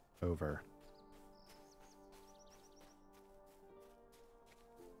over?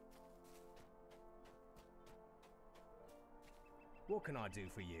 What can I do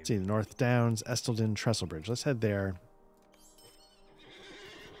for you? See, the North Downs, Estelden, Trestle Bridge. Let's head there.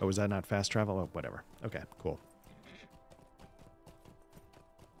 Oh, was that not fast travel? Oh, whatever. Okay, cool.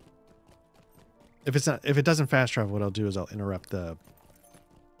 If it doesn't fast travel, what I'll do is I'll interrupt the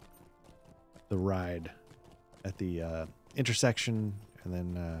ride at the intersection and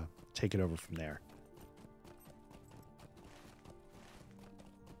then take it over from there.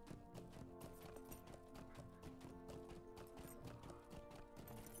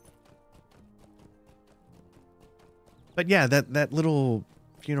 But yeah, that little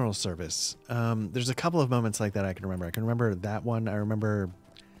funeral service. There's a couple of moments like that I can remember. I can remember that one. I remember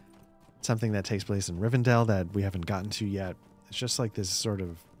something that takes place in Rivendell that we haven't gotten to yet. It's just like this sort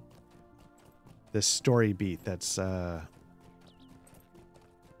of this story beat that's not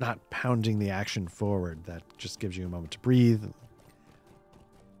pounding the action forward. That just gives you a moment to breathe.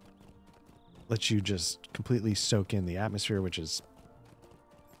 Lets you just completely soak in the atmosphere, which is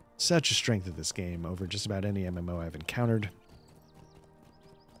such a strength of this game over just about any MMO I've encountered.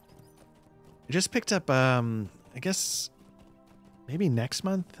 I just picked up, I guess, maybe next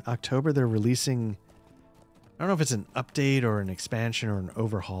month, October, they're releasing, I don't know if it's an update or an expansion or an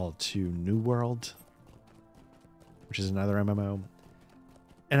overhaul to New World, which is another MMO.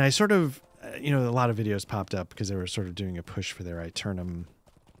 And I sort of, a lot of videos popped up because they were sort of doing a push for their Aeternum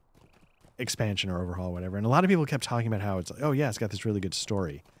expansion or overhaul, whatever. And a lot of people kept talking about how it's like, oh yeah, it's got this really good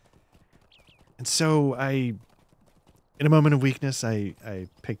story. And so in a moment of weakness, I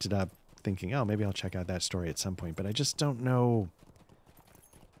picked it up thinking, oh, maybe I'll check out that story at some point. But I just don't know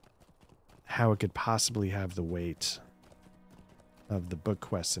how it could possibly have the weight of the book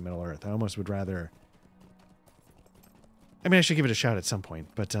quests in Middle-earth. I almost would rather... I mean, I should give it a shot at some point,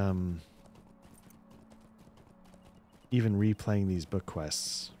 but even replaying these book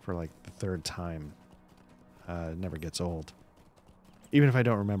quests for like the third time never gets old. Even if I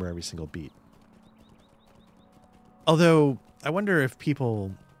don't remember every single beat. Although, I wonder if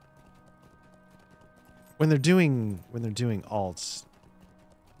people... When they're doing alts,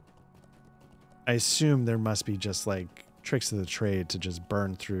 I assume there must be just like tricks of the trade to just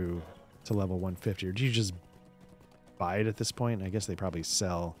burn through to level 150. Or do you just buy it at this point? I guess they probably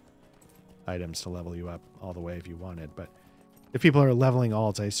sell items to level you up all the way if you wanted. But if people are leveling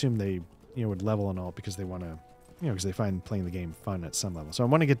alts, I assume they would level an alt because they want to, because they find playing the game fun at some level. So I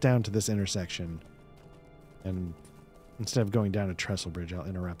want to get down to this intersection, and instead of going down to Trestle Bridge, I'll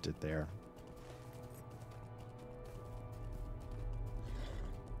interrupt it there.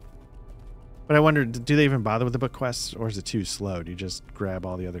 But I wonder, do they even bother with the book quests, or is it too slow? Do you just grab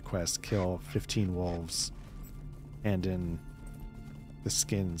all the other quests, kill 15 wolves, hand in the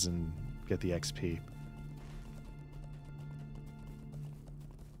skins, and get the XP?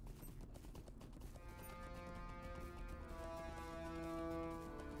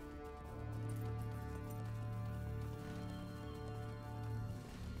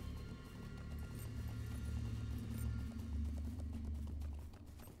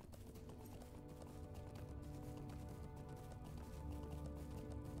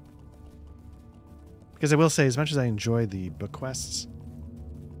 Because I will say, as much as I enjoy the book quests,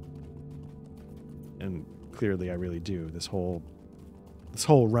 and clearly I really do, this whole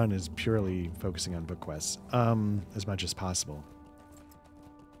run is purely focusing on book quests, as much as possible.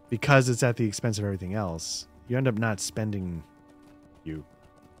 Because it's at the expense of everything else, you end up not spending...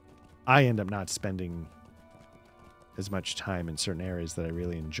 I end up not spending as much time in certain areas that I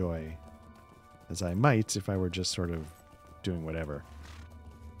really enjoy as I might if I were just sort of doing whatever.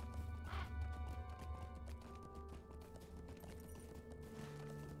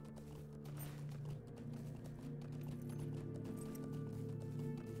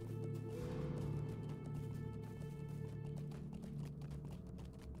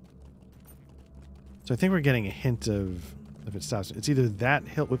 So I think we're getting a hint of if it stops. It's either that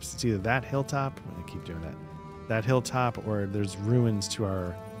hill. Whoops! It's either that hilltop. I keep doing that. That hilltop, or there's ruins to our.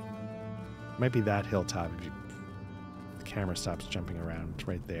 It might be that hilltop. If the camera stops jumping around, it's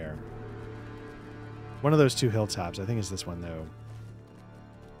right there. One of those two hilltops. I think it's this one though.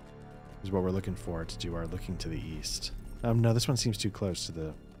 Is what we're looking for to do our looking to the east. No, this one seems too close to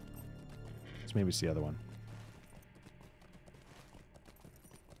the. So maybe it's the other one.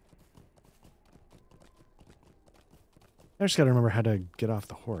 I just got to remember how to get off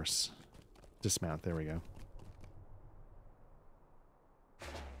the horse. Dismount. There we go.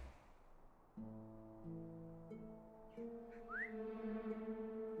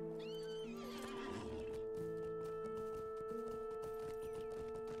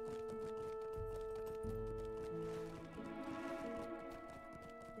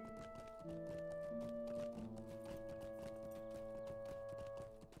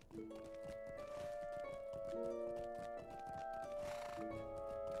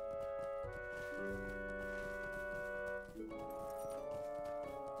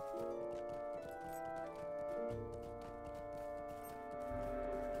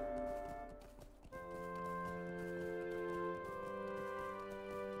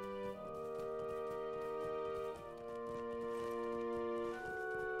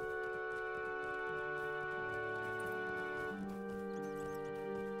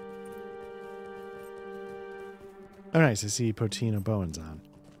 Oh, nice. I see Potino Bowen's on.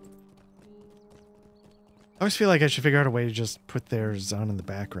 I always feel like I should figure out a way to just put theirs on in the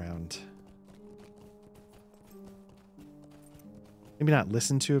background. Maybe not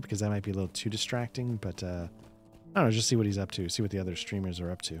listen to it because that might be a little too distracting, but I don't know, just see what he's up to, see what the other streamers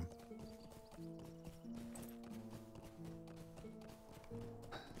are up to.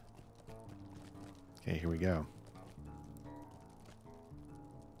 Okay, here we go.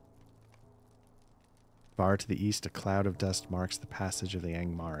 Far to the east, a cloud of dust marks the passage of the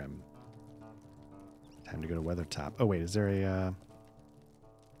Angmarim. Time to go to Weathertop. Oh, wait, is there a...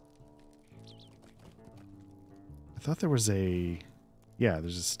 I thought there was a... Yeah,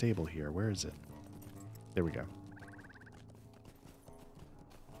 there's a stable here. Where is it? There we go.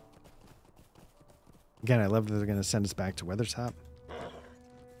 Again, I love that they're going to send us back to Weathertop.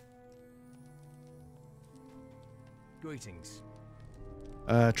 Greetings.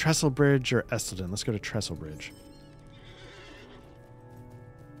 Trestlebridge or Esselden? Let's go to Trestlebridge.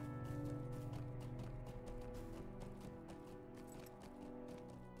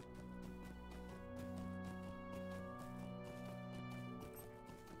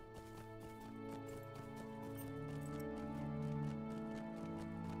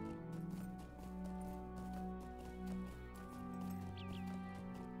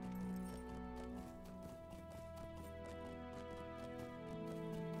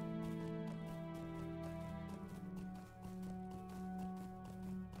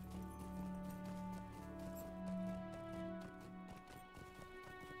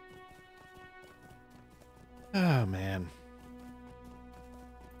 Oh, man.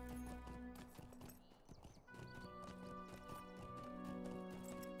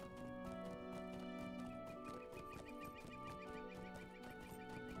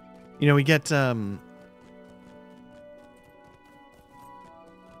 You know, we get,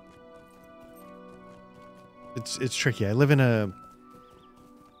 it's tricky. I live in a,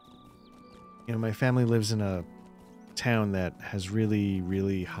 you know, my family lives in a town that has really,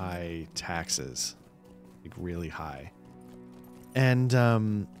 really high taxes. Like really high. And,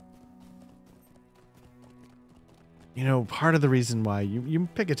 you know, part of the reason why you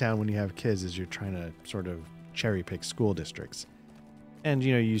pick a town when you have kids is you're trying to sort of cherry pick school districts. And,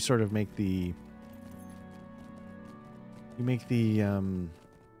 you know, you sort of make the,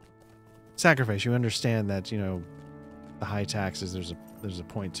 sacrifice. You understand that, you know, the high taxes, there's a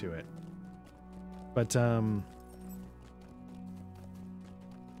point to it. But,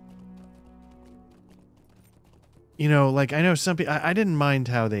 you know, like, I know some people, I didn't mind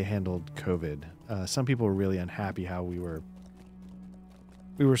how they handled COVID. Some people were really unhappy how we were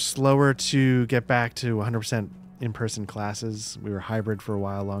slower to get back to 100% in-person classes. We were hybrid for a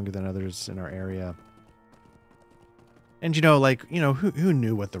while longer than others in our area. And, you know, like, you know, who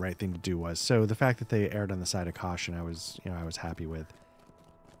knew what the right thing to do was? So the fact that they erred on the side of caution, I was happy with.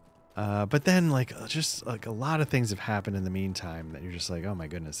 But then, like, just like a lot of things have happened in the meantime that you're just like, oh my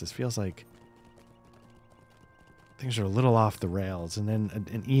goodness, this feels like things are a little off the rails. And then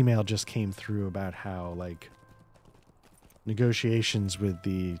an email just came through about how, like, negotiations with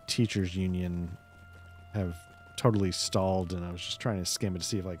the teachers union have totally stalled, and I was just trying to skim it to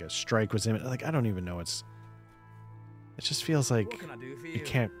see if, like, a strike was imminent. Like, I don't even know. It just feels like you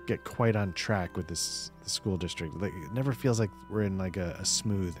can't get quite on track with the school district. Like, it never feels like we're in, like, a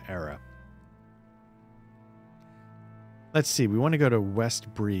smooth era. Let's see. We want to go to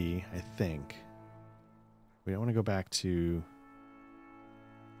West Bree, I think. We don't want to go back to...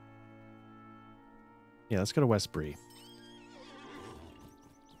 Yeah, let's go to West Bree.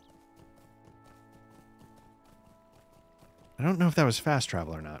 I don't know if that was fast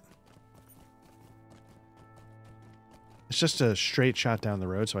travel or not. It's just a straight shot down the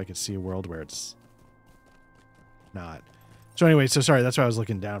road, so I could see a world where it's not. So anyway, so sorry, that's why I was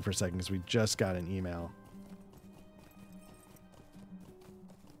looking down for a second, because we just got an email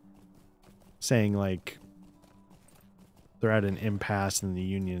saying, like, they're at an impasse and the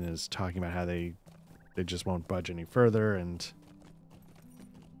union is talking about how they just won't budge any further, and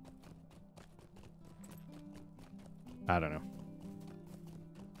I don't know.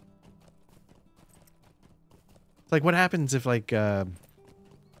 Like, what happens if, like, I've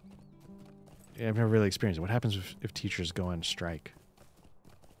never really experienced it. What happens if teachers go on strike?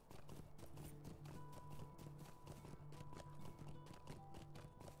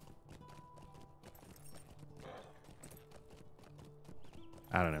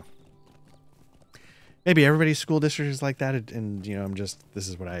 I don't know. Maybe everybody's school district is like that, and, you know, this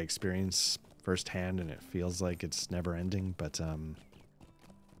is what I experience firsthand, and it feels like it's never ending, but,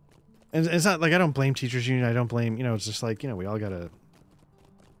 and it's not like I don't blame teachers union. I don't blame, you know, it's just like, you know, we all gotta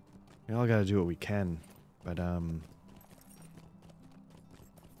do what we can. But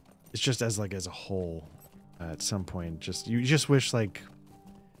it's just as like as a whole. At some point, just you just wish like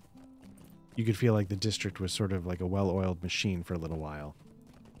you could feel like the district was sort of like a well-oiled machine for a little while,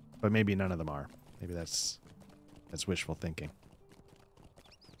 but maybe none of them are. Maybe that's wishful thinking.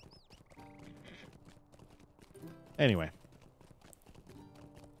 Anyway.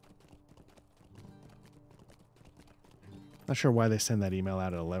 Not sure why they send that email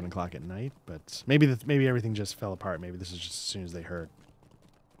out at 11 o'clock at night, but maybe maybe everything just fell apart. Maybe this is just as soon as they heard.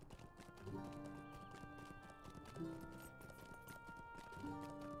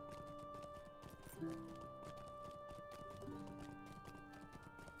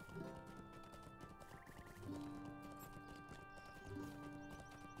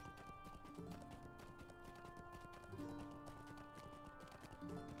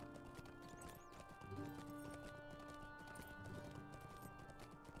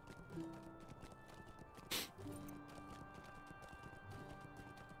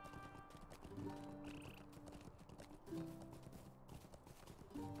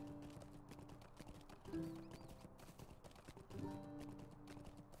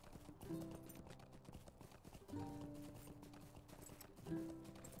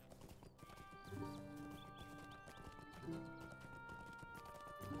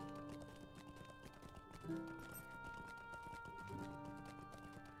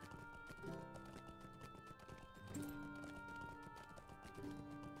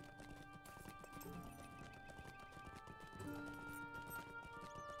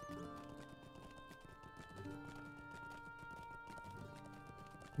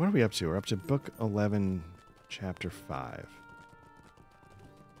 What are we up to? We're up to book 11, chapter 5.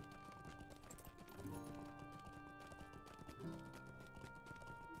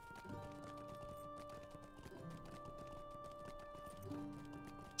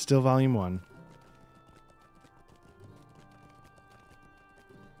 Still volume 1.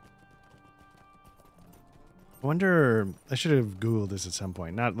 I wonder, I should have Googled this at some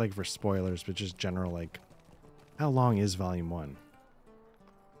point. Not like for spoilers, but just general, like, how long is volume 1?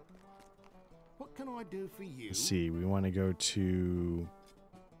 What can I do for you? Let's see, we want to go to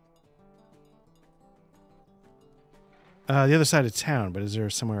the other side of town, but is there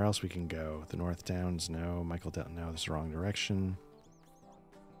somewhere else we can go? The North Downs? No. Michael Down? No, this is the wrong direction.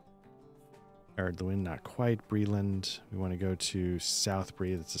 Erdlwin? Not quite. Breland. We want to go to South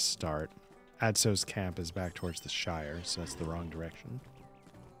Bree. That's a start. Adso's camp is back towards the Shire, so that's the wrong direction.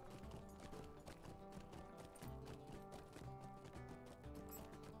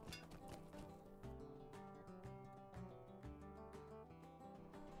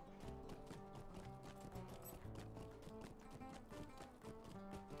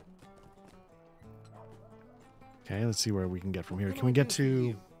 Okay, let's see where we can get from here. Can we get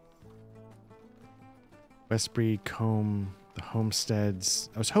to Westbury, Combe, the homesteads?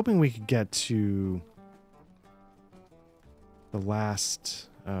 I was hoping we could get to the last,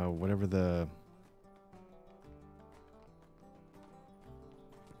 whatever the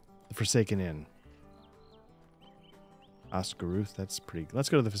Forsaken Inn. Oscaruth, that's pretty... Let's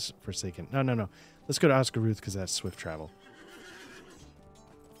go to the Forsaken... No. Let's go to Oscaruth because that's swift travel.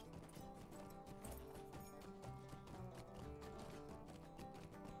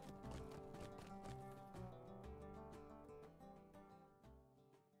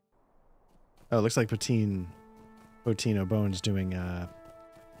 Oh, it looks like Potino Bones doing a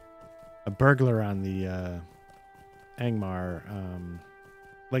burglar on the Angmar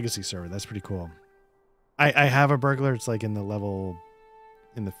legacy server. That's pretty cool. I have a burglar. It's like in the level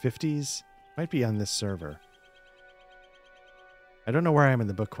in the 50s. Might be on this server. I don't know where I am in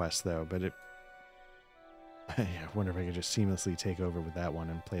the book quest though, but it. I wonder if I could just seamlessly take over with that one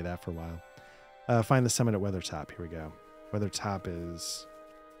and play that for a while. Find the summit at Weathertop. Here we go. Weathertop is.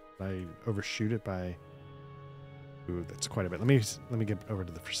 I overshoot it by. Ooh, that's quite a bit. Let me get over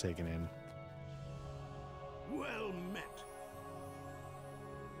to the Forsaken Inn. Well met.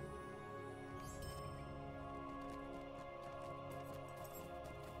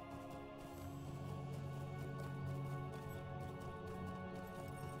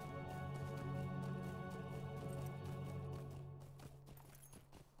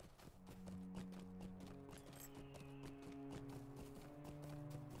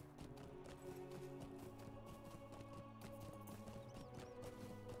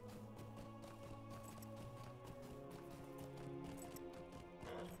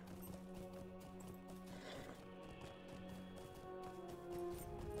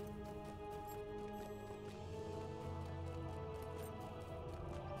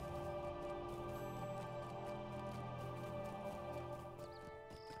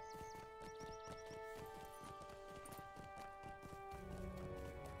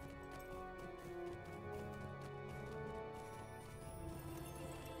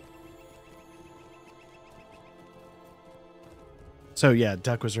 So yeah,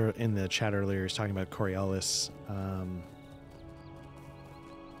 Duck was in the chat earlier. He's talking about Coriolis. I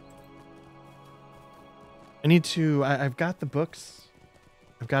need to. I've got the books.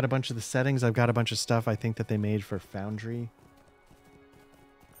 I've got a bunch of the settings. I've got a bunch of stuff I think that they made for Foundry.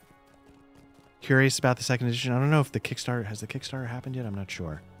 Curious about the second edition. I don't know if the Kickstarter has the Kickstarter happened yet. I'm not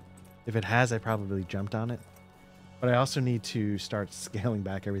sure. If it has, I probably jumped on it. But I also need to start scaling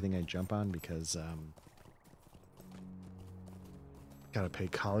back everything I jump on because gotta pay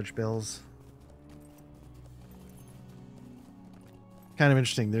college bills. Kind of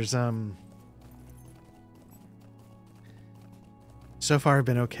interesting. There's so far I've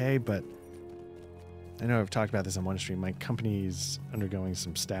been okay, but I know I've talked about this on one stream. My company's undergoing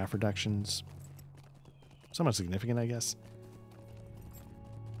some staff reductions. Somewhat significant, I guess.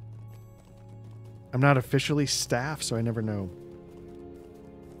 I'm not officially staff, so I never know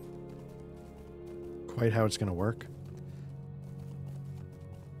quite how it's going to work.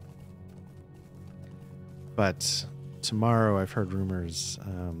 But tomorrow, I've heard rumors,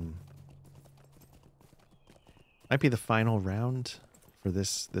 might be the final round for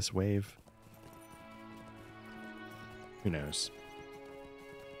this wave. Who knows?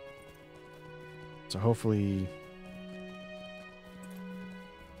 So hopefully...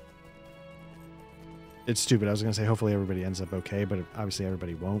 It's stupid. I was going to say hopefully everybody ends up okay, but obviously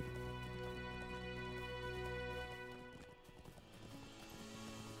everybody won't.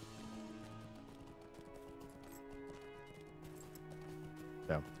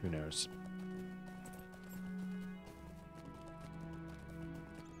 So, who knows?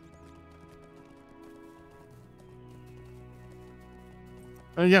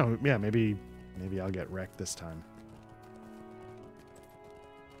 Yeah, maybe I'll get wrecked this time.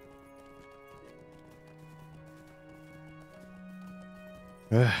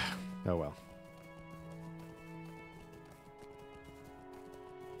 Oh well.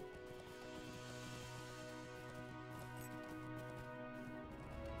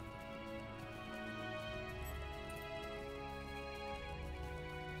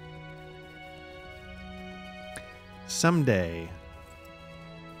 Someday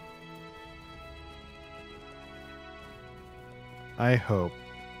I hope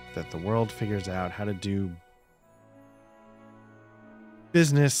that the world figures out how to do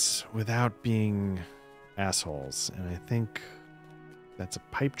business without being assholes. And I think that's a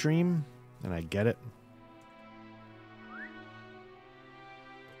pipe dream, and I get it.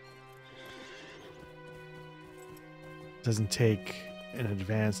 It doesn't take an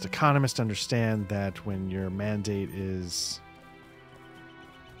advanced economist to understand that when your mandate is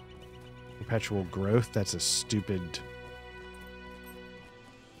perpetual growth, that's a stupid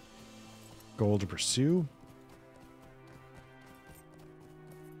goal to pursue.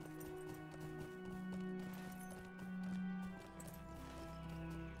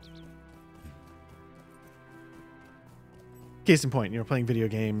 Case in point, playing video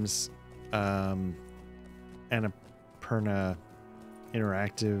games. Annapurna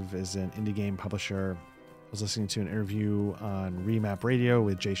Interactive is an indie game publisher. I was listening to an interview on Remap Radio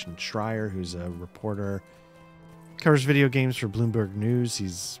with Jason Schreier, who's a reporter. Covers video games for Bloomberg News.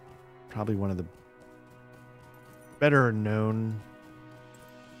 He's probably one of the better known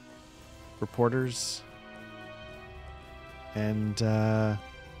reporters. And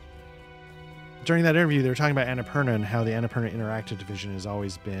during that interview, they were talking about Annapurna and how the Annapurna Interactive division has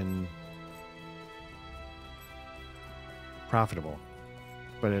always been profitable.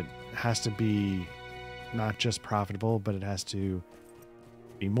 But it has to be not just profitable, but it has to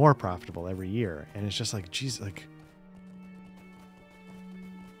be more profitable every year. And it's just like, geez, like,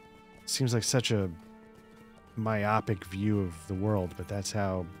 it seems like such a myopic view of the world, but that's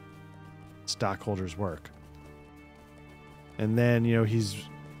how stockholders work. And then,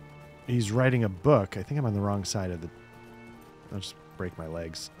 he's writing a book. I think I'm on the wrong side of the... I'll just break my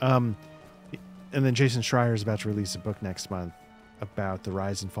legs. And then Jason Schreier is about to release a book next month about the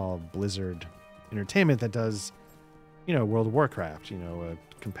rise and fall of Blizzard Entertainment that does, World of Warcraft, a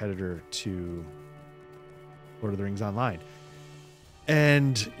competitor to Lord of the Rings Online.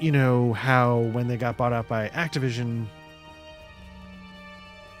 And, how when they got bought out by Activision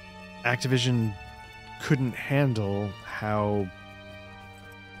couldn't handle how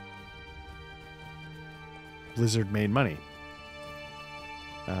Blizzard made money.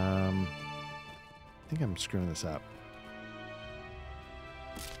 I think I'm screwing this up.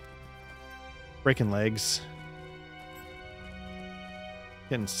 Breaking legs.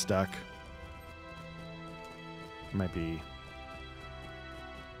 Getting stuck. Might be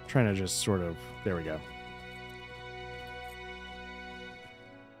trying to just sort of... There we go.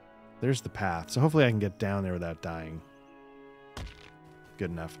 There's the path. So hopefully I can get down there without dying.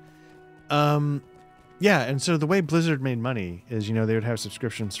 good enough. Yeah, and so the way Blizzard made money is, you know, they would have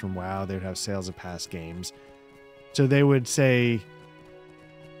subscriptions from WoW, they would have sales of past games. So they would say,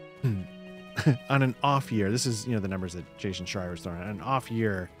 on an off year, this is, you know, the numbers that Jason Schreier was throwing. On an off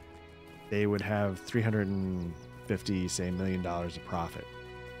year, they would have 350, say, $1 million of profit.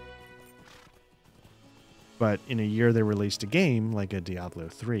 But in a year they released a game like a Diablo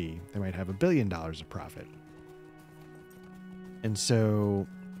 3, they might have $1 billion of profit. And so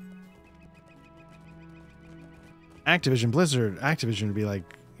Activision would be like,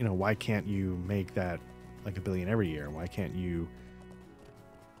 you know, why can't you make that like $1 billion every year? Why can't you,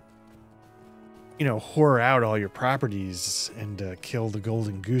 you know, whore out all your properties and kill the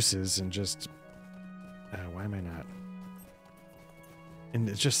golden gooses and just, why am I not? And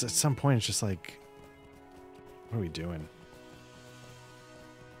it's just, at some point, it's just like, what are we doing?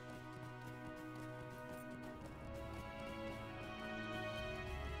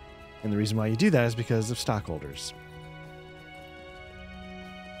 And the reason why you do that is because of stockholders.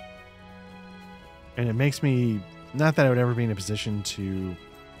 And it makes me, not that I would ever be in a position to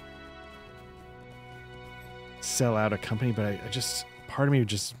sell out a company, but I just, part of me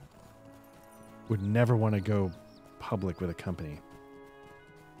just would never want to go public with a company.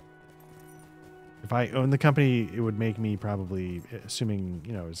 If I owned the company, it would make me probably, assuming,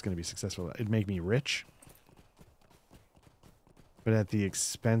 you know, it's going to be successful, it'd make me rich. But at the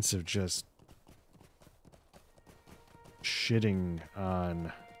expense of just shitting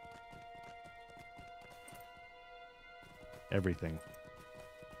on everything.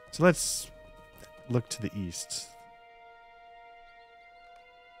 So let's look to the east.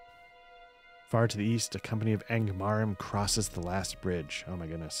 Far to the east, a company of Angmarim crosses the last bridge. Oh my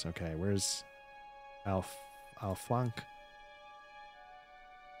goodness. Okay, where's Alflank?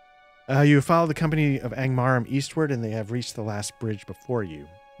 You follow the company of Angmarim eastward, and they have reached the last bridge before you.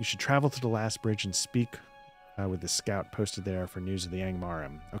 You should travel to the last bridge and speak with the scout posted there for news of the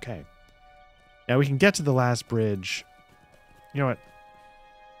Angmarim. Okay. Now we can get to the last bridge. You know what?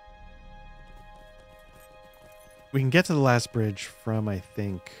 We can get to the last bridge from, I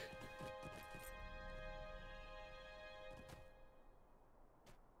think...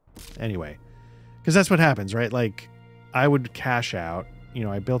 Anyway. Because that's what happens, right? Like, I would cash out. You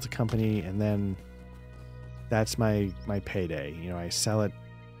know, I built a company, and then that's my payday. You know, I sell it,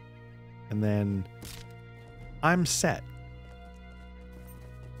 and then I'm set.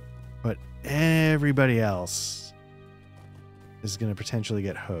 But everybody else is going to potentially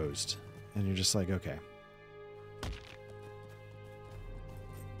get hosed. And you're just like, okay.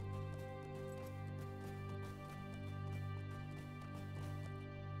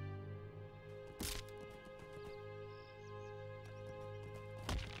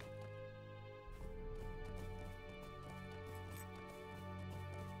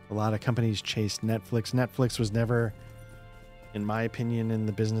 A lot of companies chased Netflix. Netflix was never, in my opinion, in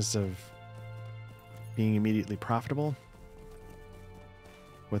the business of being immediately profitable.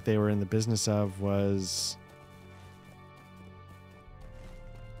 What they were in the business of was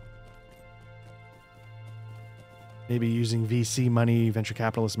maybe using VC money, venture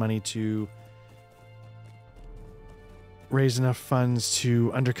capitalist money, to raise enough funds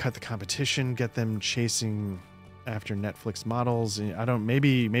to undercut the competition, get them chasing after Netflix models. I don't,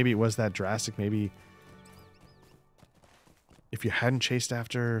 maybe it was that drastic. Maybe if you hadn't chased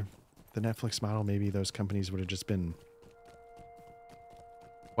after the Netflix model, maybe those companies would have just been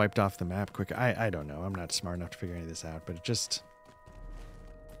wiped off the map quick. I don't know. I'm not smart enough to figure any of this out, but it just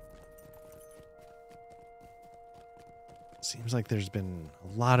seems like there's been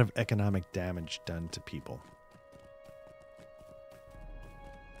a lot of economic damage done to people.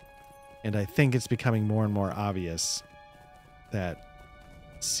 And I think it's becoming more and more obvious that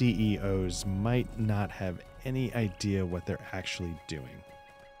CEOs might not have any idea what they're actually doing.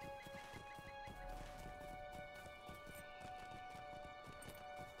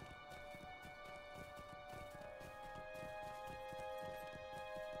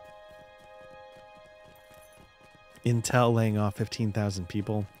 Intel laying off 15,000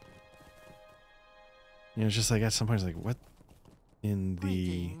 people. You know, it's just like at some point, it's like, what in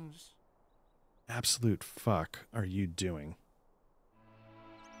the absolute fuck are you doing?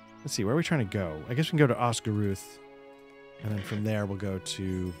 Let's see, where are we trying to go? I guess we can go to Osgaruth, and then from there we'll go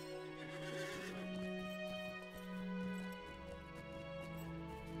to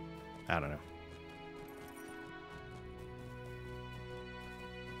I don't know.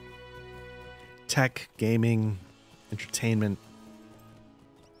 Tech, gaming, entertainment.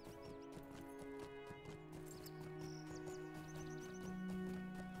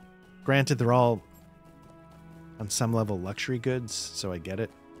 Granted, they're all on some level luxury goods, so I get it.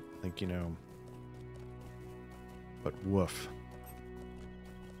 Like, you know, but woof.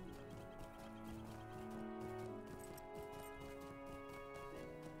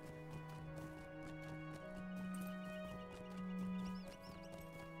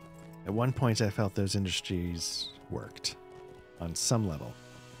 At one point, I felt those industries worked on some level.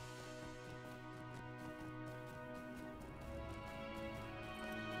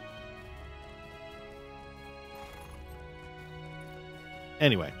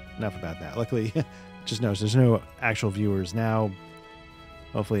 Anyway, enough about that. Luckily, just notice there's no actual viewers now.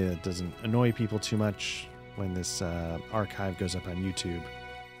 Hopefully that doesn't annoy people too much when this archive goes up on YouTube.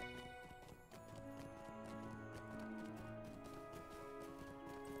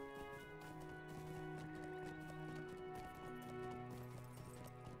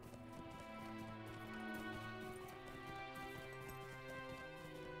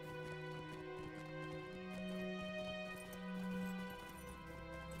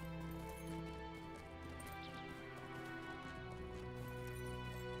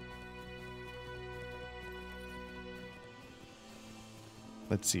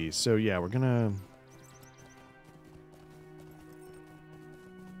 Let's see. So yeah, we're gonna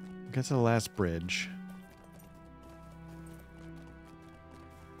get to the last bridge.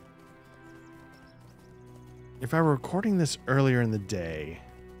 If I were recording this earlier in the day,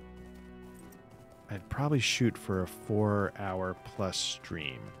 I'd probably shoot for a 4-hour plus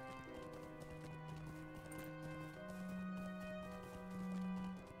stream.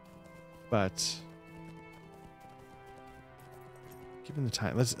 But given the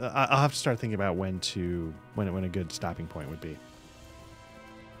time, I'll have to start thinking about when a good stopping point would be.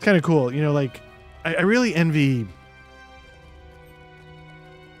 It's kind of cool, you know. Like, I really envy.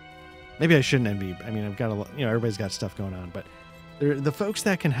 Maybe I shouldn't envy. I mean, I've got everybody's got stuff going on, but the folks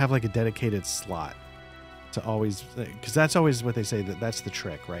that can have like a dedicated slot to always, because that's always what they say, that's the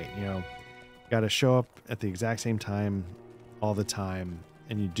trick, right? You know, got to show up at the exact same time all the time,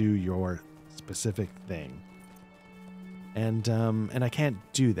 and you do your specific thing. And I can't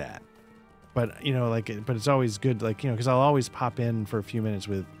do that, but you know, but it's always good, like, you know, because I'll always pop in for a few minutes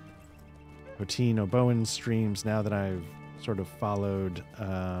with Hotine O'Bowen's streams now that I've sort of followed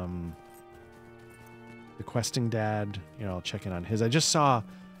the Questing Dad. You know, I'll check in on his. I just saw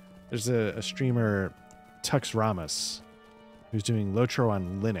there's a streamer, Tux Ramos, who's doing Lotro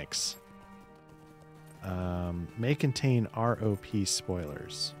on Linux. May contain ROP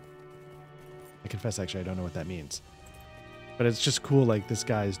spoilers. I confess, actually, I don't know what that means. But it's just cool, like, this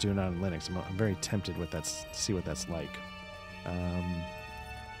guy is doing it on Linux. I'm very tempted to see what that's like.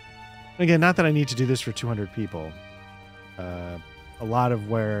 Again, not that I need to do this for 200 people. A lot of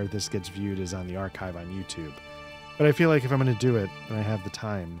where this gets viewed is on the archive on YouTube. But I feel like if I'm going to do it and I have the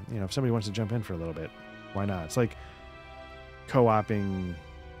time, you know, if somebody wants to jump in for a little bit, why not? It's like co-oping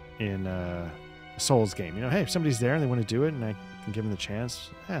in a Souls game. You know, hey, if somebody's there and they want to do it and I can give them the chance,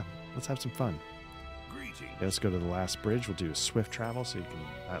 yeah, let's have some fun. Okay, let's go to the last bridge. We'll do a swift travel so you can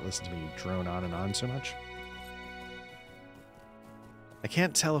not listen to me drone on and on so much. I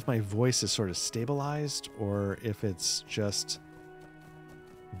can't tell if my voice is sort of stabilized or if it's just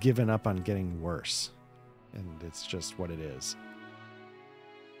given up on getting worse. And it's just what it is.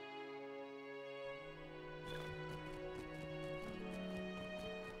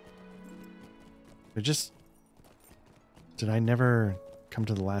 Did I never come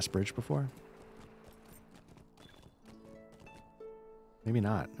to the last bridge before? Maybe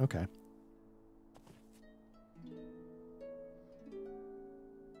not. Okay.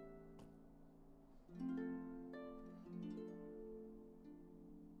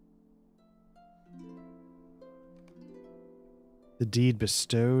 The deed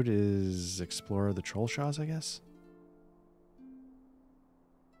bestowed is explore the Trollshaws, I guess.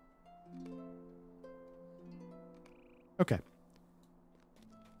 Okay.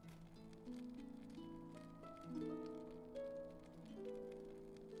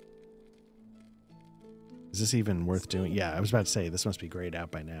 Is this even worth doing? Yeah, I was about to say, this must be grayed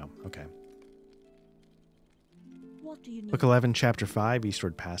out by now. Okay. What do you need? Book 11, Chapter 5,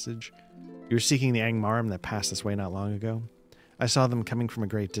 Eastward Passage. You were seeking the Angmarim that passed this way not long ago. I saw them coming from a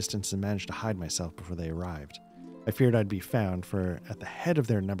great distance and managed to hide myself before they arrived. I feared I'd be found, for at the head of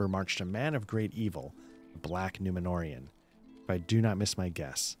their number marched a man of great evil, a black Numenorian, if I do not miss my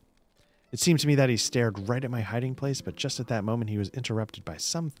guess. It seemed to me that he stared right at my hiding place, but just at that moment he was interrupted by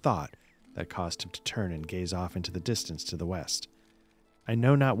some thought that caused him to turn and gaze off into the distance to the west. I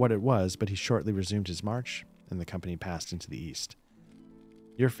know not what it was, but he shortly resumed his march, and the company passed into the east.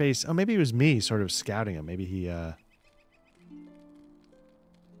 Your face... Oh, maybe it was me sort of scouting him. Maybe he,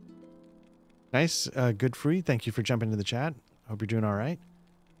 Nice. Good free. Thank you for jumping into the chat. Hope you're doing all right.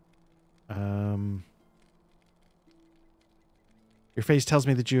 Your face tells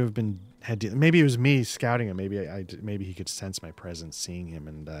me that you have been maybe it was me scouting him. Maybe he could sense my presence, seeing him,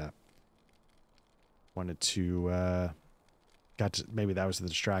 and wanted to maybe that was the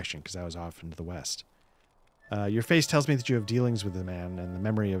distraction because I was off into the west. Your face tells me that you have dealings with the man, and the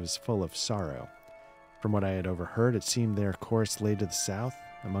memory of is full of sorrow. From what I had overheard, it seemed their course lay to the south,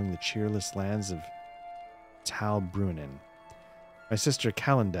 among the cheerless lands of Tal Bruinen. My sister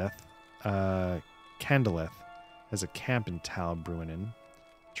Candleth has a camp in Tal Bruinen.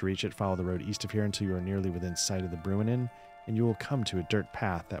 To reach it, follow the road east of here until you are nearly within sight of the Bruinen, and you will come to a dirt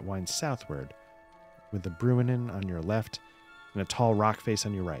path that winds southward, with the Bruinen on your left and a tall rock face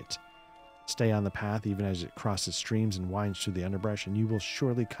on your right. Stay on the path even as it crosses streams and winds through the underbrush, and you will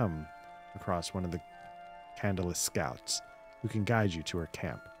surely come across one of the Candleth scouts, who can guide you to her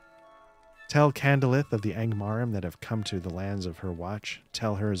camp. Tell Candleth of the Angmarim that have come to the lands of her watch.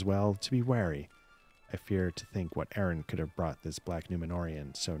 Tell her as well to be wary. I fear to think what errand could have brought this black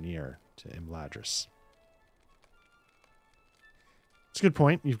Numenorian so near to Imladris. It's a good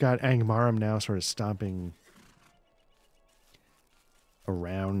point. You've got Angmarim now sort of stomping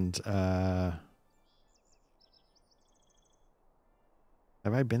around. Have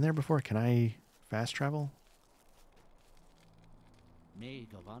I been there before? Can I fast travel?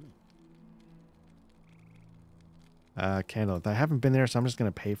 Candleth. I haven't been there, so I'm just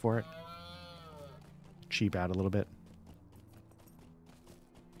going to pay for it. Cheap out a little bit.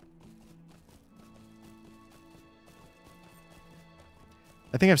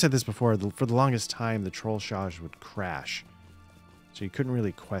 I think I've said this before. For the longest time, the Trollshaws would crash. So you couldn't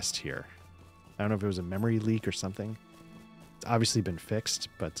really quest here. I don't know if it was a memory leak or something. It's obviously been fixed,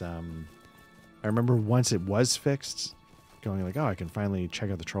 but I remember once it was fixed, going like, oh, I can finally check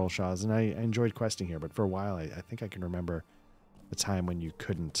out the Trollshaws, and I enjoyed questing here, but for a while, I think I can remember the time when you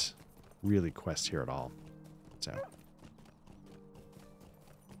couldn't really quest here at all. So.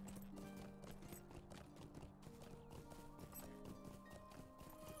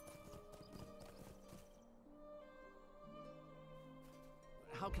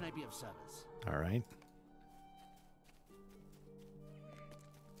 How can I be of service? All right.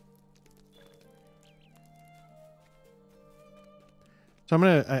 So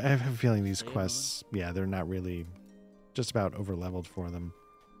I have a feeling these quests, yeah, they're not really just about over leveled for them.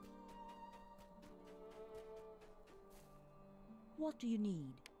 What do you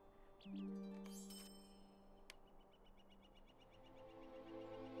need?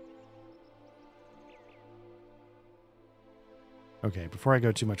 Okay, before I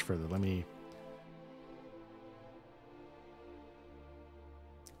go too much further, let me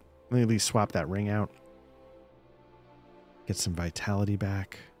at least swap that ring out. Get some vitality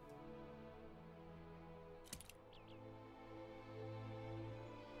back.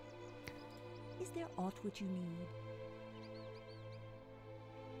 Is there aught which you need?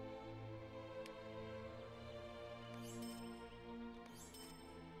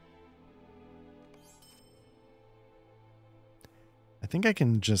 I think I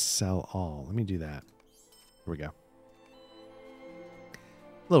can just sell all. Let me do that. Here we go. A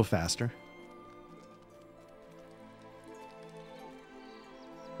little faster.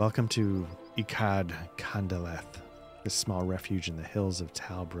 Welcome to Ikad Candleth, this small refuge in the hills of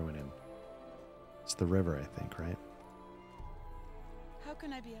Tal Bruinen. It's the river, I think, right? How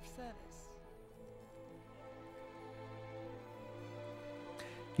can I be of service?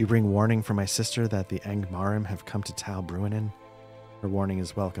 You bring warning from my sister that the Angmarim have come to Tal Bruinen. Her warning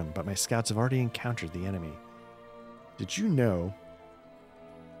is welcome, but my scouts have already encountered the enemy. Do you know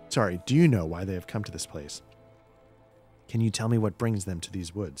why they have come to this place? Can you tell me what brings them to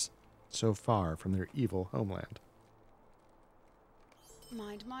these woods, so far from their evil homeland?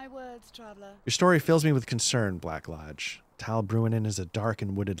 Mind my words, traveler. Your story fills me with concern, Black Lodge. Tal Bruinen is a dark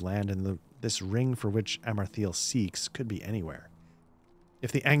and wooded land, and this ring for which Amarthiel seeks could be anywhere.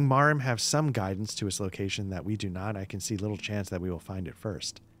 If the Angmarim have some guidance to its location that we do not, I can see little chance that we will find it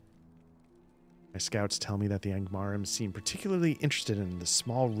first. My scouts tell me that the Angmarim seem particularly interested in the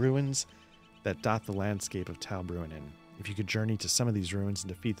small ruins that dot the landscape of Tal Bruinen. If you could journey to some of these ruins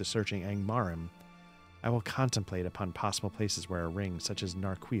and defeat the searching Angmarim, I will contemplate upon possible places where a ring such as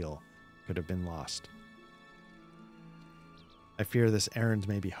Narquil could have been lost. I fear this errand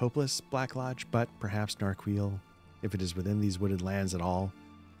may be hopeless, Black Lodge, but perhaps Narquil, if it is within these wooded lands at all,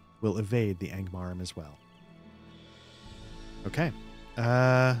 will evade the Angmarim as well. Okay.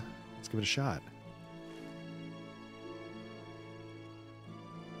 Let's give it a shot.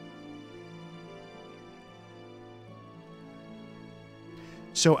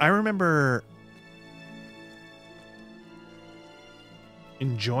 So I remember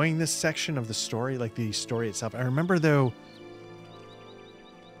enjoying this section of the story, like the story itself. I remember, though,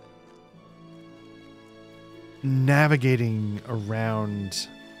 navigating around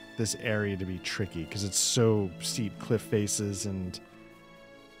this area to be tricky because it's so steep cliff faces and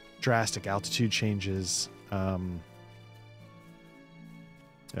drastic altitude changes. Oh,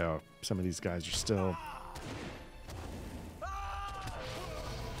 some of these guys are still...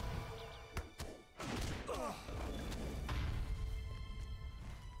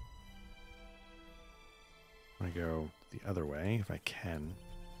 I'm going to go the other way if I can.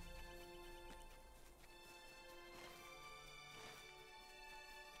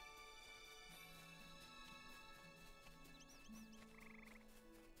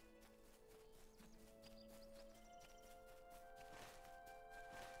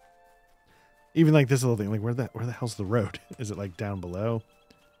 Even like this little thing, like where the hell's the road? Is it like down below?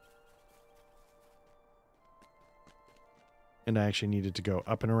 And I actually needed to go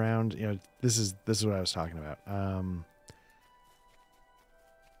up and around. You know, this is what I was talking about. I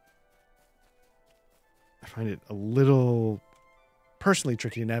find it a little personally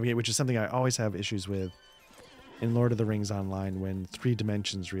tricky to navigate, which is something I always have issues with in Lord of the Rings Online when 3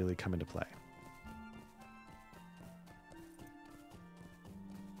 dimensions really come into play.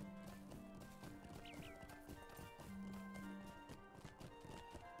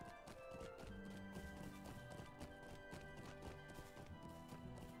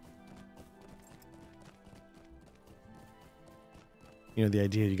 You know, the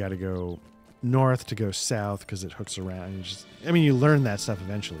idea you got to go north to go south because it hooks around. And just, I mean, you learn that stuff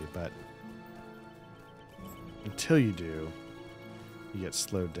eventually, but until you do, you get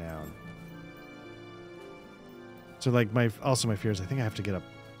slowed down. So, like, my fear is I think I have to get up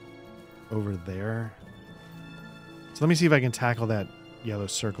over there. So let me see if I can tackle that yellow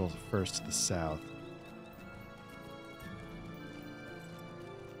circle first to the south.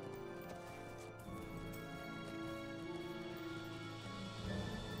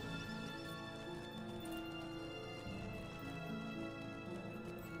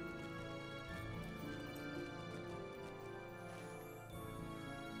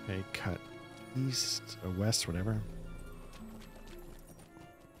 Okay, cut east or west, whatever.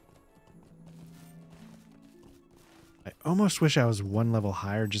 I almost wish I was 1 level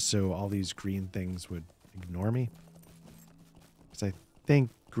higher just so all these green things would ignore me. Because I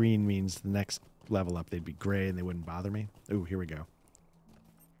think green means the next level up they'd be gray and they wouldn't bother me. Ooh, here we go.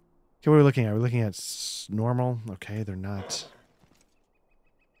 Okay, what are we looking at? We're looking at normal. Okay, they're not...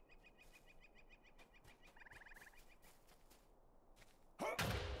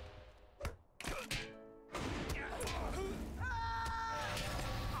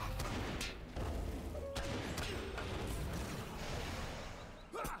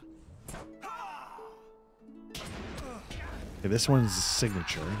 Okay, this one's a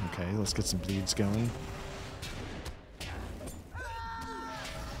signature. Okay, let's get some bleeds going.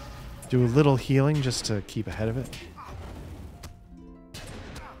 Do a little healing just to keep ahead of it.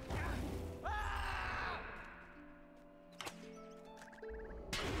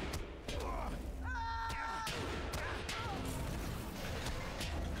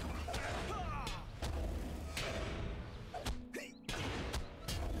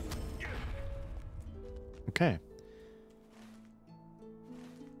 Okay.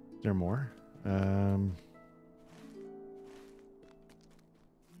 Is there more?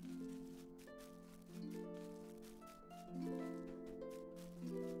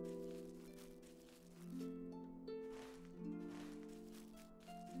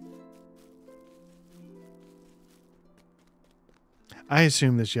 I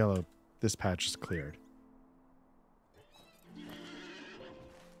assume this patch is cleared.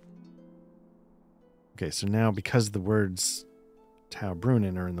 Okay, so now because the words Tau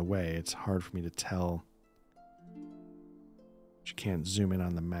Brunnen are in the way, it's hard for me to tell. You can't zoom in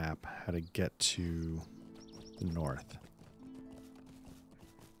on the map how to get to the north.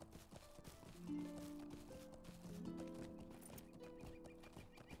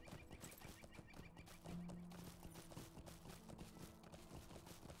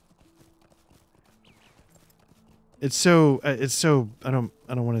 It's so I don't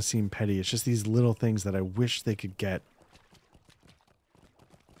want to seem petty. It's just these little things that I wish they could get.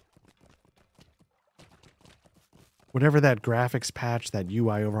 Whatever that graphics patch, that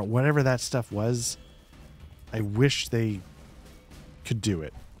UI overhaul, whatever that stuff was, I wish they could do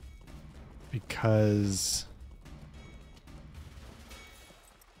it. Because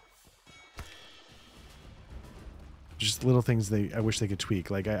just little things I wish they could tweak.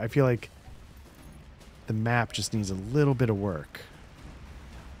 Like I feel like the map just needs a little bit of work.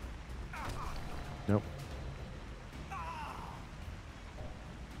 Nope.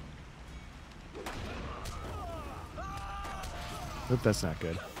 Oop, that's not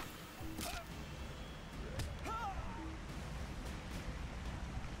good.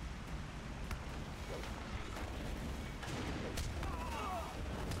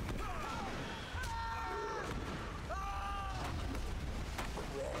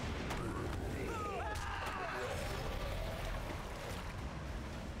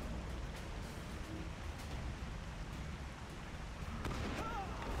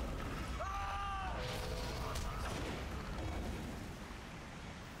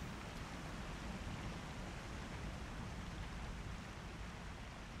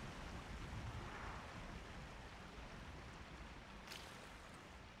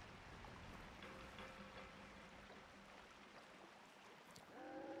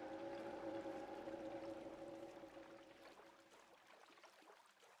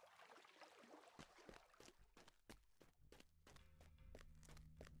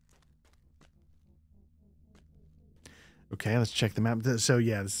 Okay, let's check the map. So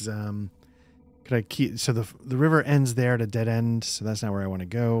yeah, this is could I keep so the river ends there at a dead end, so that's not where I want to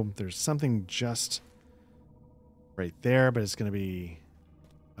go. There's something just right there, but it's going to be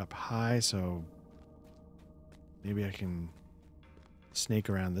up high, so maybe I can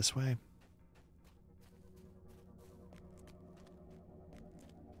snake around this way.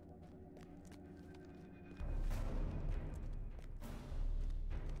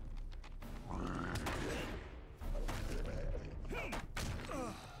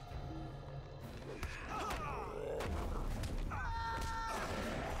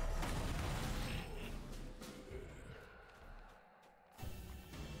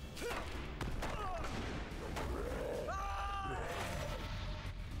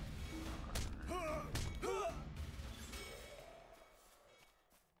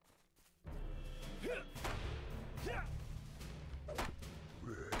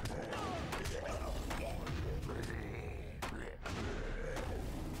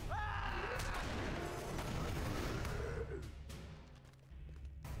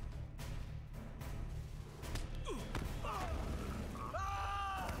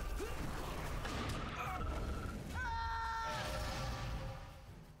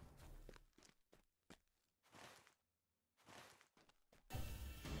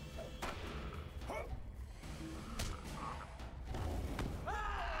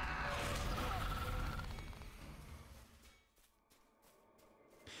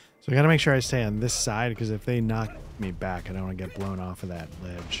 So I got to make sure I stay on this side, because if they knock me back, I don't want to get blown off of that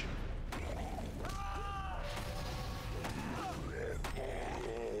ledge.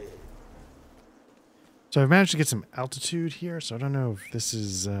 So I've managed to get some altitude here, so I don't know if this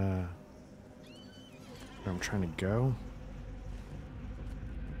is where I'm trying to go.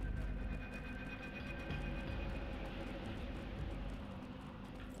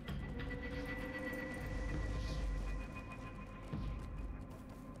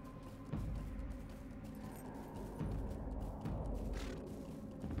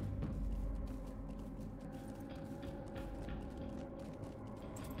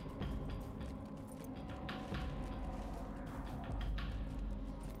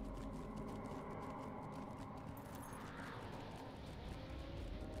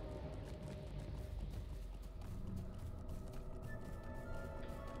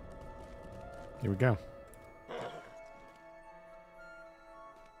 Here we go.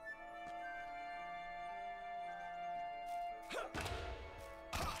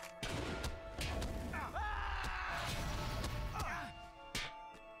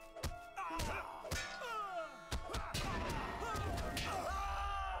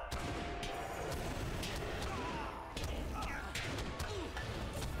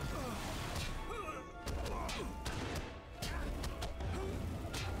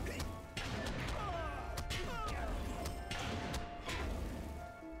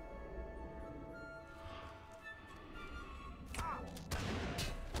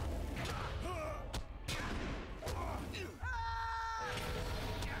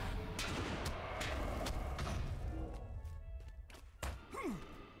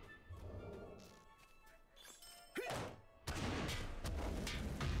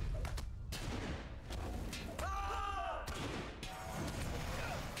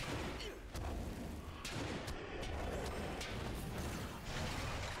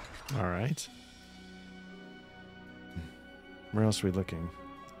 All right. Where else are we looking?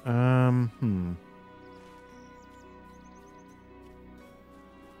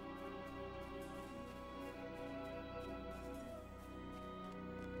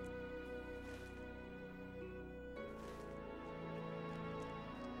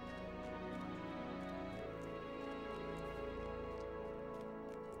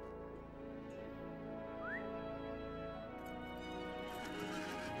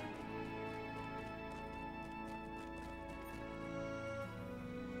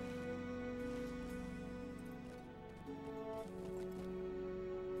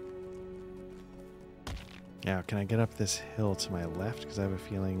 Now, can I get up this hill to my left? Because I have a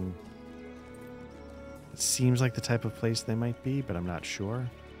feeling it seems like the type of place they might be, but I'm not sure.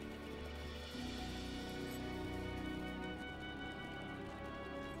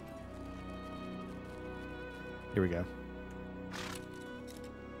 Here we go.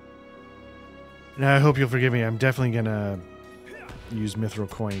 Now, I hope you'll forgive me. I'm definitely going to use mithril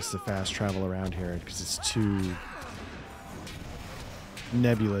coins to fast travel around here because it's too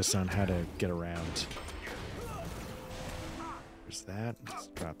nebulous on how to get around. There's that. Let's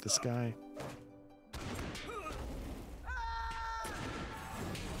drop this guy.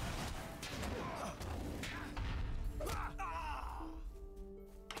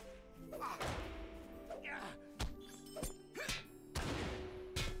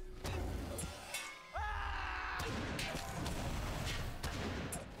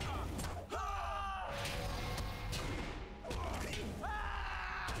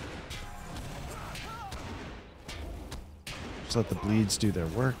 Just let the bleeds do their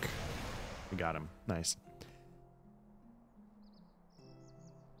work. We got him. Nice.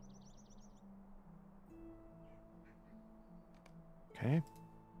 Okay.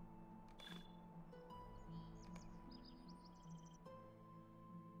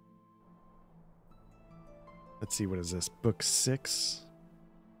 Let's see, what is this? Book 6.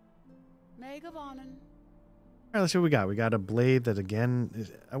 Meg of Arnon. All right, let's see what we got. We got a blade that, again,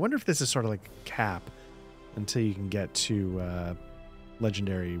 I wonder if this is sort of like a cap until you can get to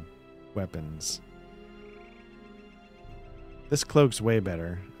legendary weapons. This cloak's way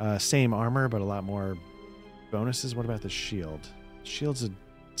better. Same armor, but a lot more bonuses. What about the shield? Shield's a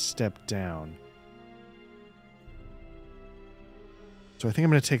step down. So I think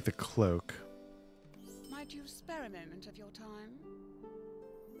I'm going to take the cloak. Might you spare a moment of your time?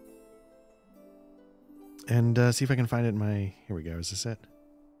 And see if I can find it in my... Here we go. Is this it?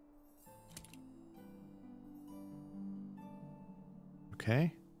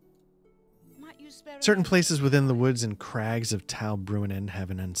 Okay. Might you spare a Certain moment? places within the woods and crags of Tal Bruinen have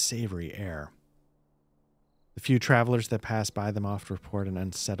an unsavory air. The few travelers that pass by them oft report an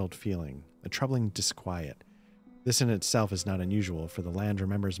unsettled feeling, a troubling disquiet. This in itself is not unusual, for the land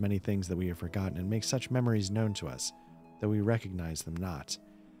remembers many things that we have forgotten and makes such memories known to us, though we recognize them not.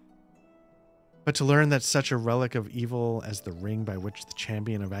 But to learn that such a relic of evil as the ring by which the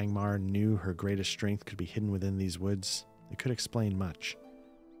champion of Angmar knew her greatest strength could be hidden within these woods, it could explain much.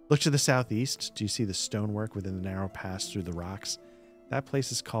 Look to the southeast. Do you see the stonework within the narrow pass through the rocks? That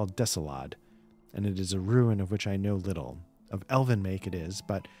place is called Desolad, and it is a ruin of which I know little. Of elven make it is,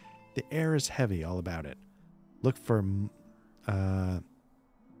 but the air is heavy all about it. Look for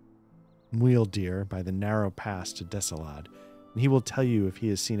Muildir by the narrow pass to Desolad, and he will tell you if he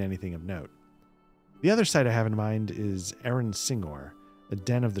has seen anything of note. The other site I have in mind is Erin Singor, a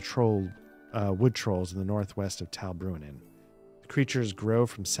den of the wood trolls in the northwest of Tal Bruinen. The creatures grow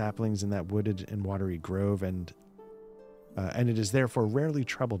from saplings in that wooded and watery grove, and it is therefore rarely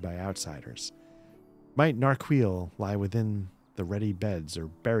troubled by outsiders. Might Narquil lie within the ready beds or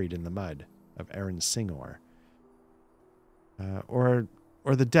buried in the mud of Erin Singor, or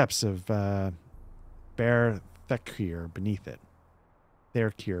the depths of Bear Thekir beneath it.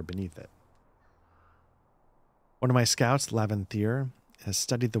 Therkir beneath it. One of my scouts, Laventhyr, has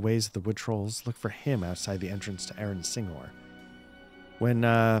studied the ways of the wood trolls. Look for him outside the entrance to Erin Singor. When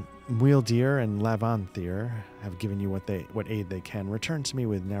Muildir and Laventhyr have given you what aid they can, return to me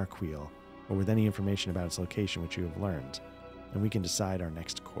with Narquil, or with any information about its location which you have learned, and we can decide our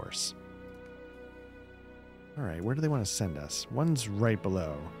next course. All right, where do they want to send us? One's right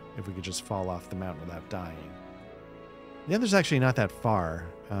below, if we could just fall off the mountain without dying. The other's actually not that far.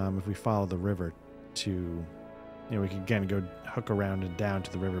 If we follow the river to... we could again go hook around and down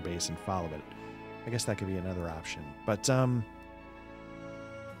to the river base and follow it. I guess that could be another option. But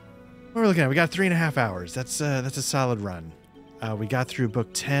what are we looking at? We got 3.5 hours. That's a solid run. We got through book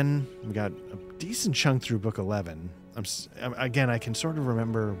 10. We got a decent chunk through book 11. Again, I can sort of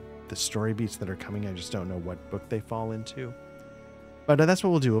remember the story beats that are coming. I just don't know what book they fall into. But that's what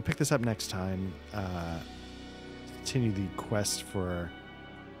we'll do. We'll pick this up next time. Continue the quest for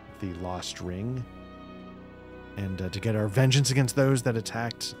the Lost Ring. And to get our vengeance against those that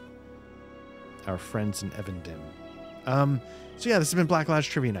attacked our friends in Evendim. So yeah, this has been Black Lodge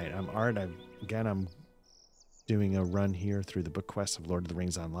Trivia Night. I'm Art. I'm doing a run here through the book quest of Lord of the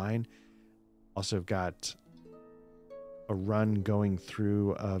Rings Online. Also have got a run going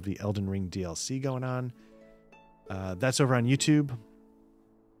through of the Elden Ring DLC going on. That's over on YouTube.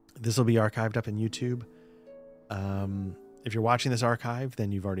 This will be archived up in YouTube. If you're watching this archive,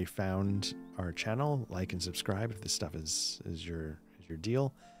 then you've already found our channel. Like and subscribe if this stuff is your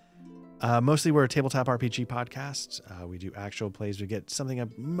deal. Mostly we're a tabletop RPG podcast. We do actual plays. We get something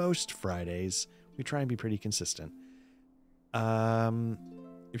up most Fridays. We try and be pretty consistent.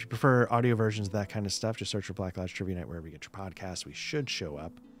 If you prefer audio versions of that kind of stuff, just search for Black Lodge Trivia Night wherever you get your podcasts. We should show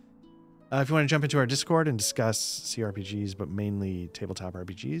up. If you want to jump into our Discord and discuss CRPGs, but mainly tabletop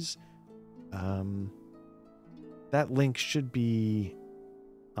RPGs, that link should be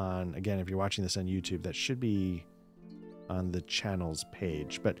on, again, if you're watching this on YouTube, that should be on the channel's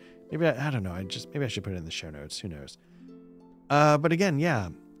page. But maybe, I don't know, maybe I should put it in the show notes. Who knows? But again, yeah,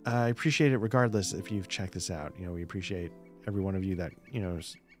 I appreciate it regardless if you've checked this out. You know, we appreciate every one of you that, you know,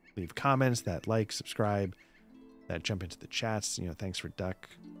 leave comments, that like, subscribe, that jump into the chats. You know, thanks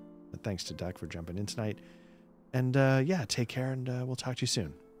to Duck for jumping in tonight. And yeah, take care, and we'll talk to you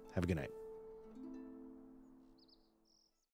soon. Have a good night.